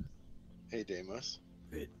 Hey, Deimos.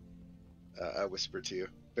 But I whisper to you,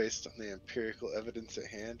 based on the empirical evidence at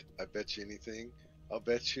hand, I bet you anything. I'll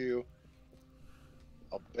bet you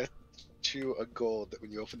a gold that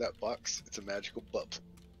when you open that box, it's a magical bubble.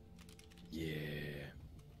 yeah.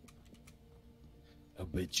 I'll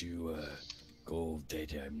bet you gold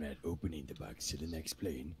that I'm not opening the box to the next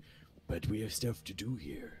plane, but we have stuff to do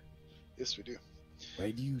here. Yes, we do.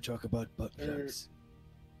 Why do you talk about butt plugs?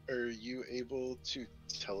 Are you able to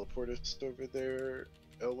teleport us over there,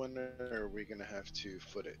 Elwin, or are we gonna have to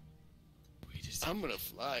foot it? Wait a second. I'm gonna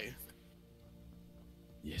fly.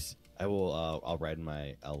 Yes. I will. I'll ride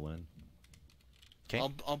my Elwyn. okay.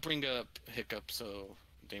 I'll bring up Hiccup so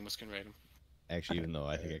Deimos can ride him. Actually, even though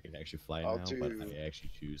I think I can actually fly I'll now, but do- I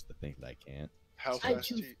actually choose to think that I can't. How I fast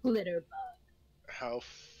do choose you, glitter how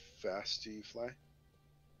fast do you fly?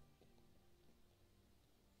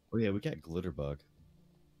 Oh yeah, we got Glitterbug.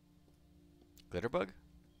 Glitterbug?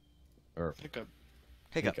 Or Hiccup.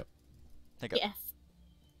 Hiccup. bug. Yes.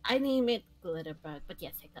 I name it glitter bug, but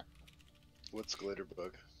yes, hiccup. What's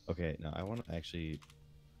Glitterbug? Okay, now I want to actually.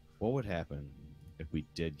 What would happen if we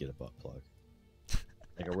did get a butt plug?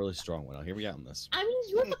 Like a really strong one. Now, hear me out on this. I mean,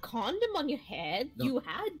 you have a condom on your head. No. You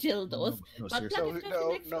had dildos. No, But seriously. plug is just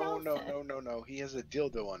an extra outfit. No. He has a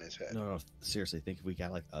dildo on his head. No, seriously. Think if we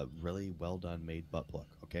got like a really well done made butt plug.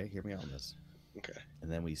 Okay, hear me out on this. Okay.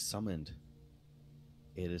 And then we summoned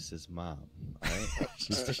Adis's mom. All right,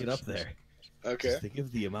 we stick it up there. Okay. Just think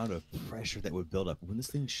of the amount of pressure that would build up when this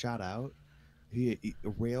thing shot out. A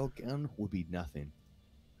railgun would be nothing.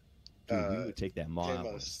 Dude, we would take that mom out in a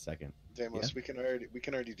Deimos. second. Deimos, Yeah? we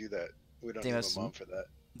can already do that. We don't Deimos. need a mom for that.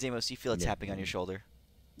 Deimos, you feel a Yeah. tapping on your shoulder.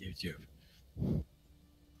 Yep.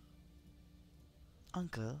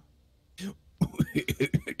 Uncle,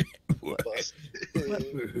 What? Bust.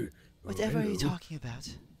 whatever are you hello. talking about?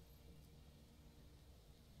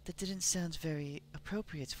 That didn't sound very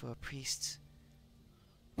appropriate for a priest.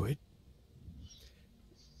 What?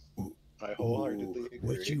 I wholeheartedly agree.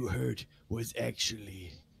 What you heard was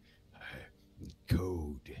actually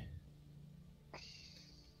code.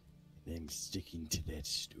 And I'm sticking to that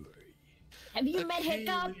story. Have you met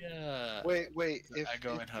Hiccup? Yeah. Wait. I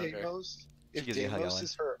go and hug her. Deimos, She If gives you a hug, Deimos Ellen.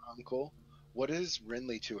 is her uncle, what is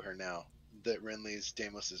Renly to her now? That Renly is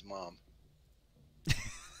Deimos's mom.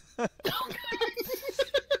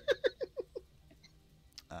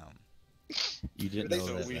 um, You didn't Are they know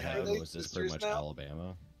So that we the have- heaven are they was just pretty sisters much now?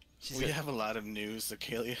 Alabama. she We said, have a lot of news,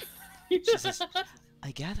 Acalia. she says,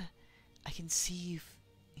 I gather, I can see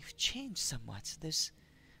you've changed somewhat. There's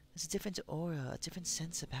a different aura, a different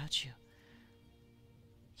sense about you.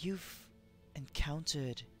 You've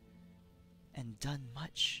encountered and done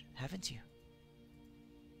much, haven't you?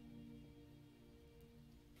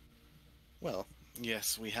 Well,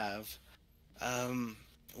 yes, we have.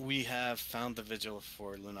 We have found the vigil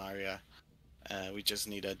for Lunaria. We just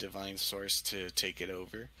need a divine source to take it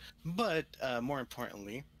over. But more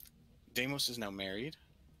importantly, Deimos is now married.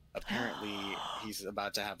 Apparently, he's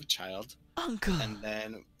about to have a child. Uncle! And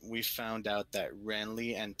then we found out that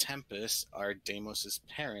Renly and Tempest are Deimos's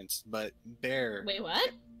parents, but Bear Wait,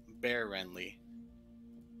 what? Renly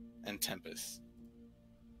and Tempest.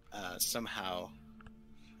 Somehow,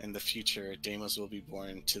 in the future, Deimos will be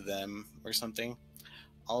born to them or something.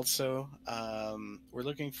 Also, we're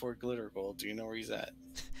looking for Glitter Gold. Do you know where he's at?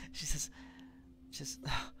 She says,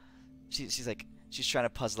 she's like, she's trying to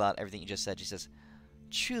puzzle out everything you just said. She says,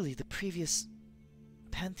 truly, the previous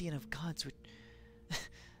pantheon of gods were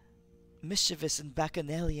mischievous and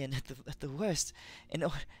bacchanalian at the worst. And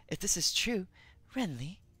if this is true,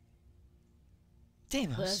 Renly,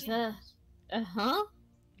 Deimos, Uh-huh.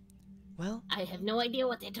 well, I have no idea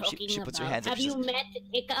what they're talking she puts her about. hands up, Have she you says- met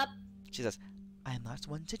Hiccup? she says, I am not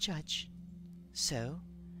one to judge, so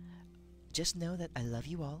just know that I love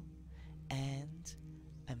you all, and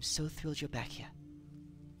I'm so thrilled you're back here.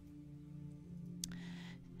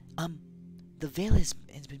 The veil has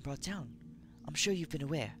been brought down. I'm sure you've been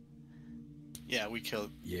aware. Yeah, we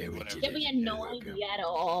killed. Yeah, we whatever. did. Yeah, we had no Yeah, okay. idea at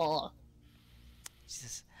all. She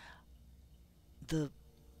says, the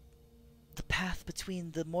path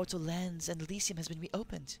between the mortal lands and Elysium has been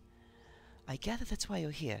reopened. I gather that's why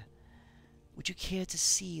you're here. Would you care to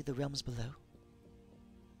see the realms below?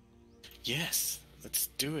 Yes, let's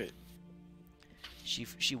do it.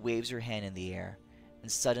 She waves her hand in the air,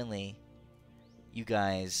 and suddenly, you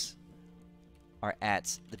guys are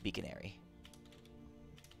at the beaconary.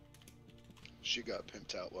 She got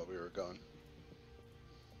pimped out while we were gone.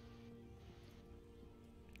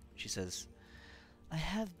 She says, I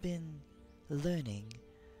have been learning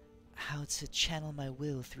how to channel my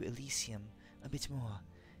will through Elysium a bit more.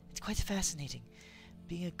 It's quite fascinating.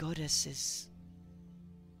 Being a goddess is...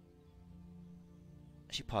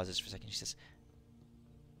 She pauses for a second. She says,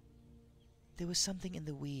 there was something in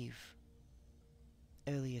the weave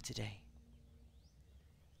earlier today.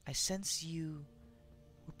 I sense you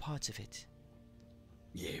were part of it.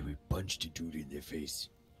 Yeah, we punched a dude in the face.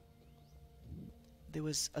 There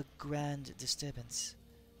was a grand disturbance.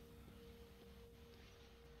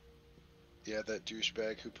 Yeah, that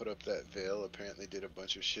douchebag who put up that veil apparently did a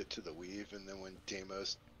bunch of shit to the weave, and then when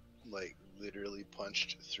Deimos, like, literally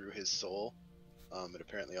punched through his soul, it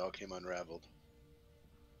apparently all came unraveled.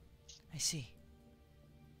 I see.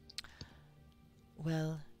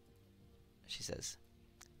 Well, she says,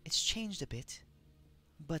 it's changed a bit,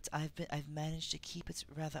 but I've managed to keep it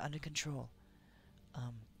rather under control.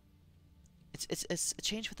 It's a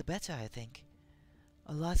change for the better, I think.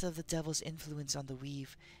 A lot of the devil's influence on the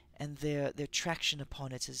weave and their traction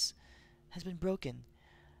upon it has been broken.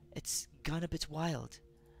 It's gone a bit wild.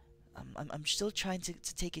 I'm still trying to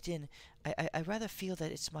take it in. I rather feel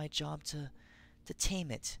that it's my job to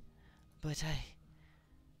tame it, but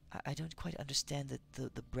I don't quite understand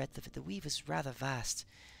the breadth of it. The weave is rather vast.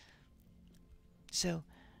 So,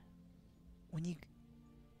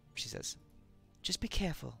 she says, just be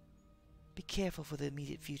careful. Be careful for the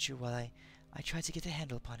immediate future while I try to get a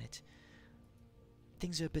handle upon it.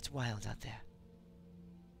 Things are a bit wild out there.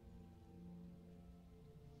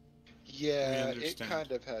 Yeah, it understand.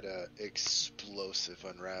 kind of had a explosive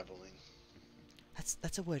unraveling.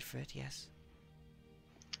 That's a word for it, yes.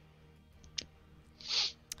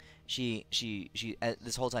 She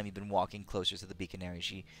this whole time you've been walking closer to the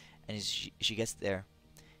beaconary. As she gets there,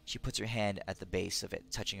 she puts her hand at the base of it,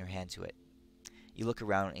 touching her hand to it. You look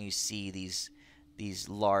around and you see these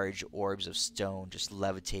large orbs of stone just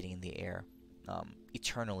levitating in the air,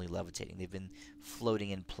 eternally levitating. They've been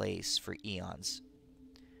floating in place for eons.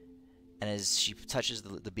 And as she touches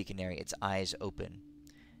the beaconary, its eyes open,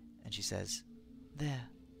 and she says, "There.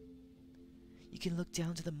 You can look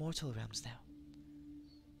down to the mortal realms now,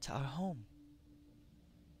 to our home."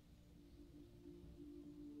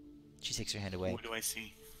 She takes her hand away. What do I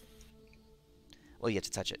see? Well, you have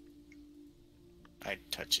to touch it. I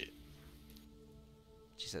touch it.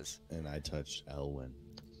 She says. And I touch Elwyn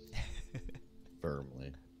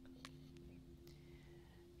firmly.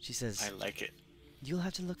 She says, I like it. "You'll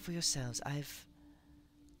have to look for yourselves. I've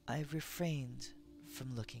refrained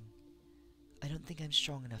from looking. I don't think I'm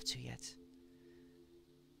strong enough to yet.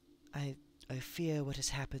 I fear what has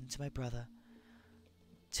happened to my brother,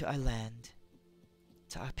 to our land,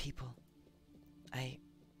 to our people.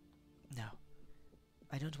 No.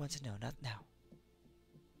 I don't want to know, not now.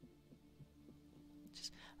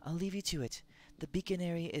 I'll leave you to it. The beacon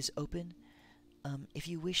area is open. If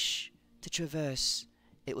you wish to traverse,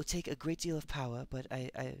 it will take a great deal of power, but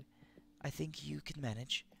I think you can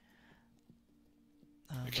manage.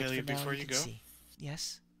 Kelly, before you go, see.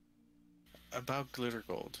 Yes? About Glitter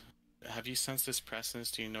Gold, have you sensed his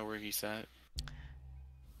presence? Do you know where he's at?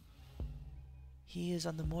 He is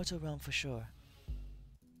on the mortal realm for sure.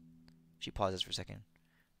 She pauses for a second.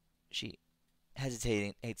 She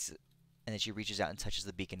hesitates, and then she reaches out and touches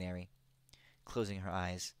the beaconary, closing her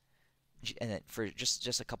eyes. And then for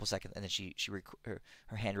just a couple seconds, and then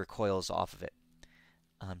her hand recoils off of it.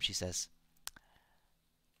 She says,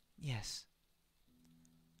 "Yes.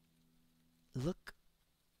 Look,"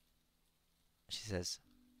 she says.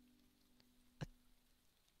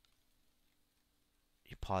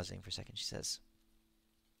 You're pausing for a second. She says,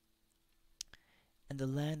 "In the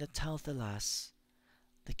land of Talthalas,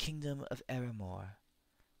 the kingdom of Eramor,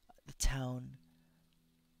 the town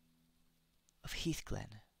of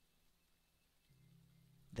Heathglen,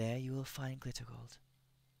 there you will find Glittergold,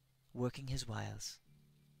 working his wiles."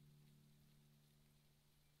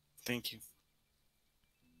 Thank you.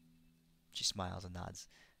 She smiles and nods.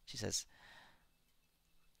 She says,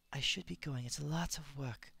 "I should be going. It's a lot of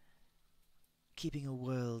work, keeping a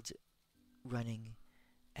world running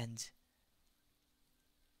and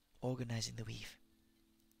organizing the weave.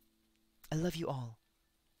 I love you all.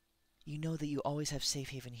 You know that you always have safe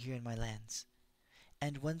haven here in my lands.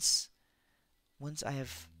 And once I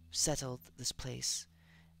have settled this place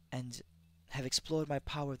and have explored my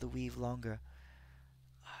power of the weave longer,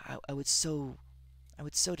 I would so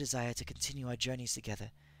desire to continue our journeys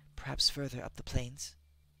together, perhaps further up the plains."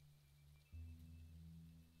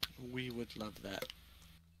 We would love that.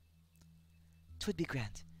 "'Twould be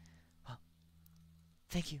grand. Well,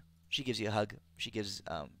 thank you." She gives you a hug. She goes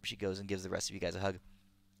and gives the rest of you guys a hug,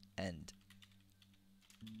 and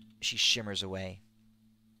she shimmers away.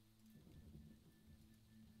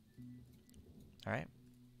 All right.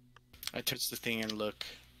 I touch the thing and look.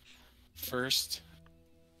 First,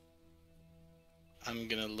 I'm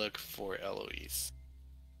gonna look for Eloise.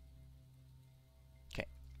 Okay.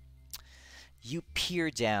 You peer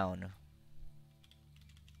down.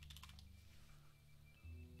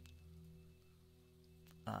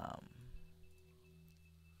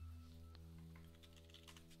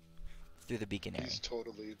 Through the beaconary. He's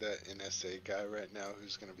totally that NSA guy right now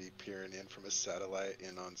who's going to be peering in from a satellite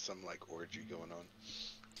in on some like orgy going on.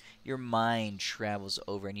 Your mind travels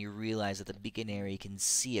over and you realize that the beaconary can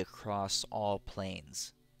see across all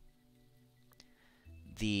planes.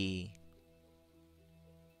 The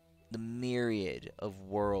myriad of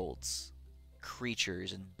worlds,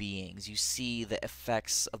 creatures, and beings. You see the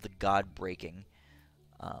effects of the GodBreaking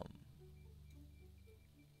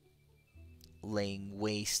laying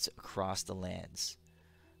waste across the lands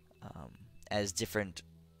as different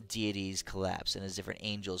deities collapsed and as different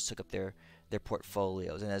angels took up their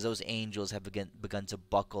portfolios, and as those angels have begun to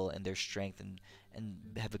buckle in their strength and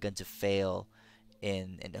have begun to fail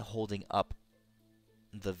in holding up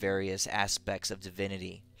the various aspects of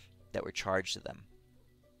divinity that were charged to them.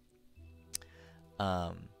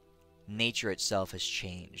 Nature itself has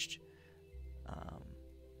changed.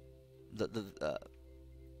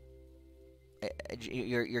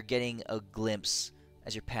 You're getting a glimpse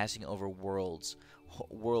as you're passing over worlds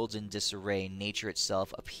in disarray, nature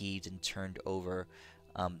itself upheaved and turned over.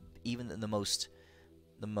 Even the most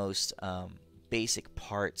basic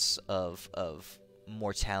parts of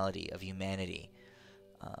mortality, of humanity,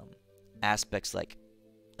 aspects like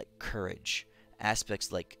courage,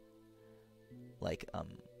 aspects like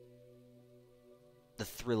the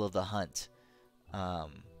thrill of the hunt,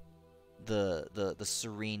 the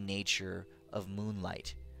serene nature of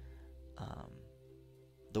moonlight,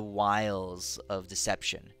 the wiles of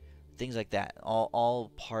deception, things like that.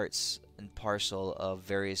 All parts and parcel of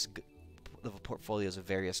various portfolios of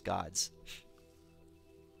various gods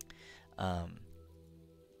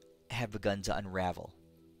have begun to unravel,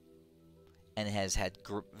 and it has had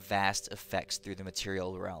vast effects through the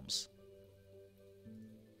material realms.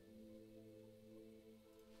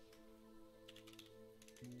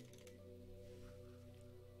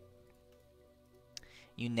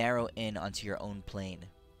 You narrow in onto your own plane.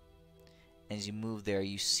 As you move there,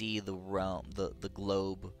 you see the realm, the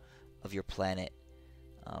globe of your planet,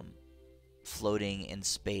 floating in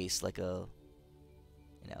space like a,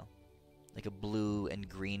 like a blue and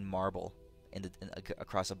green marble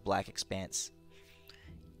across a black expanse.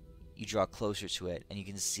 You draw closer to it, and you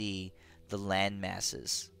can see the land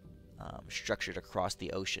masses structured across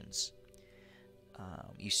the oceans.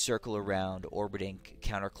 You circle around, orbiting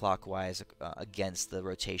counterclockwise against the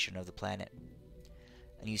rotation of the planet.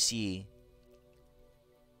 And you see,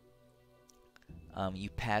 you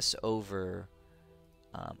pass over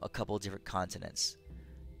a couple of different continents.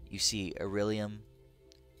 You see Irilium,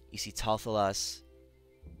 you see Talthalas,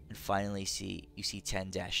 and finally you see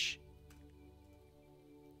Tandesh.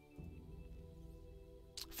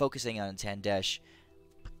 Focusing on Tandesh,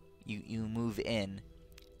 you move in,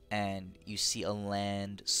 and you see a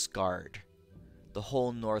land scarred. The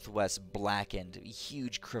whole northwest blackened,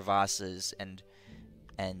 huge crevasses and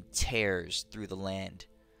tears through the land,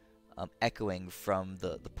 echoing from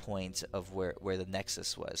the point of where the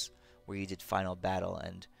Nexus was, where you did final battle,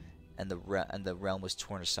 and the realm was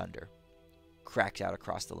torn asunder, cracked out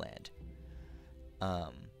across the land.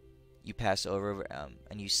 You pass over,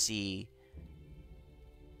 and you see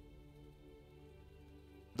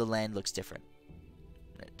the land looks different.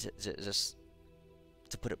 Just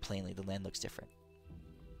to put it plainly, the land looks different.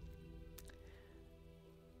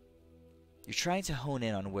 You're trying to hone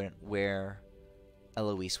in on where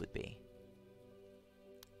Eloise would be.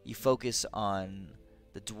 You focus on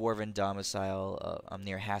the dwarven domicile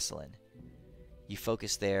near Hasselin. You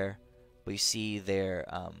focus there, but you see there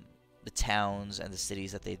the towns and the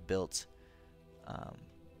cities that they'd built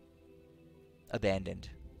abandoned.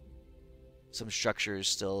 Some structures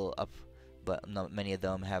still up, but many of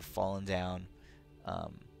them have fallen down.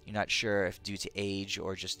 You're not sure if due to age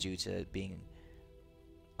or just due to being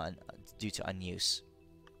due to unuse.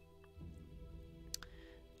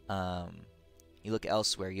 You look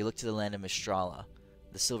elsewhere. You look to the land of Mistrala.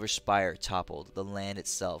 The silver spire toppled. The land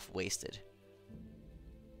itself wasted.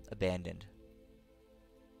 Abandoned.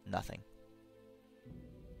 Nothing.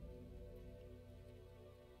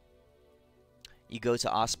 You go to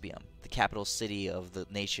Ospium, the capital city of the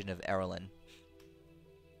nation of Erelin.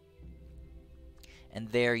 And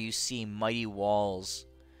there you see mighty walls,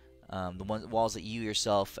 walls that you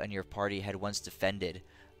yourself and your party had once defended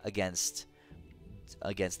against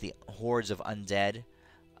the hordes of undead,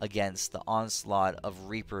 against the onslaught of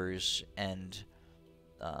reapers and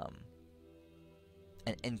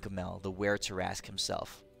Inkamel, the Were-Tarask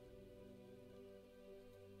himself.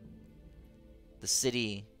 The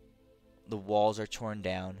city, the walls are torn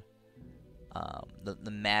down.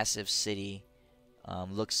 The massive city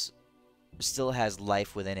still has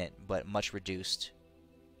life within it, but much reduced.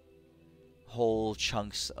 Whole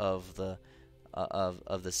chunks of the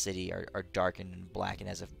city are darkened and blackened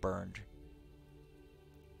as if burned.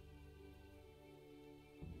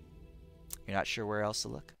 You're not sure where else to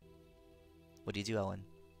look? What do you do, Owen?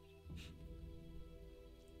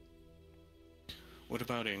 What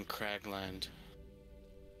about in Cragland?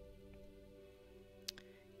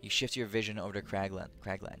 You shift your vision over to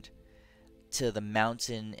Cragland, to the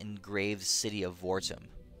mountain-engraved city of Vortum.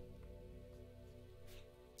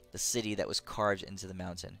 The city that was carved into the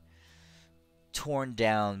mountain. Torn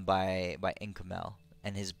down by Inkamel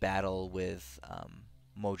and his battle with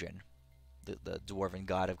Modrin, the dwarven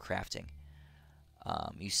god of crafting.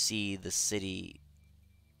 You see the city,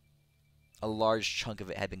 a large chunk of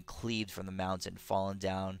it had been cleaved from the mountain, fallen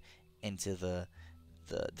down into the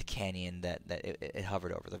canyon that it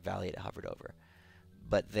hovered over, the valley it hovered over.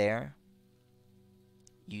 But there,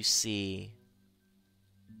 you see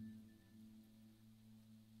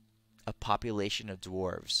a population of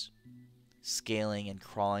dwarves scaling and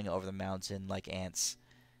crawling over the mountain like ants,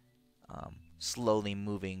 slowly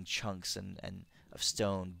moving chunks of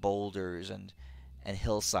stone, boulders, and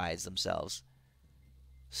hillsides themselves,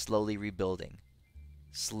 slowly rebuilding,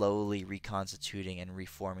 slowly reconstituting and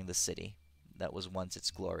reforming the city that was once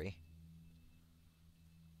its glory.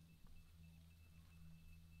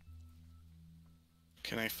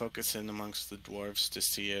 Can I focus in amongst the dwarves to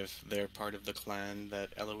see if they're part of the clan that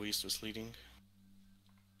Eloise was leading?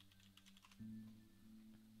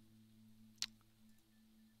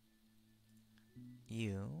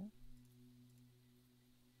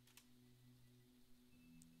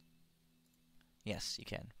 Yes, you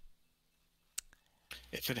can.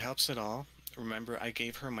 If it helps at all, remember I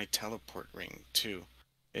gave her my teleport ring, too.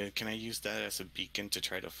 Can I use that as a beacon to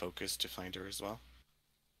try to focus to find her as well?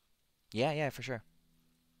 Yeah, for sure.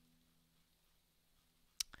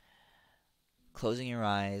 closing your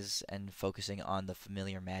eyes and focusing on the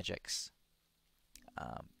familiar magics,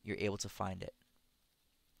 you're able to find it.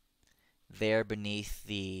 There beneath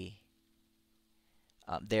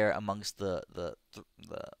there amongst the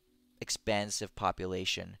expansive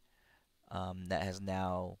population that has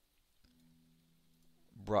now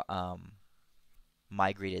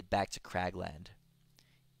migrated back to Cragland.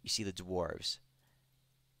 You see the dwarves,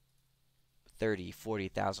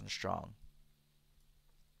 40,000 strong.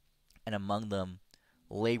 And among them,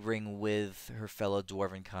 laboring with her fellow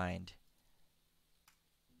dwarven kind,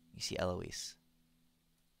 you see Eloise.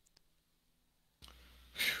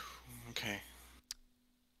 Okay.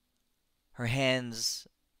 Her hands,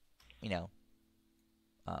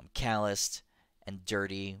 calloused and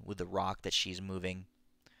dirty with the rock that she's moving.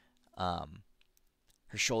 Her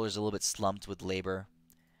shoulders a little bit slumped with labor.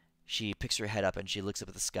 She picks her head up and she looks up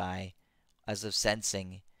at the sky as if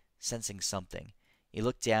sensing something. You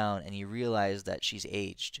look down and you realize that she's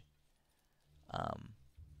aged. A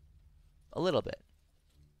little bit.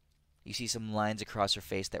 You see some lines across her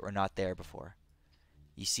face that were not there before.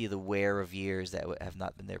 You see the wear of years that have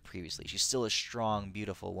not been there previously. She's still a strong,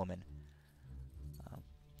 beautiful woman.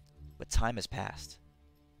 But time has passed.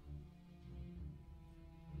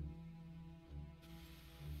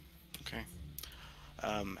 Okay.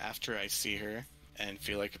 After I see her and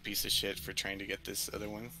feel like a piece of shit for trying to get this other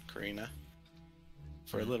one, Karina,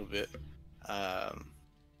 for a little bit, I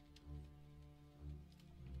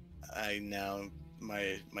now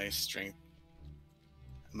my strength,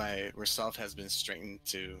 my resolve has been strengthened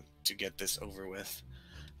to get this over with.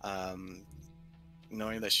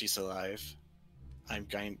 Knowing that she's alive, I'm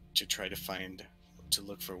going to try to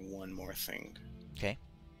look for one more thing. Okay.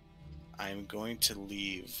 I'm going to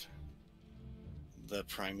leave the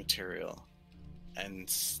prime material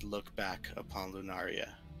and look back upon Lunaria.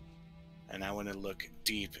 And I want to look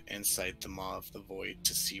deep inside the maw of the void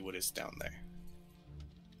to see what is down there.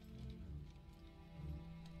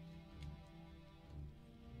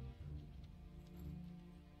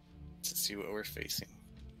 To see what we're facing.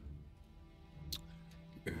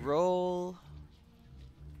 Roll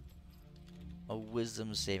a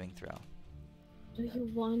wisdom saving throw. Do you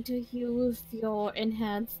want to use your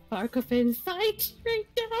enhanced spark of insight right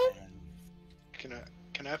now?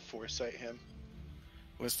 Can I foresight him?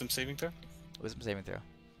 Wisdom saving throw? Wisdom saving throw.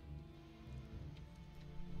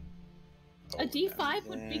 A D5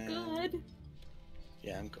 would be good.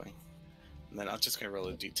 Yeah, I'm going. And then I'm just gonna roll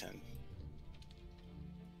a D10.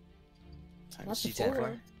 That's a D10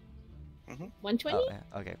 4. Mm-hmm. 120? Oh, yeah.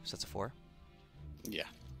 Okay, so it's a 4. Yeah.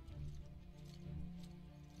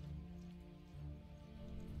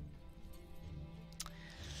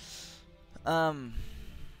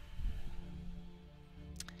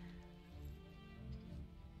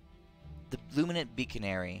 The luminant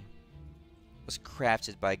beaconary was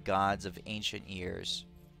crafted by gods of ancient years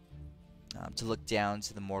to look down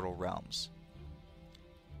to the mortal realms.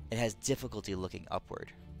 It has difficulty looking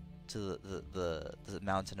upward to the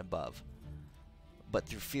mountain above, but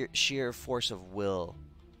through sheer force of will,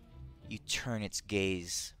 you turn its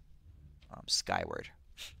gaze skyward,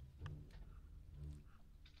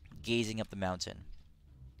 gazing up the mountain.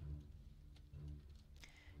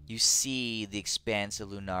 You see the expanse of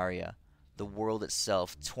Lunaria, the world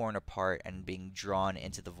itself torn apart and being drawn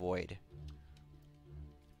into the void.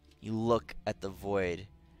 You look at the void,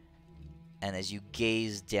 and as you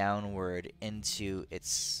gaze downward into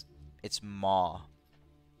its maw,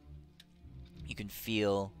 you can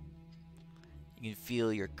feel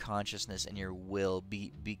your consciousness and your will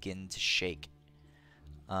begin to shake.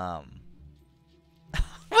 What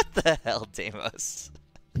the hell, Deimos?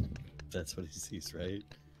 That's what he sees, right?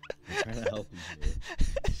 I'm trying to help him here.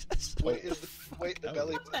 The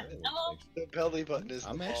belly button. The belly button is.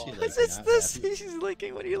 I'm actually What's like, this? not happy. He's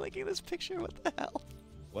linking. What are you linking this picture? What the hell?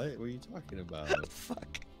 What were you talking about?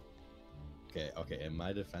 Fuck. Okay. In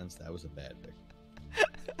my defense, that was a bad picture.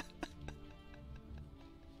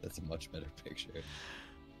 That's a much better picture.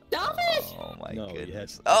 Stop it! Oh my No, goodness. you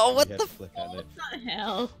had Oh, what you the? had to click on it. What the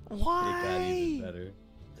hell? It got Why? even better.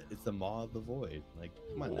 It's the maw of the void. Like,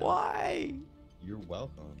 come on now. Why? You're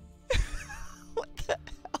welcome. What the hell?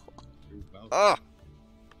 You're welcome. Ugh.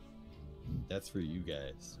 That's for you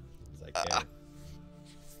guys. It's like, hey,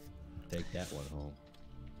 take that one home.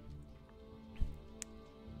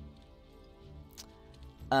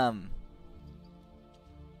 Um.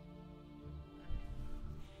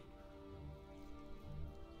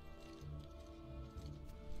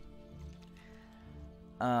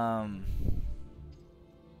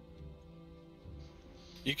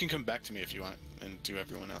 You can come back to me if you want and do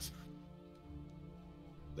everyone else.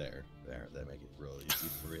 There. That make it really easy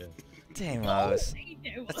for you. Deimos.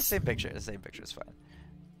 It's the same picture. The same picture is fine.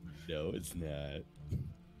 No, it's not.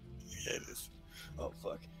 Yeah, it is. Oh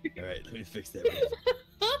fuck! All right, let me fix that. Real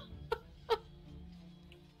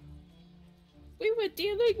We were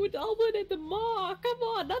dealing with Alvin and the Maw. Come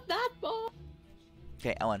on, not that Maw.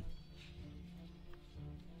 Okay, Ellen.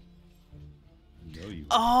 No, you.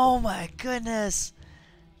 Oh my goodness.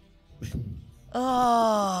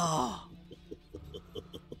 Oh.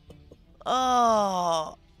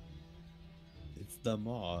 Oh. It's the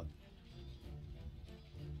maw.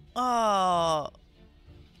 Oh.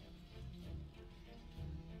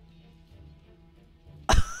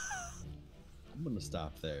 I'm gonna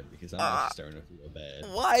stop there because I'm actually starting to feel bad.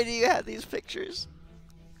 Why do you have these pictures?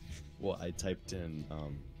 Well, I typed in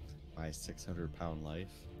my 600-pound life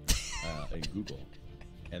in Google,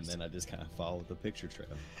 and then I just kind of followed the picture trail.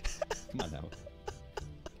 Come on now.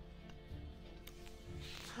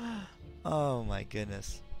 Oh my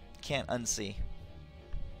goodness. Can't unsee.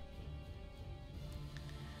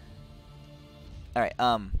 Alright,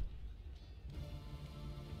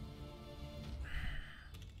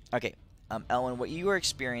 okay, Ellen, what you are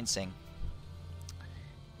experiencing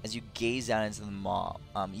as you gaze out into the maw,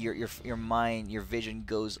 your mind, your vision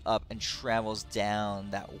goes up and travels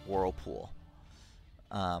down that whirlpool,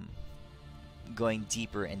 going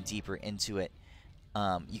deeper and deeper into it.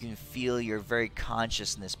 You can feel your very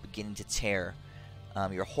consciousness beginning to tear.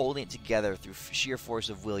 You're holding it together through sheer force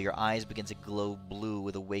of will. Your eyes begin to glow blue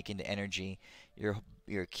with awakened energy.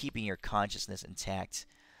 You're keeping your consciousness intact.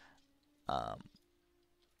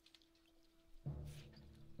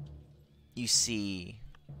 You see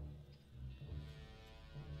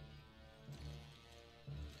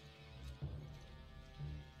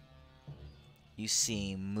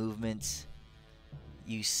movement.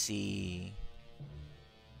 You see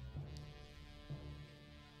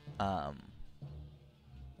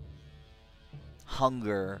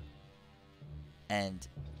hunger, and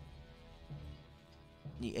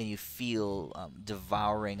you feel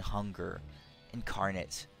devouring hunger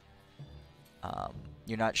incarnate.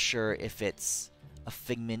 You're not sure if it's a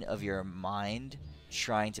figment of your mind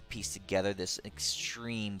trying to piece together this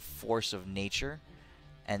extreme force of nature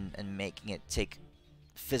and making it take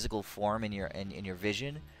physical form in your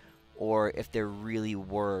vision, or if there really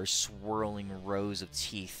were swirling rows of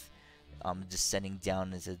teeth descending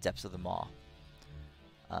down into the depths of the maw.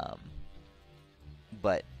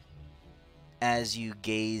 But as you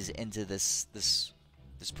gaze into this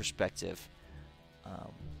perspective,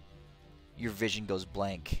 your vision goes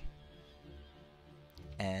blank,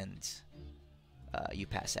 and you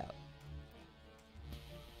pass out.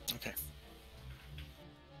 Okay.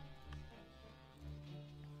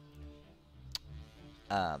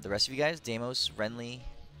 The rest of you guys, Deimos, Renly,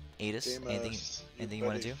 Adis, Deimos, anything your you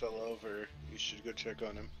want to buddy do? fell over. You should go check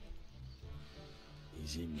on him.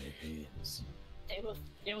 He's in my hands.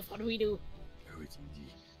 Deimos, what do we do? Oh, it's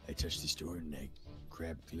easy. I touched the store and I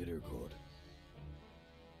grabbed glitter gold.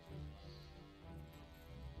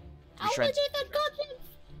 You're How trying much is that goddamn?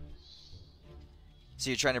 So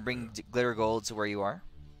you're trying to bring glitter gold to where you are?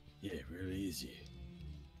 Yeah, really easy.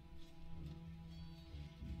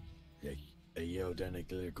 Like, I yelled down at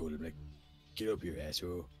glitter gold. I'm like, get up here,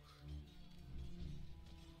 asshole.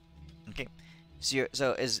 Okay.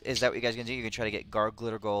 So is that what you guys are gonna do? You're gonna try to get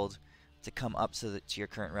glitter gold to come up to your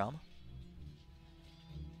current realm?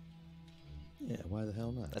 Yeah, why the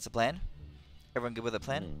hell not? That's a plan? Everyone good with a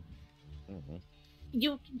plan? Mm-hmm.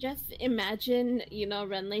 You can just imagine,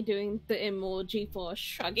 Renly doing the emoji for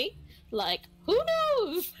shrugging. Like, who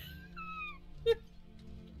knows?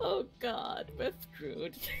 Oh god, we're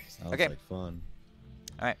screwed. Sounds Okay. like fun.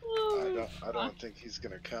 Alright. Oh, I don't think he's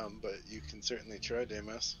gonna come, but you can certainly try,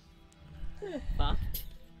 Deimos. fucked.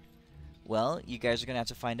 Well, you guys are gonna have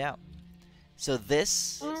to find out. So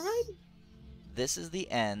this Alright. is the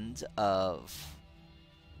end of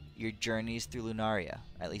your journeys through Lunaria,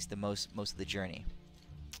 at least the most of the journey.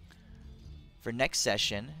 For next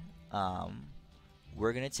session,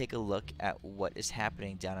 we're gonna take a look at what is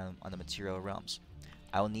happening down on the material realms.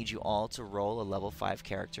 I will need you all to roll a level 5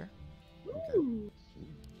 character Ooh.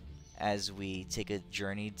 as we take a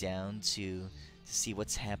journey down to see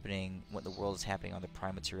what's happening, what the world is happening on the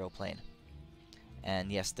prime material plane.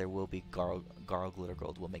 And yes, there will be Garl Glitter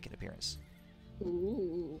Gold will make an appearance.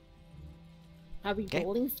 Ooh. Are we Okay.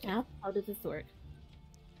 rolling stats? How does this work?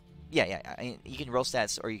 Yeah. I mean, you can roll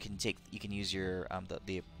stats, or you can use your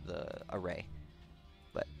the array,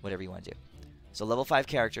 but whatever you want to do. So level 5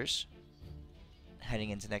 characters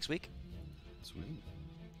heading into next week. Sweet.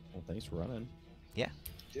 Well, thanks for running. Yep.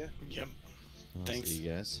 I'll Thanks. see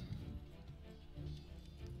you guys.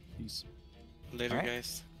 Peace. Later, Alright.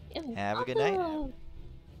 guys. It was Have a good night. awesome.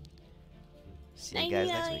 See you guys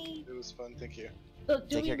next week. Night-night. It was fun. Thank you. So do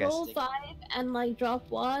Take we care, guys. roll 5 and like drop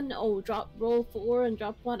 1? Oh, roll 4 and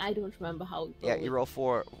drop 1? I don't remember how it Yeah, goes. you roll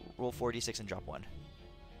 4d6 and drop 1.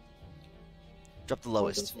 Drop the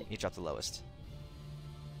lowest. 4d6. You drop the lowest.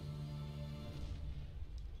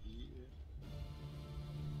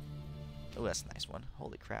 Oh, that's a nice one.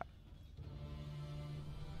 Holy crap.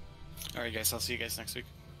 All right, guys. I'll see you guys next week.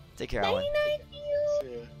 Take care, Alan. Night-night, you.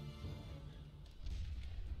 See ya.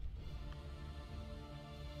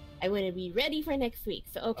 I want to be ready for next week.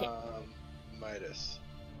 So okay. Midas.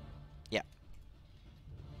 Yeah.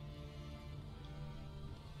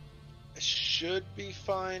 I should be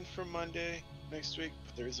fine for Monday next week,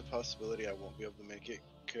 but there is a possibility I won't be able to make it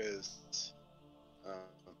because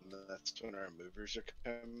that's when our movers are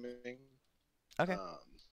coming. Okay.